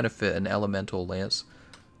should benefit an elemental Lance.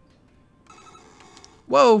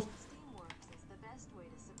 Whoa! Steamworks is the best way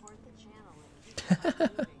to support the channel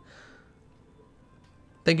and keep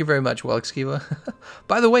Thank you very much, Welix Kiva.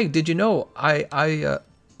 By the way, did you know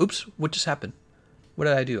oops, what just happened? What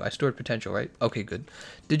did I do? I stored potential, right? Okay, good.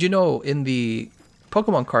 Did you know in the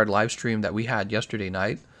Pokemon card live stream that we had yesterday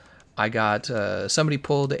night, I got, somebody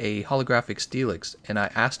pulled a holographic Steelix, and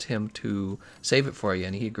I asked him to save it for you,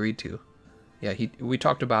 and he agreed to. Yeah, we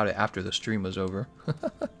talked about it after the stream was over.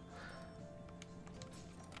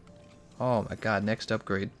 Oh my god, next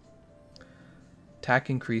upgrade.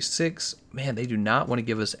 Attack increase 6. Man, they do not want to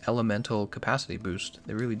give us elemental capacity boost.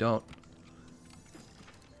 They really don't.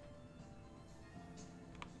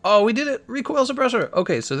 Oh, we did it! Recoil suppressor!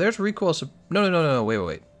 Okay, so there's recoil No,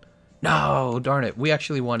 wait. No, darn it. We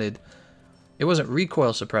actually wanted... It wasn't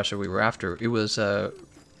recoil suppressor we were after. It was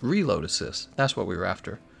reload assist. That's what we were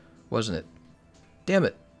after. Wasn't it? Damn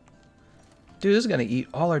it. Dude, this is going to eat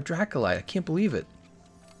all our Dracolite. I can't believe it.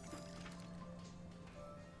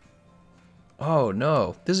 Oh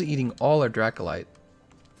no, this is eating all our Dracolite.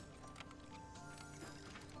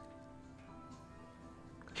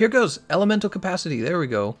 Here goes, elemental capacity, there we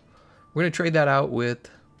go. We're going to trade that out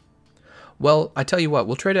with... Well, I tell you what,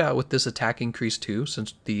 we'll trade it out with this attack increase too,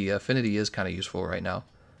 since the affinity is kind of useful right now.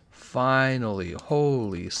 Finally.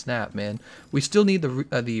 Holy snap, man. We still need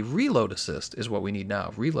the reload assist is what we need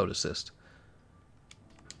now. Reload assist.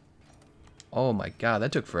 Oh my god,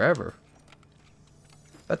 that took forever.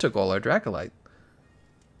 That took all our Dracolite.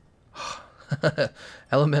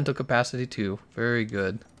 Elemental capacity 2. Very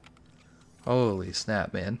good. Holy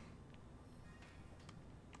snap, man.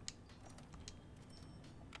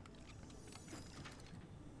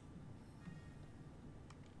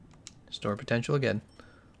 Store potential again.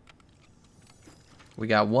 We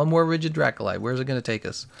got one more rigid Dracolite. Where's it going to take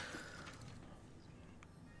us?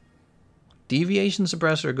 Deviation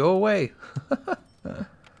suppressor, go away.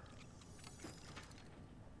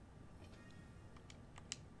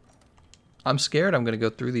 I'm scared I'm going to go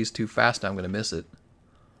through these too fast and I'm going to miss it.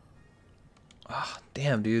 Ah, oh,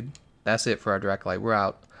 damn, dude. That's it for our Dracolite. We're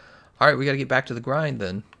out. Alright, we got to get back to the grind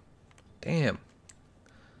then. Damn.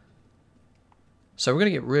 So we're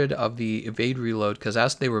going to get rid of the evade reload because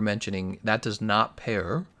as they were mentioning, that does not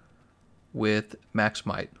pair with max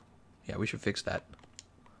might. Yeah, we should fix that.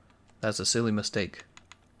 That's a silly mistake.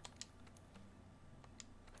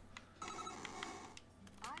 I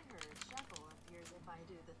heard Shuckle appears if I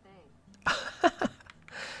do the thing.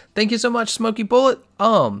 Thank you so much, Smoky Bullet.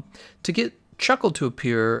 To get Chuckle to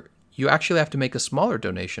appear, you actually have to make a smaller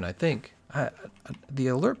donation, I think. The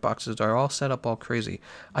alert boxes are all set up all crazy.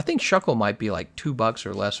 I think Shuckle might be like $2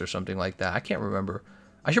 or less or something like that. I can't remember.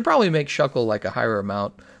 I should probably make Shuckle like a higher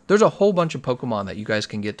amount. There's a whole bunch of Pokemon that you guys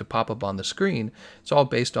can get to pop up on the screen. It's all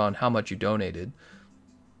based on how much you donated.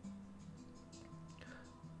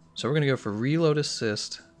 So we're going to go for Reload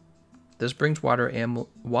Assist. This brings water ammo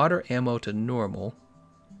to normal.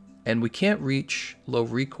 And we can't reach low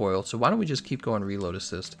recoil, so why don't we just keep going Reload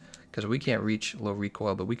Assist? Because we can't reach low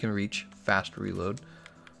recoil, but we can reach fast reload.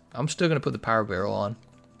 I'm still going to put the Power Barrel on.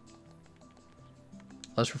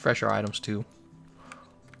 Let's refresh our items too.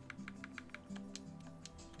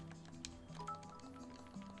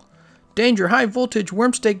 Danger, high voltage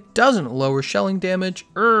Wormstake doesn't lower shelling damage.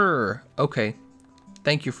 Okay.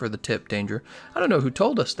 Thank you for the tip, Danger. I don't know who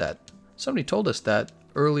told us that. Somebody told us that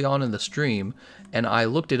early on in the stream, and I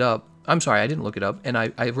looked it up. I'm sorry, I didn't look it up, and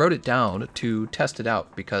I wrote it down to test it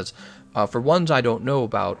out because for ones I don't know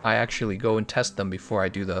about, I actually go and test them before I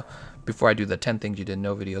do the 10 things you didn't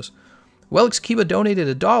know videos. Wellix Kiba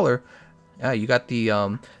donated $1. Yeah, you got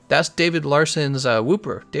the that's David Larson's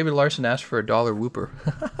Whooper. David Larson asked for $1 Whooper.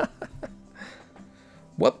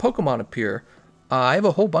 What Pokemon appear? I have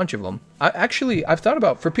a whole bunch of them. I've thought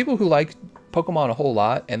about, for people who like Pokemon a whole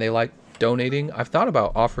lot and they like donating, I've thought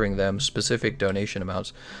about offering them specific donation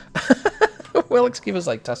amounts. Wellix Kiba's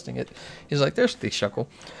like testing it. He's like, there's the Shuckle.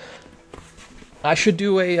 I should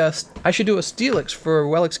do a Steelix for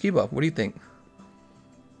Wellix Kiba. What do you think?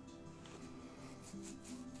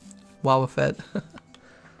 Wobbuffet. Yeah,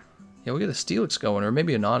 we'll get a Steelix going, or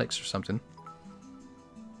maybe an Onix or something.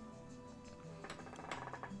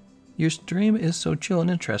 Your stream is so chill and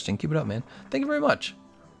interesting. Keep it up, man. Thank you very much.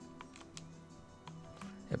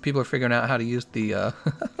 Yeah, people are figuring out how to use the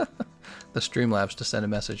the Streamlabs to send a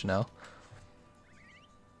message now.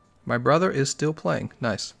 My brother is still playing.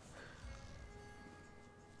 Nice.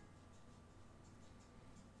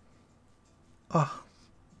 Oh,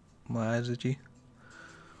 my eyes itchy.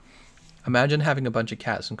 Imagine having a bunch of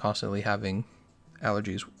cats and constantly having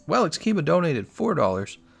allergies. Well, it's Kiba donated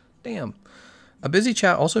 $4. Damn. A busy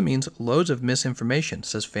chat also means loads of misinformation,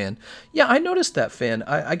 says Fan. Yeah, I noticed that, Fan.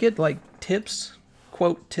 I get, like, tips,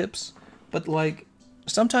 quote, tips, but, like,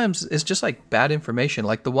 sometimes it's just, like, bad information.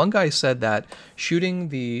 Like, the one guy said that shooting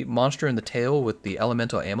the monster in the tail with the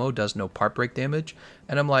elemental ammo does no part break damage,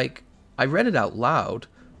 and I'm like, I read it out loud,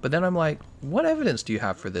 but then I'm like, what evidence do you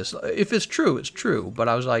have for this? If it's true, it's true, but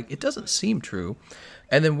I was like, it doesn't seem true.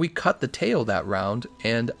 And then we cut the tail that round,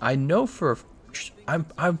 and I know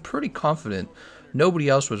I'm pretty confident nobody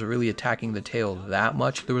else was really attacking the tail that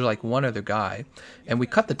much. There was like one other guy, and we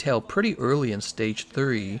cut the tail pretty early in stage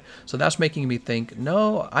 3, so that's making me think,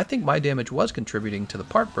 no, I think my damage was contributing to the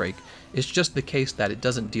part break. It's just the case that it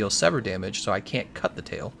doesn't deal sever damage, so I can't cut the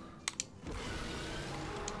tail.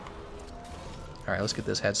 Alright, let's get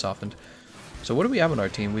this head softened. So what do we have on our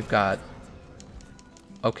team? We've got...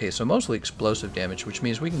 Okay, so mostly explosive damage, which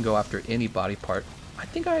means we can go after any body part. I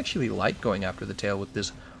think I actually like going after the tail with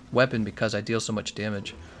this weapon because I deal so much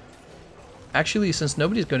damage. Actually, since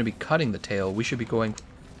nobody's going to be cutting the tail, we should be going...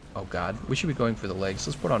 Oh god, we should be going for the legs.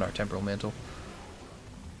 Let's put on our temporal mantle.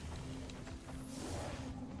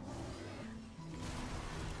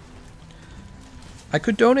 I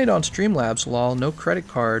could donate on Streamlabs, lol. No credit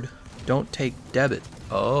card. Don't take debit.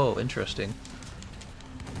 Oh, interesting.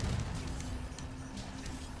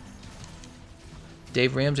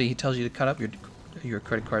 Dave Ramsey, he tells you to cut up your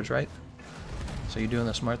credit cards, right? So you're doing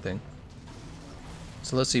the smart thing.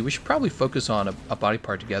 So let's see, we should probably focus on a body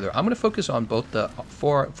part together. I'm going to focus on both the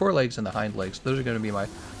forelegs and the hind legs. Those are going to be my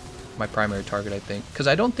primary target, I think. Because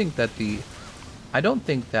I don't think that the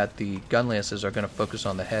gun lances are going to focus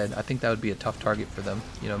on the head. I think that would be a tough target for them.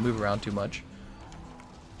 You know, move around too much.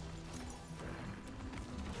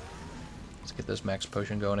 Let's get this max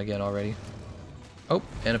potion going again already. Oh,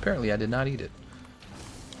 and apparently I did not eat it.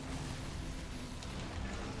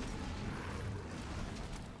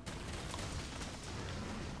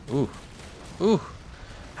 Ooh. Ooh.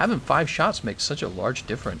 Having 5 shots makes such a large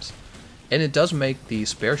difference. And it does make the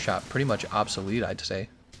spare shot pretty much obsolete, I'd say.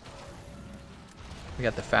 We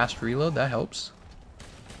got the fast reload, that helps.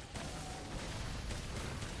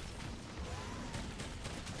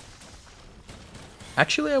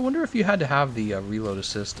 Actually, I wonder if you had to have the reload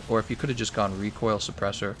assist, or if you could have just gone recoil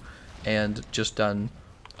suppressor and just done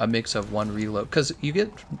a mix of 1 reload. Because you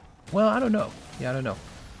get... Well, I don't know. Yeah, I don't know.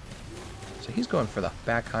 So he's going for the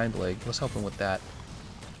back hind leg. Let's help him with that.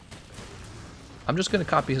 I'm just going to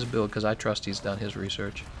copy his build because I trust he's done his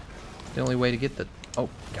research. The only way to get the... Oh,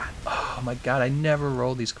 God. Oh, my God. I never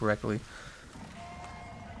rolled these correctly.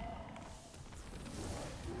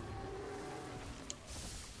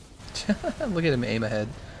 Look at him aim ahead.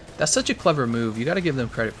 That's such a clever move. You got to give them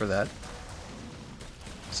credit for that.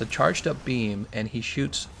 It's a charged up beam, and he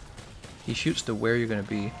shoots to where you're going to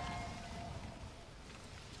be.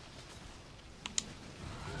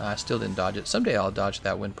 I still didn't dodge it. Someday I'll dodge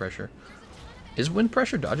that wind pressure. Is wind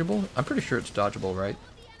pressure dodgeable? I'm pretty sure it's dodgeable, right?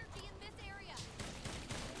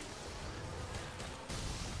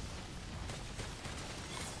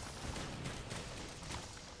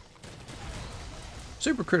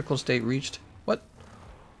 Super critical state reached. What?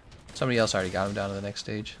 Somebody else already got him down to the next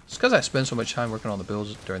stage. It's because I spend so much time working on the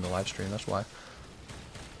builds during the live stream, that's why.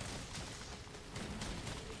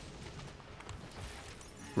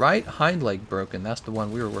 Right hind leg broken. That's the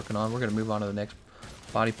one we were working on. We're going to move on to the next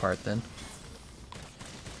body part then.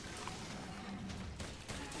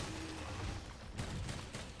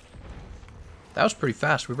 That was pretty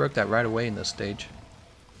fast. We broke that right away in this stage.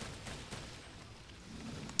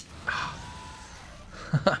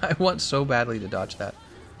 I want so badly to dodge that.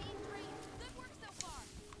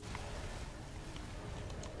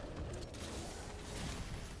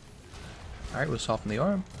 Alright, we'll soften the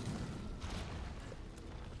arm.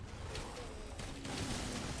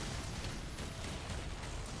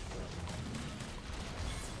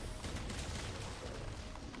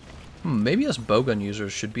 Maybe us Bowgun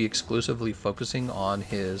users should be exclusively focusing on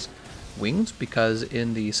his wings, because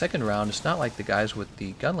in the second round, it's not like the guys with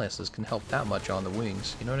the gun lances can help that much on the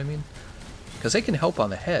wings. You know what I mean? Because they can help on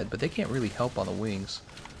the head, but they can't really help on the wings.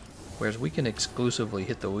 Whereas we can exclusively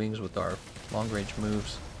hit the wings with our long-range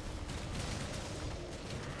moves.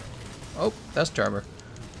 Oh, that's Charmer.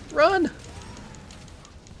 Run!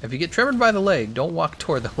 If you get trembled by the leg, don't walk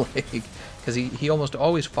toward the leg, because he almost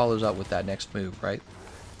always follows up with that next move, right?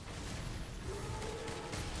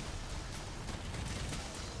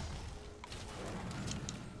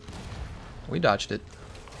 We dodged it.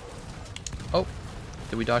 Oh,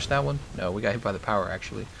 did we dodge that one? No, we got hit by the power,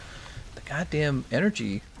 actually. The goddamn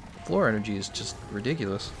energy, floor energy, is just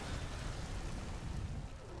ridiculous.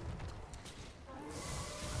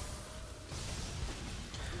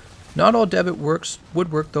 Not all debit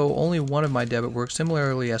would work, though only one of my debit works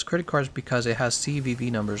similarly as credit cards because it has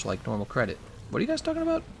CVV numbers like normal credit. What are you guys talking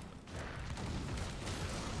about?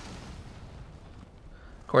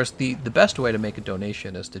 Of course, the best way to make a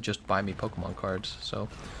donation is to just buy me Pokemon cards, so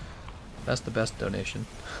that's the best donation.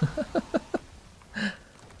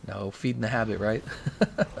 No, feeding the habit, right?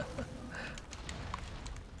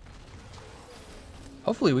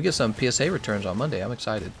 Hopefully we get some PSA returns on Monday. I'm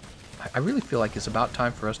excited. I really feel like it's about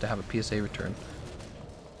time for us to have a PSA return.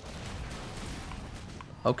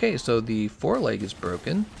 Okay, so the foreleg is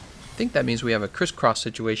broken. I think that means we have a crisscross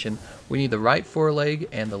situation. We need the right foreleg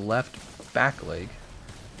and the left back leg.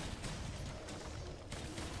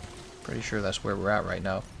 Pretty sure that's where we're at right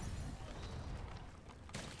now.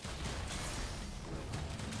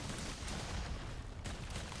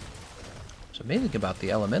 So the main thing about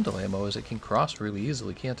the elemental ammo is it can cross really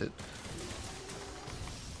easily, can't it?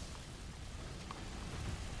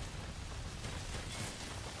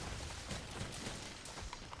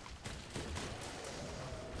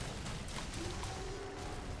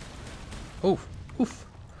 Oof, oof.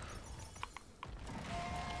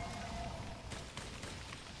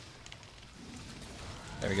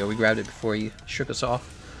 There we go, we grabbed it before he shook us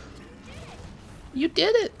off. You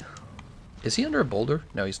did it! Is he under a boulder?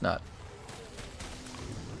 No, he's not.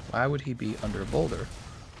 Why would he be under a boulder?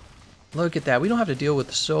 Look at that. We don't have to deal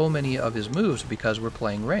with so many of his moves because we're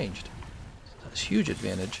playing ranged. That's a huge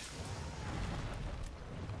advantage.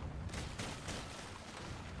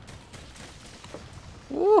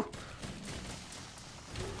 Woo!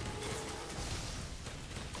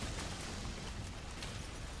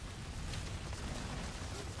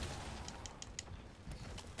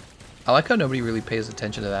 I like how nobody really pays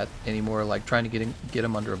attention to that anymore, like trying to get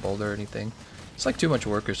him under a boulder or anything. It's like too much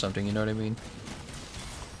work or something, you know what I mean?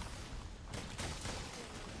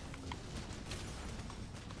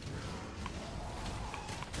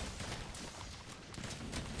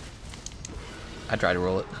 I try to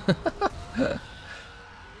roll it.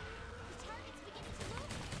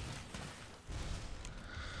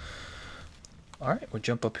 Alright, we'll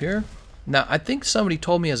jump up here. Now, I think somebody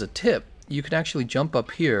told me as a tip, you can actually jump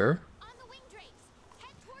up here,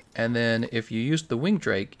 and then if you use the wing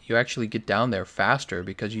drake, you actually get down there faster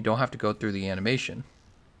because you don't have to go through the animation.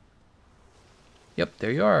 Yep,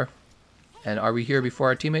 there you are. And are we here before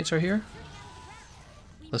our teammates are here?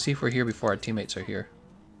 Let's see if we're here before our teammates are here.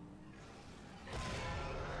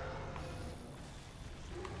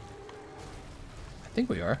 I think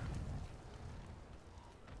we are.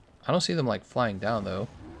 I don't see them like flying down though.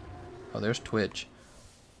 Oh, there's Twitch.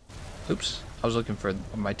 Oops. I was looking for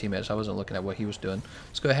my teammates. I wasn't looking at what he was doing.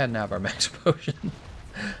 Let's go ahead and have our max potion.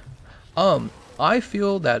 I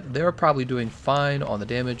feel that they're probably doing fine on the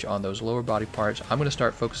damage on those lower body parts. I'm going to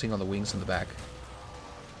start focusing on the wings in the back.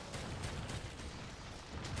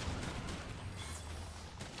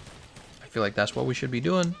 I feel like that's what we should be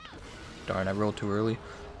doing. Darn, I rolled too early.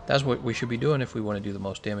 That's what we should be doing if we want to do the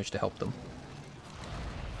most damage to help them.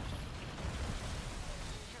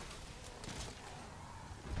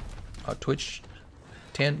 Twitch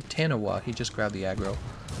Tanawa, he just grabbed the aggro.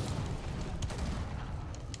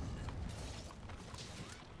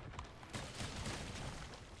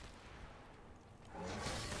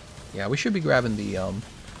 Yeah, we should be grabbing the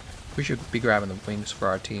wings for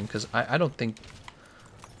our team because I don't think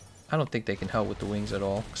they can help with the wings at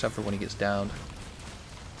all, except for when he gets downed.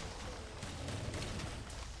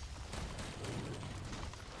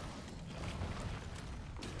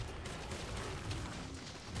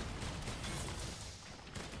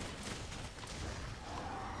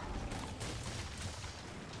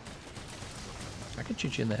 I could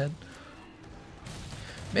shoot you in the head.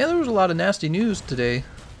 Man, there was a lot of nasty news today.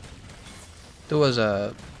 There was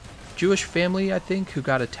a Jewish family, I think, who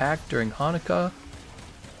got attacked during Hanukkah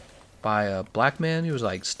by a black man who was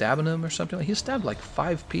like stabbing him or something. He stabbed like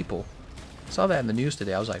 5 people. I saw that in the news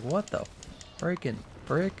today. I was like, what the freaking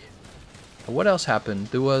frick? What else happened?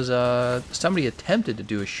 There was somebody attempted to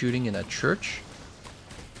do a shooting in a church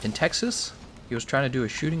in Texas. He was trying to do a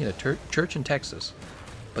shooting in a church in Texas.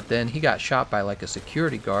 But then he got shot by like a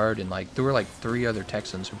security guard, and like there were like 3 other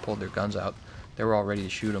Texans who pulled their guns out. They were all ready to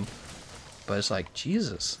shoot him. But it's like,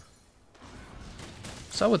 Jesus.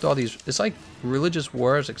 So with all these, it's like religious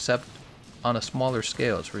wars except on a smaller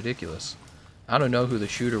scale. It's ridiculous. I don't know who the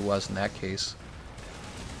shooter was in that case.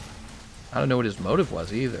 I don't know what his motive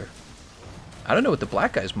was either. I don't know what the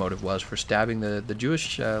black guy's motive was for stabbing the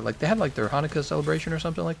Jewish, like they had like their Hanukkah celebration or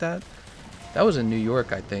something like that. That was in New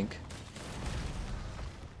York, I think.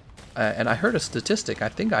 And I heard a statistic. I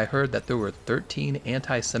think I heard that there were 13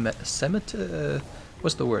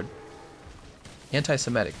 what's the word?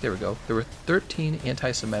 Anti-Semitic. There we go. There were 13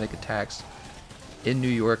 anti-Semitic attacks in New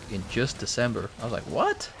York in just December. I was like,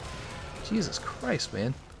 what? Jesus Christ,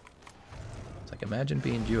 man. It's like, imagine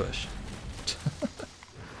being Jewish.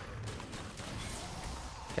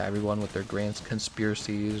 Yeah, everyone with their grand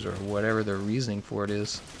conspiracies or whatever their reasoning for it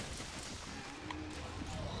is.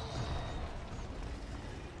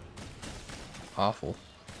 Awful.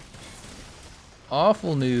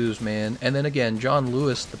 Awful news, man. And then again, John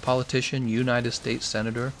Lewis, the politician, United States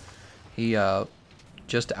Senator, he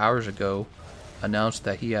just hours ago announced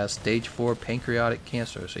that he has stage 4 pancreatic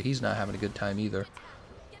cancer, so he's not having a good time either.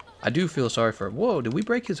 I do feel sorry for him. Whoa, did we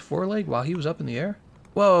break his foreleg while he was up in the air?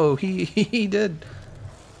 Whoa, he did.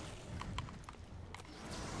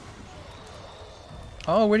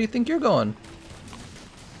 Oh, where do you think you're going?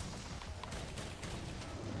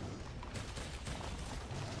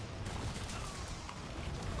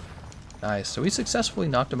 Nice. So we successfully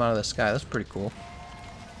knocked him out of the sky. That's pretty cool.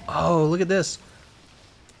 Oh, look at this.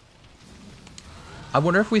 I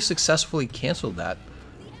wonder if we successfully canceled that.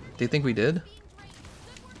 Do you think we did?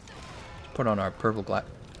 Put on our purple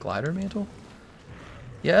glider mantle.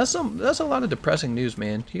 Yeah, that's a lot of depressing news,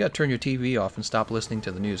 man. You gotta turn your TV off and stop listening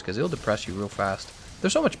to the news because it'll depress you real fast.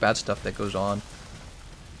 There's so much bad stuff that goes on.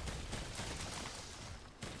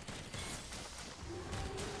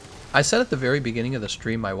 I said at the very beginning of the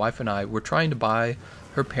stream, my wife and I were trying to buy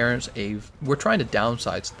her parents we're trying to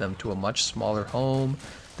downsize them to a much smaller home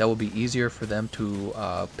that will be easier for them to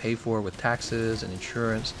pay for with taxes and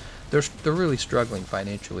insurance. They're really struggling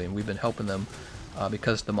financially, and we've been helping them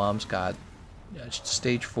because the mom's got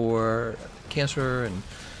stage 4 cancer, and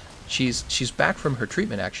she's back from her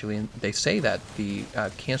treatment actually, and they say that the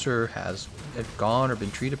cancer has gone or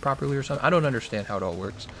been treated properly or something. I don't understand how it all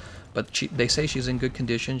works, but they say she's in good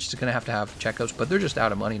condition. She's gonna have to have checkups, but they're just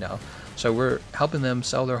out of money now, so we're helping them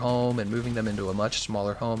sell their home and moving them into a much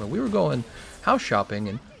smaller home. And we were going house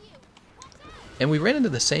shopping, and we ran into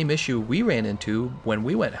the same issue we ran into when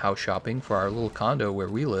we went house shopping for our little condo where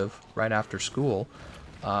we live right after school.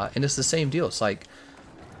 And it's the same deal. It's like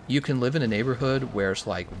you can live in a neighborhood where it's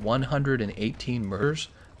like 118 murders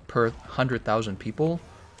per 100,000 people,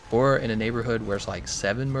 or in a neighborhood where it's like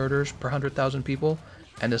 7 murders per 100,000 people.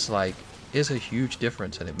 And it's like, it's a huge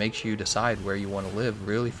difference, and it makes you decide where you want to live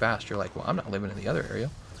really fast. You're like, well, I'm not living in the other area.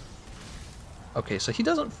 Okay, so he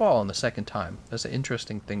doesn't fall on the second time. That's an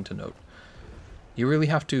interesting thing to note. You really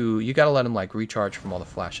have to, you gotta let him like recharge from all the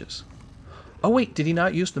flashes. Oh wait, did he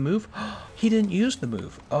not use the move? He didn't use the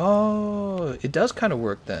move. Oh, it does kind of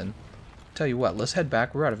work then. Tell you what, let's head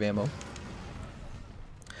back. We're out of ammo.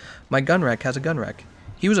 My gun rack has a gun rack.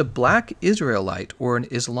 He was a black Israelite or an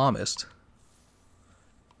Islamist.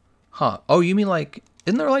 Huh. Oh, you mean like,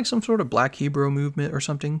 isn't there like some sort of black Hebrew movement or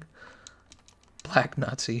something? Black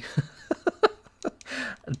Nazi.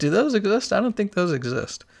 Do those exist? I don't think those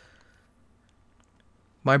exist.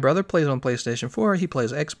 My brother plays on PlayStation 4, he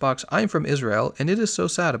plays Xbox. I'm from Israel, and it is so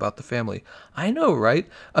sad about the family. I know, right?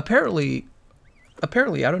 Apparently, I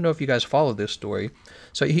don't know if you guys follow this story.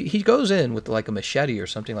 So he goes in with like a machete or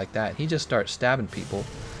something like that. He just starts stabbing people.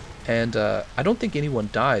 And I don't think anyone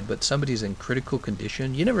died, but somebody's in critical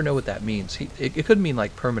condition. You never know what that means. It could mean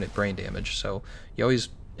like permanent brain damage. So you always,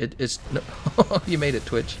 it's you made it,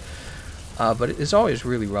 Twitch. But it's always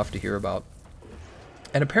really rough to hear about.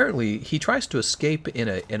 And apparently he tries to escape in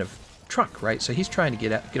a truck, right? So he's trying to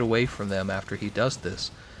get away from them after he does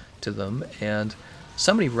this to them, and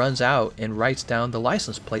somebody runs out and writes down the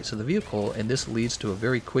license plates of the vehicle, and this leads to a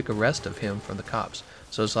very quick arrest of him from the cops.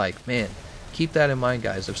 So it's like, man, keep that in mind,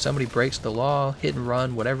 guys. If somebody breaks the law, hit and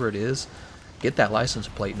run, whatever it is, get that license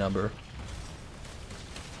plate number.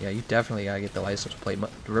 Yeah, you definitely gotta get the license plate.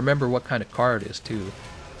 Remember what kind of car it is too.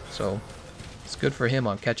 So it's good for him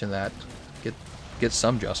on catching that. Get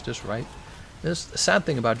some justice, right? This the sad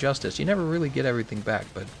thing about justice. You never really get everything back,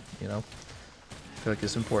 but you know, I feel like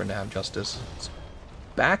it's important to have justice. It's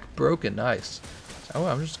back broken, nice. So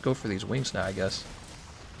I'm just go for these wings now, I guess.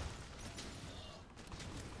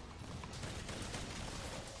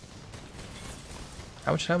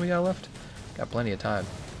 How much time we got left? Got plenty of time.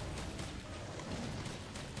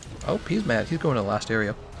 Oh, he's mad. He's going to the last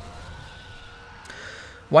area.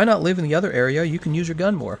 Why not live in the other area? You can use your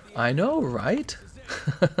gun more. I know, right?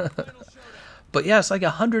 But yeah, it's like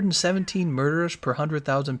 117 murders per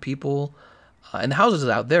 100,000 people. And the houses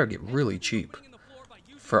out there get really cheap.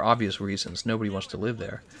 For obvious reasons. Nobody wants to live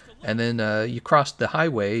there. And then you cross the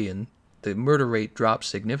highway and the murder rate drops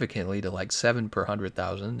significantly to like 7 per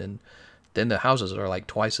 100,000. And then the houses are like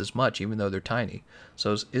twice as much, even though they're tiny.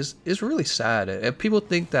 So it's really sad. People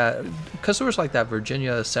think that, because there was like that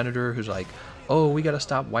Virginia senator who's like, oh, we got to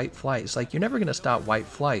stop white flight. It's like, you're never going to stop white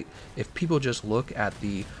flight if people just look at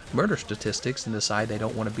the murder statistics and decide they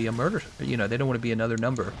don't want to be a murder, you know, they don't want to be another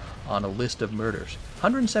number on a list of murders.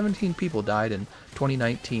 117 people died in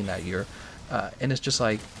 2019 that year. And it's just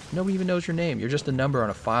like, nobody even knows your name. You're just a number on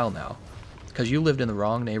a file now because you lived in the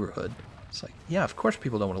wrong neighborhood. It's like, yeah, of course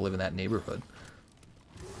people don't want to live in that neighborhood.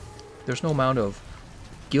 There's no amount of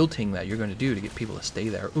guilting that you're going to do to get people to stay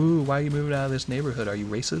there. Ooh, why are you moving out of this neighborhood? Are you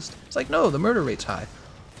racist? It's like, no, the murder rate's high.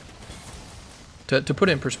 To put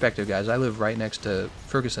it in perspective, guys, I live right next to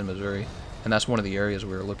Ferguson, Missouri, and that's one of the areas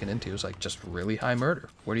we were looking into. It's like just really high murder.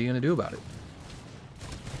 What are you going to do about it?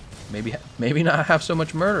 Maybe not have so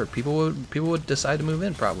much murder. People would decide to move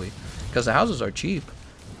in probably because the houses are cheap.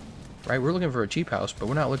 Right, we're looking for a cheap house, but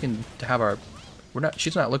we're not looking to have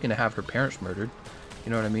she's not looking to have her parents murdered.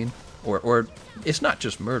 You know what I mean? Or it's not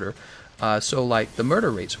just murder. So like the murder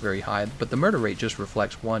rate's very high, but the murder rate just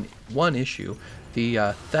reflects one issue.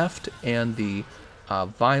 The theft and the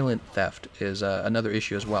violent theft is another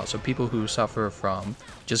issue as well. So people who suffer from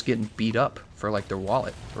just getting beat up for like their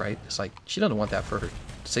wallet, right? It's like she doesn't want that for her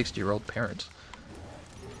 60-year-old parents.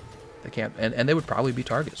 They can't, and they would probably be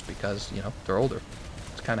targets because, you know, they're older.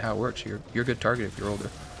 It's kind of how it works. You're a good target if you're older.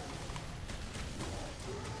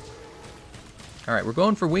 All right, we're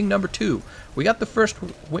going for wing number 2. We got the first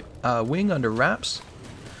wing under wraps,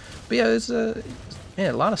 But yeah, it's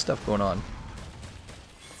man, a lot of stuff going on.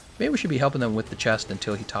 Maybe we should be helping them with the chest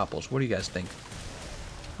until he topples. What do you guys think?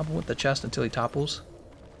 Help him with the chest until he topples?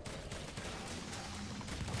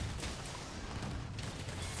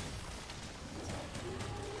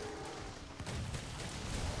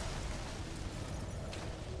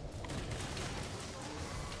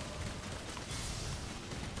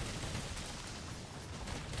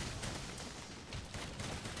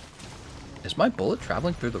 Is my bullet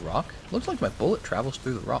traveling through the rock? Looks like my bullet travels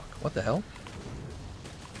through the rock. What the hell?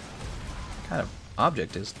 What kind of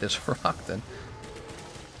object is this rock then?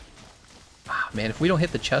 Ah, man, if we don't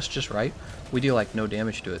hit the chest just right, we deal like no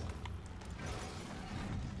damage to it.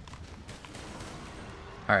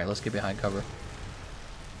 Alright, let's get behind cover.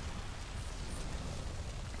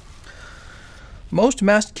 Most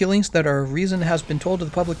mass killings that are reason has been told to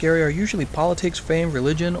the public area are usually politics, fame,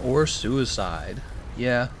 religion, or suicide.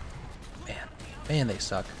 Yeah. Man, they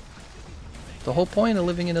suck. The whole point of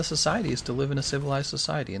living in a society is to live in a civilized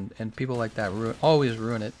society, and people like that always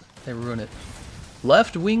ruin it. They ruin it.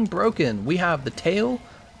 Left wing broken. We have the tail,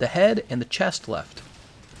 the head, and the chest left.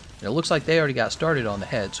 And it looks like they already got started on the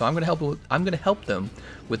head, so I'm gonna help them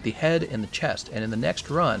with the head and the chest. And in the next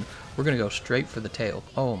run, we're gonna go straight for the tail.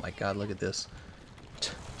 Oh my God, look at this.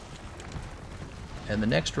 And the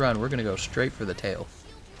next run, we're gonna go straight for the tail.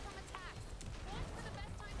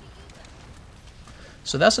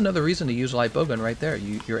 So that's another reason to use light bowgun right there.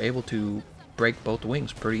 You're able to break both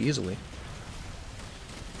wings pretty easily,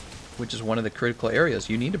 which is one of the critical areas.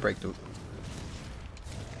 You need to break the...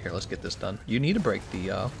 Here, let's get this done. You need to break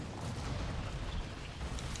the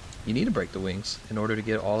wings in order to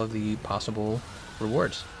get all of the possible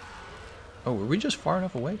rewards. Oh, were we just far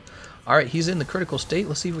enough away? All right, he's in the critical state.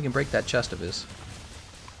 Let's see if we can break that chest of his.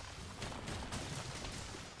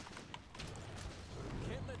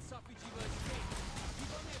 Can't let safi'jiva escape.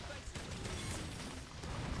 Keep on the offensive.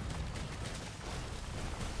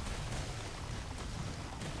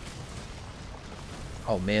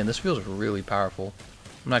 Oh man, this feels really powerful.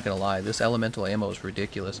 I'm not gonna lie, this elemental ammo is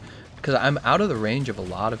ridiculous because I'm out of the range of a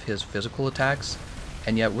lot of his physical attacks,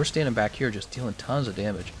 and yet we're standing back here just dealing tons of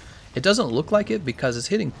damage. It doesn't look like it because it's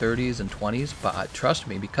hitting 30s and 20s, but trust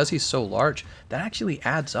me, because he's so large, that actually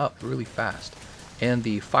adds up really fast. And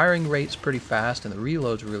the firing rate's pretty fast, and the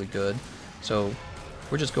reload's really good. So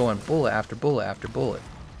we're just going bullet after bullet after bullet.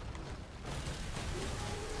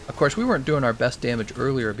 Of course, we weren't doing our best damage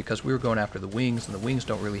earlier because we were going after the wings, and the wings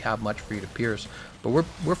don't really have much for you to pierce. But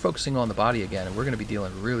we're focusing on the body again, and we're going to be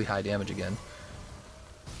dealing really high damage again.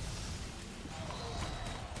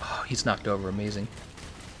 Oh, he's knocked over. Amazing.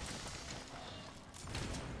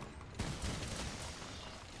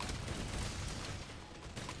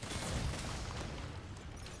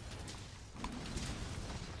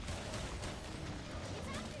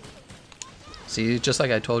 See, just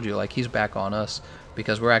like I told you, like he's back on us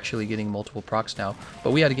because we're actually getting multiple procs now.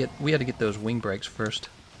 But we had to get those wing breaks first.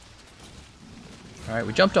 All right,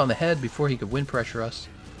 we jumped on the head before he could wind pressure us.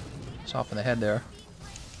 Soften the head there.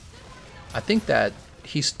 I think that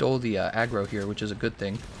he stole the aggro here, which is a good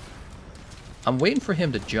thing. I'm waiting for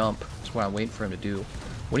him to jump. That's what I'm waiting for him to do.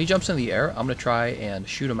 When he jumps in the air, I'm gonna try and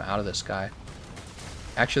shoot him out of the sky.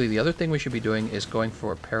 Actually, the other thing we should be doing is going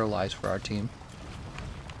for a paralyze for our team,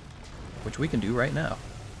 which we can do right now.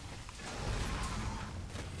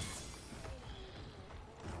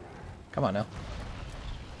 Come on now.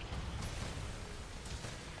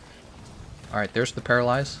 Alright, there's the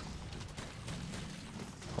paralyze.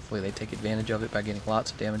 Hopefully they take advantage of it by getting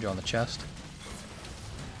lots of damage on the chest.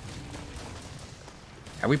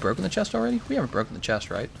 Have we broken the chest already? We haven't broken the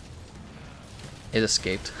chest, right? It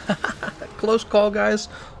escaped. Close call, guys.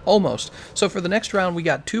 Almost. So for the next round, we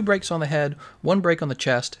got 2 breaks on the head, 1 break on the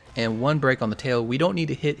chest, and 1 break on the tail. We don't need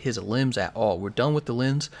to hit his limbs at all. We're done with the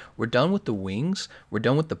limbs. We're done with the wings. We're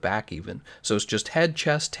done with the back even. So it's just head,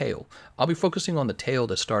 chest, tail. I'll be focusing on the tail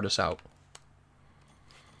to start us out.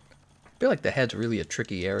 I feel like the head's really a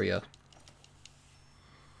tricky area.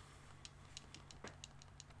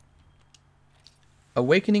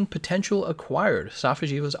 Awakening potential acquired.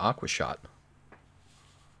 safi'jiva's Aqua Shot.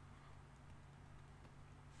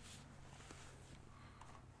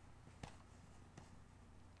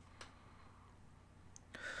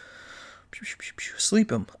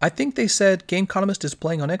 Sleep him. I think they said Gameconomist is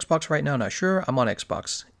playing on Xbox right now. Not sure. I'm on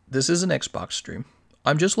Xbox. This is an Xbox stream.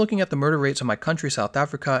 I'm just looking at the murder rates in my country, South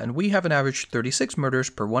Africa, and we have an average 36 murders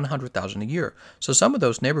per 100,000 a year. So some of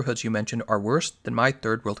those neighborhoods you mentioned are worse than my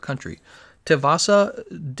third world country. Tevasa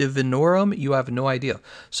Divinorum, you have no idea.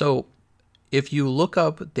 So if you look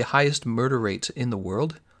up the highest murder rates in the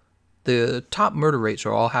world, the top murder rates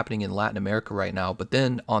are all happening in Latin America right now, but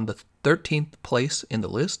then on the 13th place in the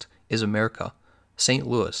list is America, St.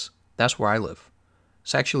 Louis. That's where I live.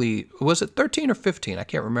 It's actually, was it 13 or 15? I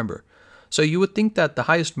can't remember. So you would think that the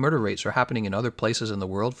highest murder rates are happening in other places in the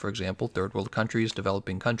world, for example, third world countries,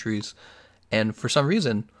 developing countries, and for some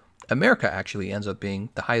reason, America actually ends up being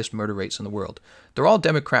the highest murder rates in the world. They're all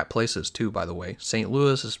Democrat places too, by the way. St.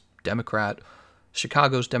 Louis is Democrat,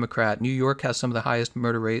 Chicago's Democrat, New York has some of the highest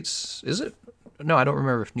murder rates. Is it? No, I don't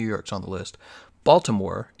remember if New York's on the list.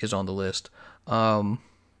 Baltimore is on the list.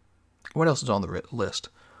 What else is on the list?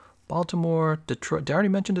 Baltimore, Detroit. Did I already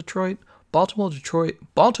mention Detroit? Baltimore,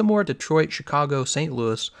 Detroit, Chicago, St.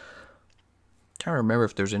 Louis. I'm trying to remember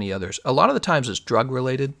if there's any others. A lot of the times it's drug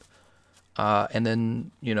related. And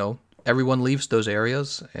then, everyone leaves those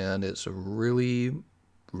areas and it's really,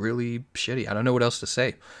 really shitty. I don't know what else to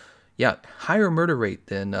say. Yeah, higher murder rate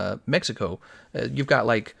than Mexico. You've got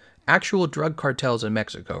like actual drug cartels in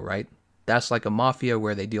Mexico, right? That's like a mafia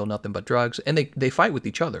where they deal nothing but drugs and they fight with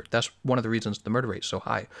each other. That's one of the reasons the murder rate's so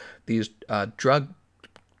high. These drug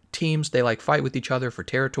teams, they like fight with each other for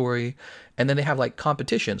territory, and then they have like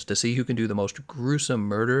competitions to see who can do the most gruesome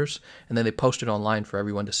murders, and then they post it online for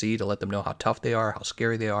everyone to see to let them know how tough they are, how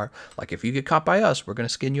scary they are. Like, if you get caught by us, we're going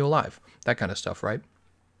to skin you alive. That kind of stuff, right?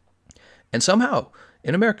 And somehow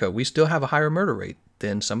in America we still have a higher murder rate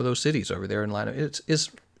than some of those cities over there in Latin.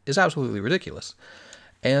 It's absolutely ridiculous.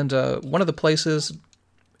 And one of the places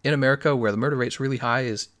in America where the murder rate's really high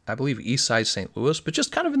is, I believe, East Side St. Louis, but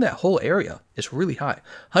just kind of in that whole area, it's really high.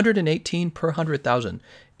 118 per 100,000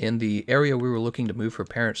 in the area we were looking to move for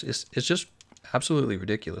parents. It's just absolutely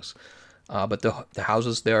ridiculous. But the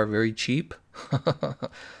houses there are very cheap.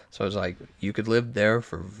 So it's like you could live there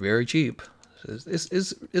for very cheap.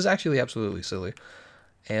 It's actually absolutely silly.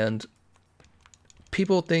 And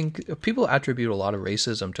people attribute a lot of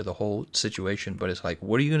racism to the whole situation, but it's like,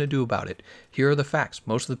 what are you going to do about it? Here are the facts.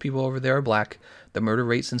 Most of the people over there are black. The murder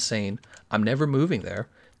rate's insane. I'm never moving there.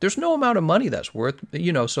 There's no amount of money that's worth,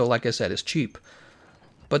 so like I said, it's cheap.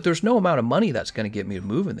 But there's no amount of money that's going to get me to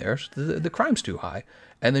move in there. The crime's too high.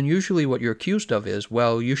 And then usually what you're accused of is,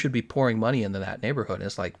 well, you should be pouring money into that neighborhood. And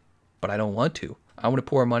it's like, but I don't want to. I want to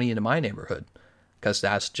pour money into my neighborhood because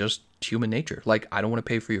that's just human nature. Like, I don't want to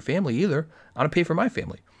pay for your family either. I want to pay for my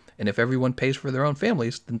family. And if everyone pays for their own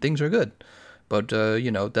families, then things are good. But,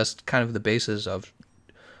 that's kind of the basis of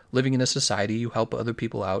living in a society. You help other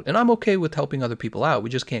people out. And I'm okay with helping other people out. We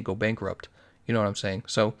just can't go bankrupt. You know what I'm saying?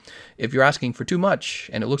 So if you're asking for too much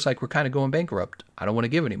and it looks like we're kind of going bankrupt, I don't want to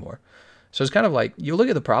give anymore. So it's kind of like, you look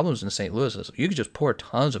at the problems in St. Louis, you could just pour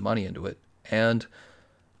tons of money into it. And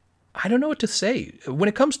I don't know what to say. When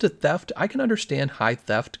it comes to theft, I can understand high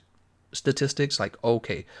theft statistics. Like,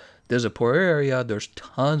 okay, there's a poor area, there's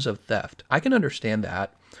tons of theft. I can understand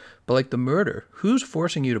that. But like the murder, who's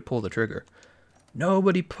forcing you to pull the trigger?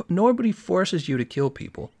 Nobody forces you to kill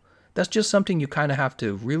people. That's just something you kind of have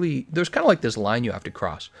to really, there's kind of like this line you have to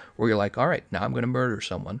cross where you're like, all right, now I'm going to murder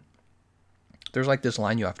someone. There's like this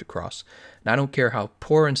line you have to cross. And I don't care how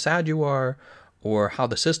poor and sad you are or how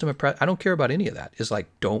the system, I don't care about any of that. It's like,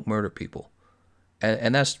 don't murder people.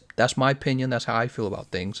 And that's my opinion. That's how I feel about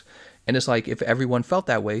things. And it's like, if everyone felt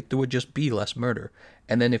that way, there would just be less murder.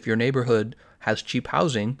 And then if your neighborhood has cheap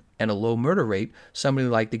housing and a low murder rate, somebody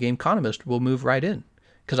like TheGameconomist will move right in.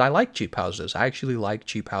 Because I like cheap houses. I actually like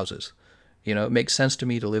cheap houses. It makes sense to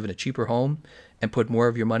me to live in a cheaper home and put more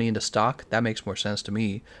of your money into stock. That makes more sense to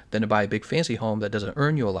me than to buy a big fancy home that doesn't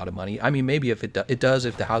earn you a lot of money. I mean, maybe if it does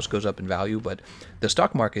if the house goes up in value, but the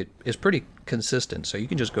stock market is pretty consistent, so you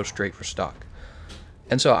can just go straight for stock.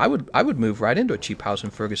 And so I would move right into a cheap house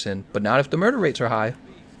in Ferguson, but not if the murder rates are high.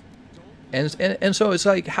 And so it's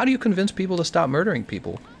like, how do you convince people to stop murdering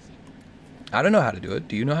people? I don't know how to do it.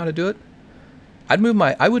 Do you know how to do it? I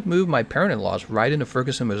would move my parent-in-laws right into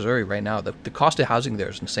Ferguson, Missouri right now. The cost of housing there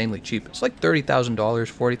is insanely cheap. It's like $30,000,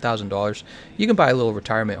 $40,000. You can buy a little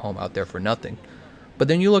retirement home out there for nothing. But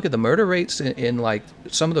then you look at the murder rates in like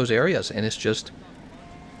some of those areas, and it's just,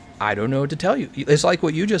 I don't know what to tell you. It's like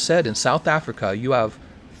what you just said. In South Africa, you have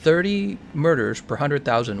 30 murders per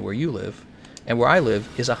 100,000 where you live, and where I live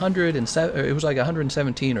is 107. It was like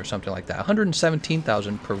 117 or something like that.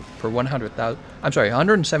 117,000 per 100,000. I'm sorry,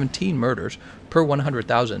 117 murders per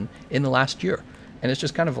 100,000 in the last year. And it's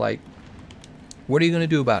just kind of like, what are you going to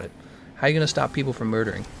do about it? How are you going to stop people from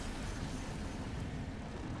murdering?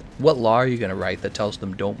 What law are you going to write that tells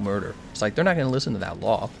them don't murder? It's like, they're not going to listen to that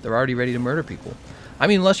law. They're already ready to murder people. I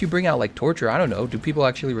mean, unless you bring out like torture. I don't know. Do people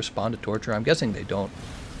actually respond to torture? I'm guessing they don't.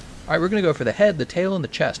 All right, we're going to go for the head, the tail, and the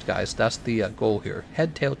chest, guys. That's the goal here.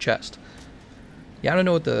 Head, tail, chest. Yeah, I don't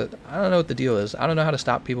know what the deal is. I don't know how to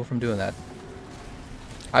stop people from doing that.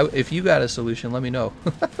 If you got a solution, let me know.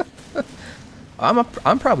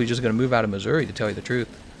 I'm probably just going to move out of Missouri, to tell you the truth.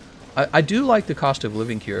 I do like the cost of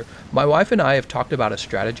living here. My wife and I have talked about a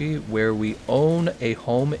strategy where we own a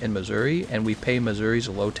home in Missouri and we pay Missouri's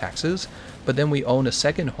low taxes, but then we own a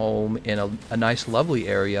second home in a nice, lovely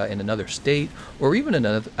area in another state or even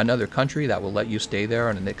another country that will let you stay there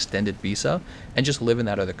on an extended visa and just live in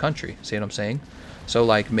that other country. See what I'm saying? So,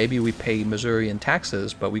 like, maybe we pay Missouri in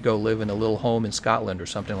taxes, but we go live in a little home in Scotland or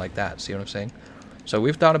something like that. See what I'm saying? So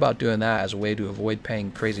we've thought about doing that as a way to avoid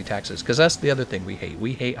paying crazy taxes, because that's the other thing we hate.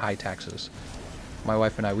 We hate high taxes. My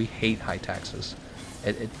wife and I, we hate high taxes.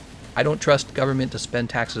 I don't trust government to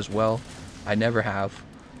spend taxes well. I never have.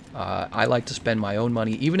 I like to spend my own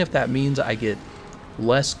money, even if that means I get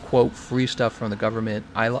less, quote, free stuff from the government.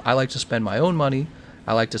 I like to spend my own money.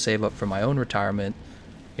 I like to save up for my own retirement.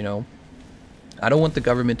 You know, I don't want the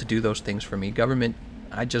government to do those things for me. Government,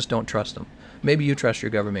 I just don't trust them. Maybe you trust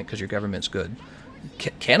your government because your government's good.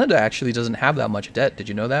 Canada actually doesn't have that much debt. Did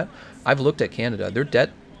you know that? I've looked at Canada. Their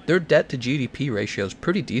debt to GDP ratio is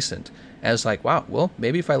pretty decent. And it's like, wow, well,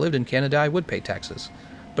 maybe if I lived in Canada, I would pay taxes.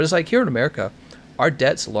 But it's like here in America, our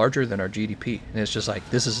debt's larger than our GDP. And it's just like,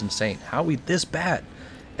 this is insane. How are we this bad?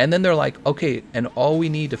 And then they're like, okay, and all we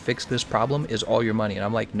need to fix this problem is all your money. And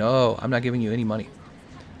I'm like, no, I'm not giving you any money.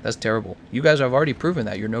 That's terrible. You guys have already proven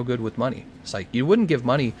that you're no good with money. It's like, you wouldn't give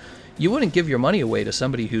your money away to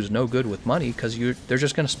somebody who's no good with money because they're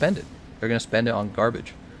just going to spend it. They're going to spend it on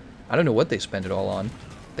garbage. I don't know what they spend it all on.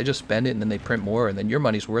 They just spend it and then they print more, and then your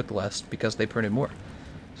money's worth less because they printed more.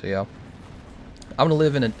 So yeah, I'm going to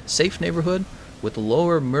live in a safe neighborhood with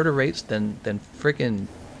lower murder rates than frickin'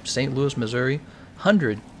 St. Louis, Missouri.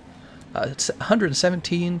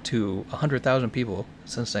 117 to 100,000 people.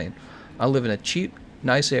 It's insane. I live in a cheap,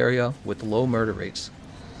 nice area with low murder rates.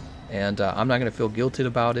 And I'm not going to feel guilted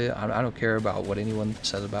about it. I don't care about what anyone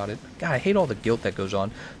says about it. God, I hate all the guilt that goes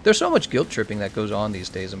on. There's so much guilt tripping that goes on these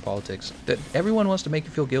days in politics. That everyone wants to make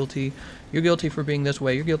you feel guilty. You're guilty for being this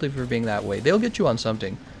way. You're guilty for being that way. They'll get you on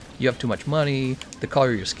something. You have too much money. The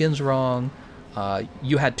color of your skin's wrong.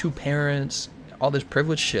 You had two parents. All this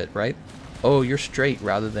privilege shit, right? Oh, you're straight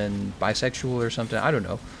rather than bisexual or something. I don't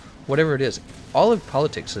know. Whatever it is. All of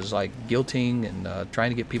politics is like guilting and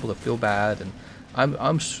trying to get people to feel bad, and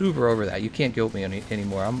I'm super over that. You can't guilt me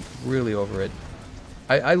anymore. I'm really over it.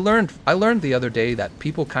 I learned the other day that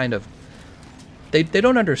people kind of they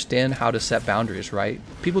don't understand how to set boundaries, right?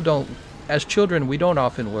 People don't, as children, we don't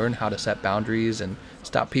often learn how to set boundaries and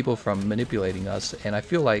stop people from manipulating us. And I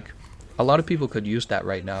feel like a lot of people could use that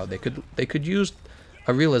right now. They could use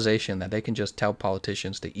a realization that they can just tell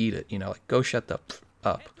politicians to eat it. You know, like, go shut the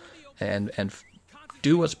up and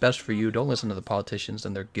do what's best for you. Don't listen to the politicians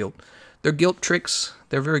and their guilt. Their guilt tricks,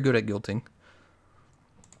 they're very good at guilting.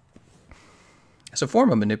 It's a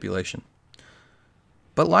form of manipulation.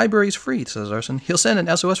 But library's free, says Arson. He'll send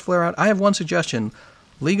an SOS flare out. I have one suggestion.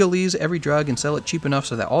 Legalize every drug and sell it cheap enough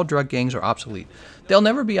so that all drug gangs are obsolete. They'll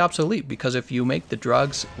never be obsolete because if you make the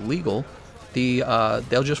drugs legal,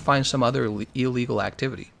 they'll just find some other illegal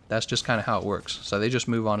activity. That's just kind of how it works. So they just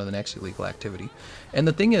move on to the next illegal activity. And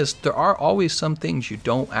the thing is, there are always some things you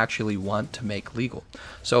don't actually want to make legal.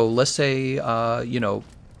 So let's say,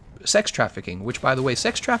 sex trafficking, which, by the way,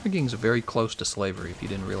 sex trafficking is very close to slavery, if you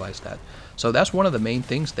didn't realize that. So that's one of the main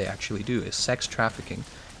things they actually do is sex trafficking.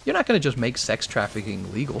 You're not going to just make sex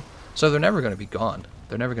trafficking legal. So they're never going to be gone.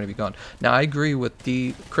 They're never going to be gone. Now, I agree with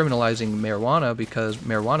decriminalizing marijuana because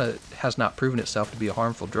marijuana has not proven itself to be a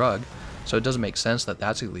harmful drug. So it doesn't make sense that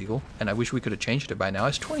that's illegal, and I wish we could have changed it by now.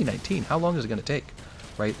 It's 2019. How long is it going to take?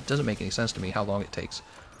 Right? It doesn't make any sense to me how long it takes.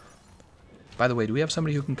 By the way, do we have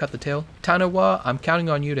somebody who can cut the tail? Tanawa, I'm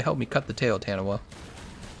counting on you to help me cut the tail, Tanawa.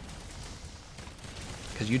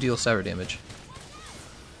 Because you deal sever damage.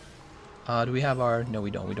 Do we have our... No,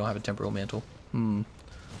 we don't. We don't have a temporal mantle. Oh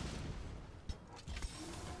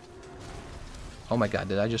my god,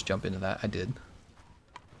 did I just jump into that? I did.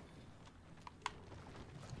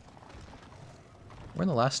 We're in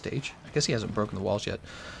the last stage. I guess he hasn't broken the walls yet.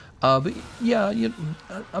 But yeah,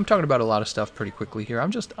 I'm talking about a lot of stuff pretty quickly here.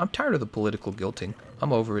 I'm tired of the political guilting.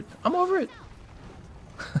 I'm over it. I'm over it.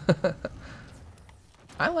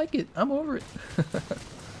 I like it. I'm over it.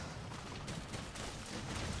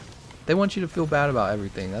 They want you to feel bad about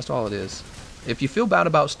everything. That's all it is. If you feel bad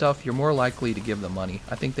about stuff, you're more likely to give them money.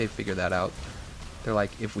 I think they figured that out. They're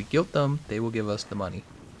like, if we guilt them, they will give us the money.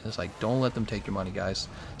 It's like, don't let them take your money, guys.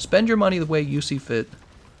 Spend your money the way you see fit.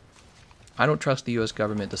 I don't trust the U.S.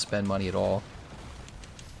 government to spend money at all.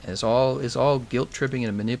 And it's all guilt tripping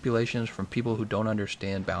and manipulations from people who don't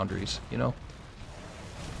understand boundaries, you know?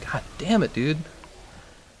 God damn it, dude.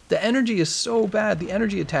 The energy is so bad. The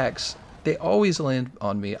energy attacks, they always land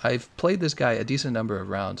on me. I've played this guy a decent number of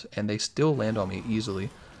rounds, and they still land on me easily.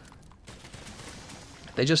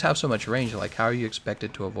 They just have so much range, like how are you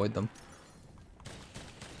expected to avoid them?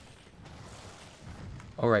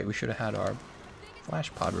 Alright, we should have had our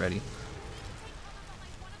flash pod ready.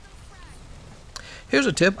 Here's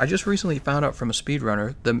a tip I just recently found out from a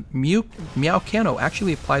speedrunner. The Meowcano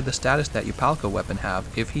actually applied the status that Upalka weapon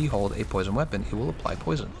have. If he hold a poison weapon, it will apply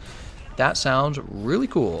poison. That sounds really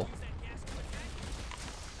cool.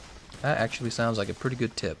 That actually sounds like a pretty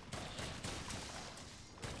good tip.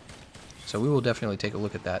 So we will definitely take a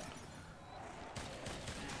look at that.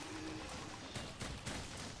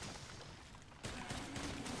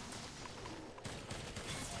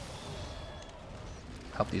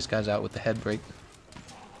 Help these guys out with the head break.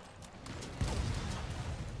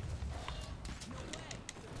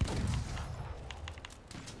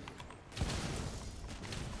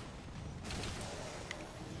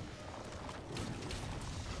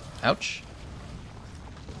 Ouch.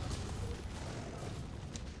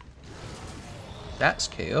 That's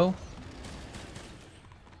KO.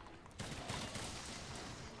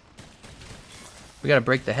 We gotta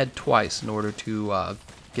break the head twice in order to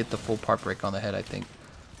get the full part break on the head, I think.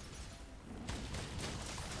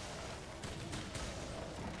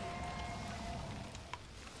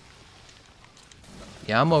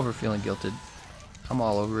 Yeah, I'm over feeling guilted. I'm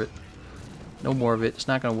all over it. No more of it. It's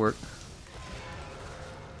not gonna work.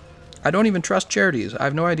 I don't even trust charities. I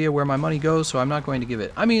have no idea where my money goes, so I'm not going to give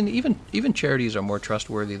it. I mean, even charities are more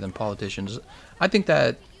trustworthy than politicians. I think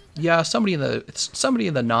that, yeah, somebody in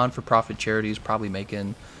the non-for-profit charities probably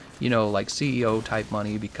making, you know, like CEO type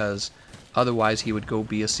money, because otherwise he would go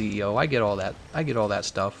be a CEO. I get all that. I get all that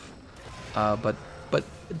stuff. But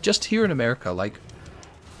just here in America, like,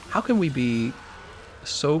 how can we be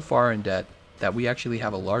so far in debt that we actually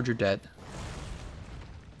have a larger debt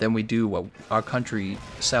than we do what our country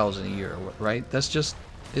sells in a year, right? That's just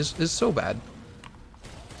is so bad.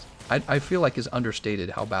 I feel like it's understated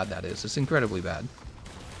how bad that is. It's incredibly bad.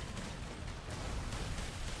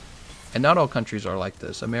 And not all countries are like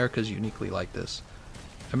this. America's uniquely like this.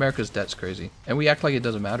 America's debt's crazy. And we act like it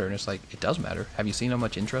doesn't matter, and it's like, it does matter. Have you seen how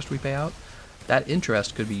much interest we pay out? That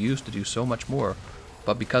interest could be used to do so much more.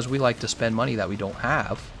 But because we like to spend money that we don't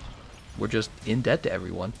have, we're just in debt to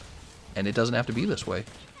everyone. And it doesn't have to be this way.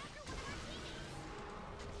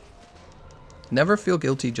 Never feel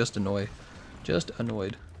guilty, just annoyed. Just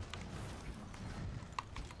annoyed.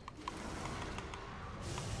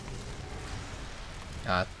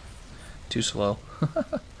 Ah, too slow.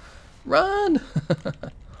 Run!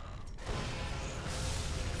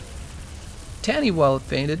 Taniwa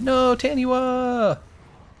fainted. No, Taniwa!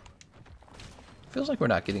 Feels like we're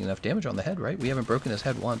not getting enough damage on the head, right? We haven't broken his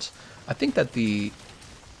head once. I think that the...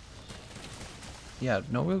 Yeah,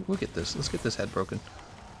 no, we'll get this. Let's get this head broken.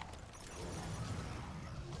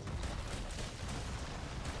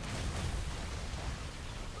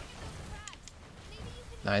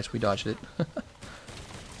 Nice, we dodged it.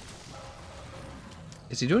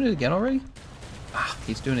 Is he doing it again already? Ah,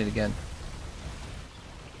 he's doing it again.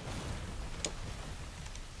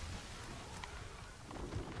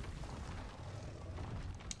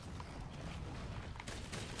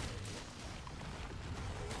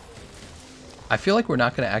 I feel like we're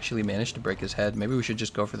not going to actually manage to break his head. Maybe we should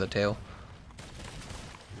just go for the tail.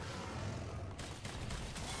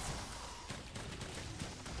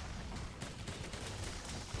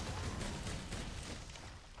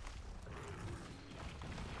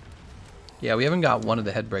 Yeah, we haven't got one of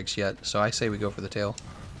the head breaks yet, so I say we go for the tail.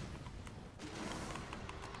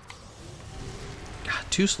 God,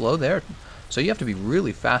 too slow there. So you have to be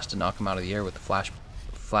really fast to knock him out of the air with the flash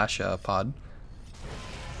pod.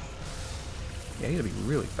 Yeah, you gotta be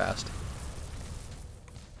really fast.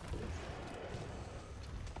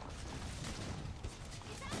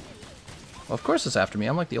 Well, of course it's after me.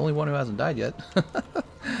 I'm like the only one who hasn't died yet.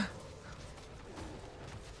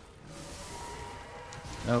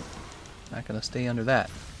 Nope. Not gonna stay under that.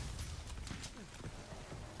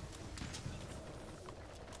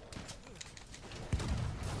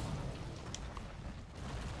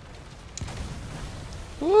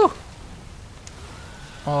 Woo!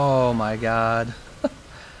 Oh my god.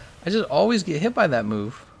 I just always get hit by that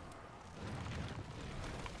move.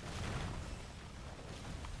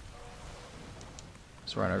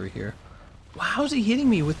 Let's run over here. Wow, how's he hitting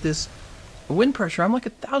me with this wind pressure? I'm like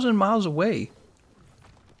 1,000 miles away.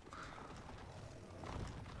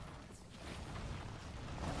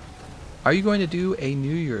 Are you going to do a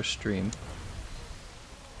New Year's stream?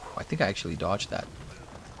 I think I actually dodged that.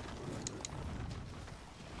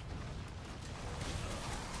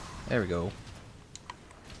 There we go.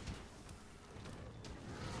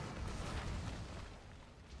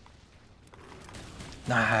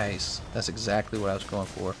 Nice. That's exactly what I was going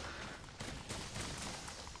for.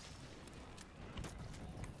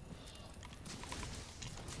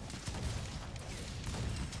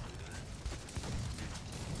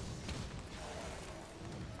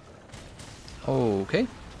 Okay. Man,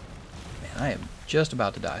 I am just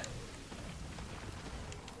about to die.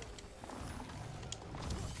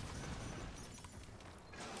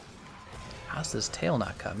 How's this tail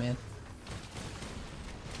not cut, man?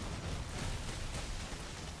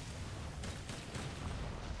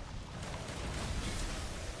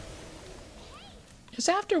 It's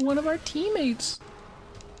after one of our teammates.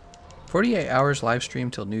 48 hours live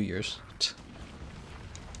stream till New Year's.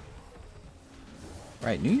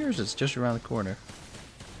 Right, New Year's is just around the corner.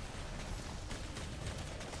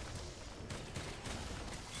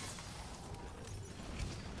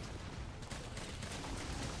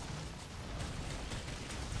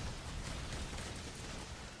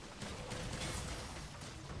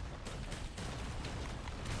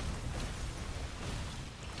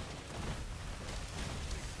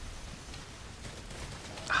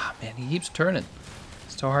 Ah, man, he keeps turning.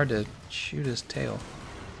 It's so hard to shoot his tail.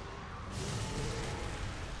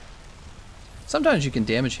 Sometimes you can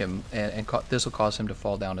damage him, and this will cause him to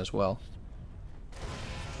fall down as well.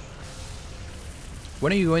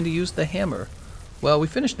 When are you going to use the hammer? Well, we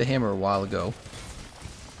finished the hammer a while ago.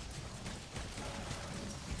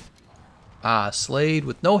 Ah, Slade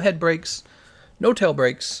with no head breaks, no tail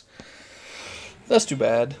breaks. That's too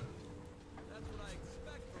bad. That's what I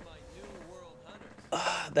expect from my new world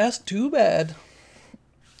hunters. That's too bad.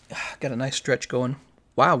 Got a nice stretch going.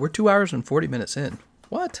 Wow, we're 2 hours and 40 minutes in.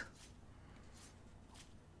 What?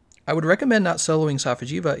 I would recommend not soloing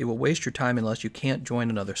safi'jiva. It will waste your time unless you can't join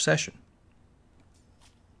another session.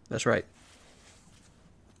 That's right.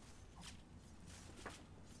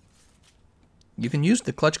 You can use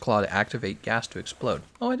the clutch claw to activate gas to explode.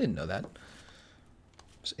 Oh, I didn't know that.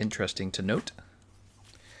 It's interesting to note.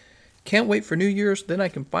 Can't wait for New Year's. Then I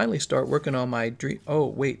can finally start working on my dream. Oh,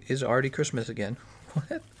 wait. Is it already Christmas again?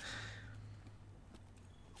 What?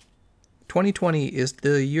 2020 is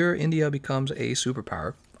the year India becomes a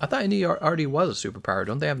superpower. I thought India already was a superpower.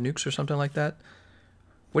 Don't they have nukes or something like that?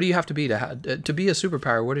 What do you have to be to be a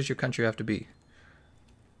superpower? What does your country have to be?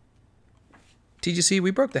 TGC, we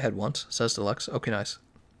broke the head once, says Deluxe. Okay, nice.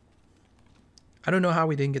 I don't know how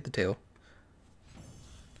we didn't get the tail.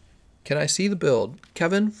 Can I see the build?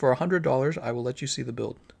 Kevin, for $100, I will let you see the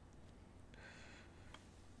build.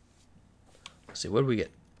 Let's see, what do we get?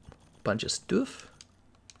 Bunch of stuff?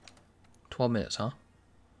 12 minutes, huh?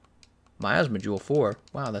 Miasma Jewel 4.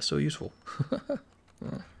 Wow, that's so useful.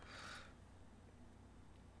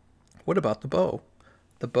 What about the bow?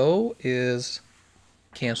 The bow is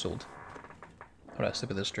canceled. Hold on, a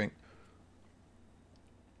sip of this drink.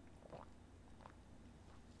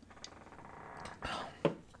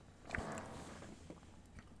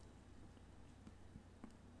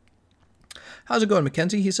 How's it going,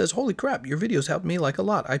 Mackenzie? He says, holy crap, your videos helped me like a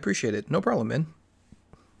lot. I appreciate it. No problem, man.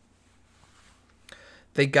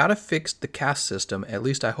 They gotta fix the caste system. At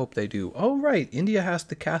least I hope they do. Oh, right. India has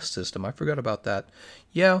the caste system. I forgot about that.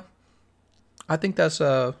 Yeah. I think that's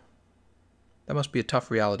that must be a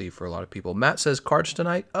tough reality for a lot of people. Matt says cards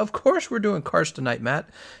tonight. Of course we're doing cards tonight, Matt.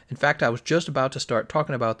 In fact, I was just about to start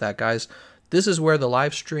talking about that, guys. This is where the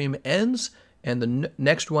live stream ends and the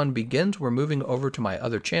next one begins. We're moving over to my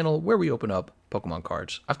other channel where we open up Pokemon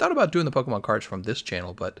cards. I've thought about doing the Pokemon cards from this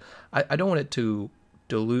channel, but I don't want it to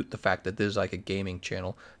dilute the fact that this is like a gaming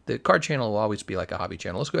channel. The card channel will always be like a hobby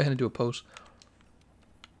channel. Let's go ahead and do a pose.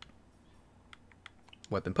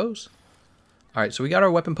 Weapon pose. All right, so we got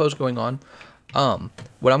our weapon pose going on.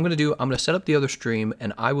 What I'm going to do, I'm going to set up the other stream,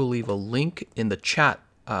 and I will leave a link in the chat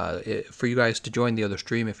for you guys to join the other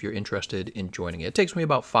stream if you're interested in joining it. It takes me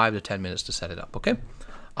about 5 to 10 minutes to set it up, okay?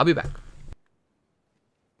 I'll be back.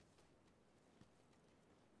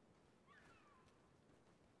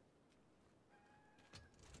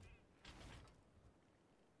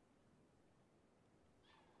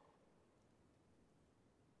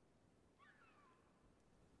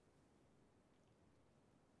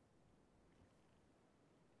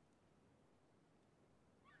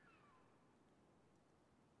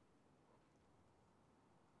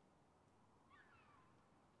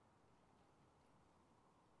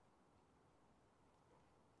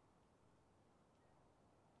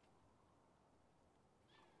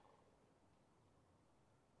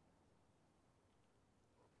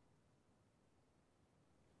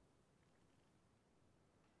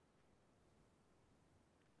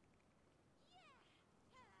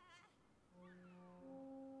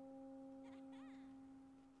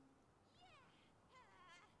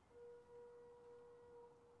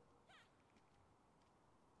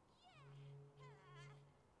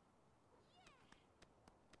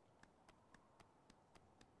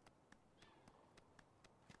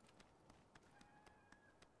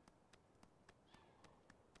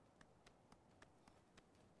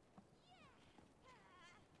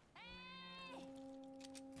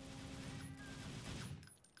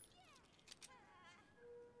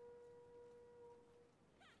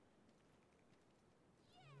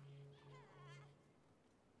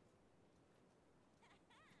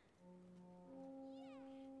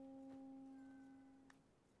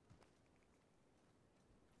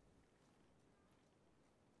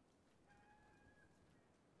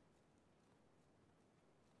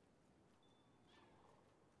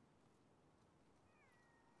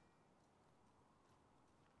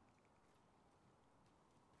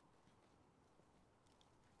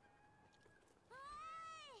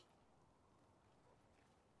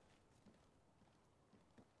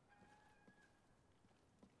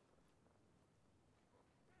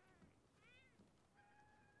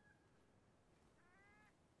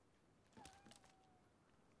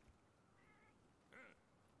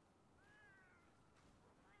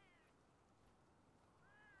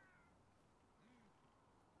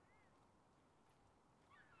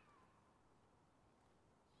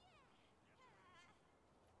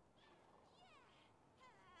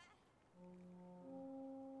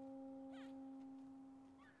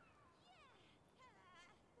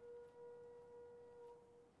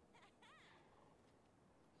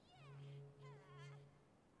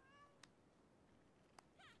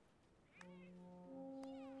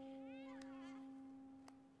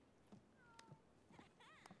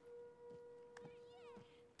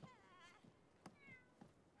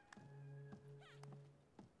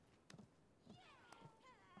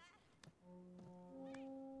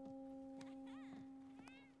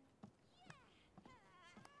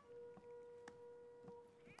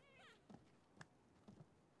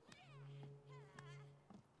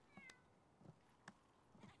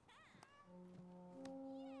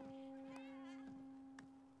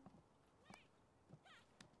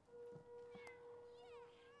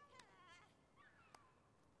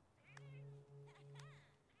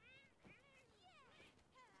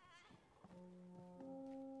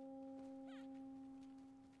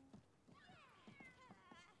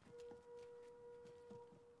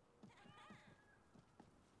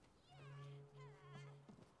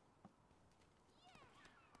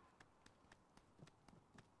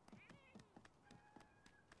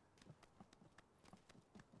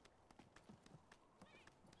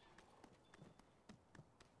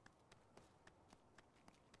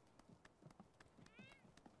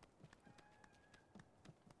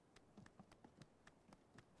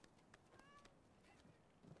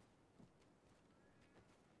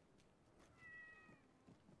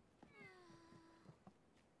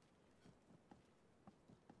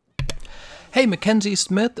 Hey, Mackenzie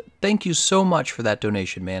Smith, thank you so much for that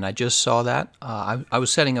donation, man. I just saw that. I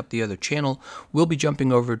was setting up the other channel. We'll be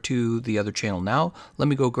jumping over to the other channel now. Let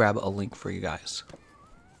me go grab a link for you guys.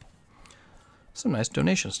 Some nice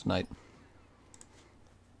donations tonight.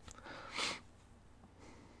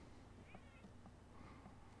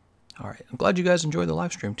 All right. I'm glad you guys enjoyed the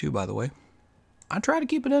live stream too, by the way. I try to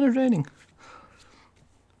keep it entertaining.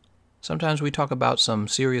 Sometimes we talk about some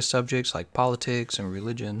serious subjects like politics and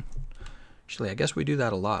religion. Actually, I guess we do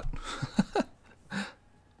that a lot. I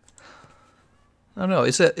don't know.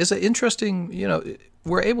 It's an interesting, you know,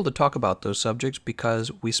 we're able to talk about those subjects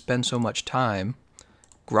because we spend so much time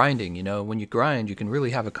grinding. You know, when you grind, you can really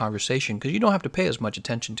have a conversation because you don't have to pay as much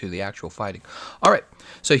attention to the actual fighting. All right.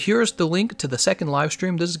 So here's the link to the second live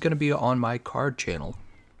stream. This is going to be on my card channel.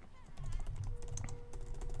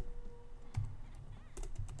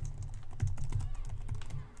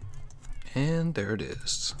 And there it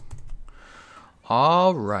is.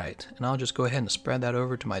 All right, and I'll just go ahead and spread that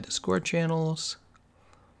over to my Discord channels.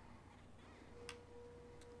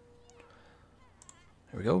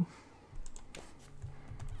 There we go.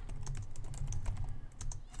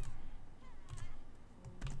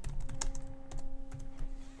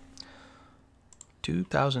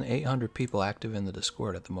 $2,800 people active in the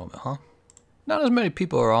Discord at the moment, huh? Not as many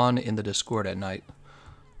people are on in the Discord at night.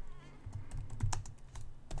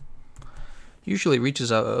 Usually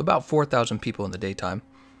reaches about 4,000 people in the daytime.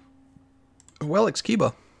 Well,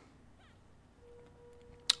 Kiba.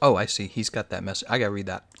 Oh, I see. He's got that message. I gotta read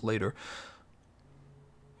that later.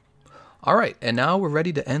 All right, and now we're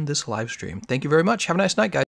ready to end this live stream. Thank you very much. Have a nice night, guys.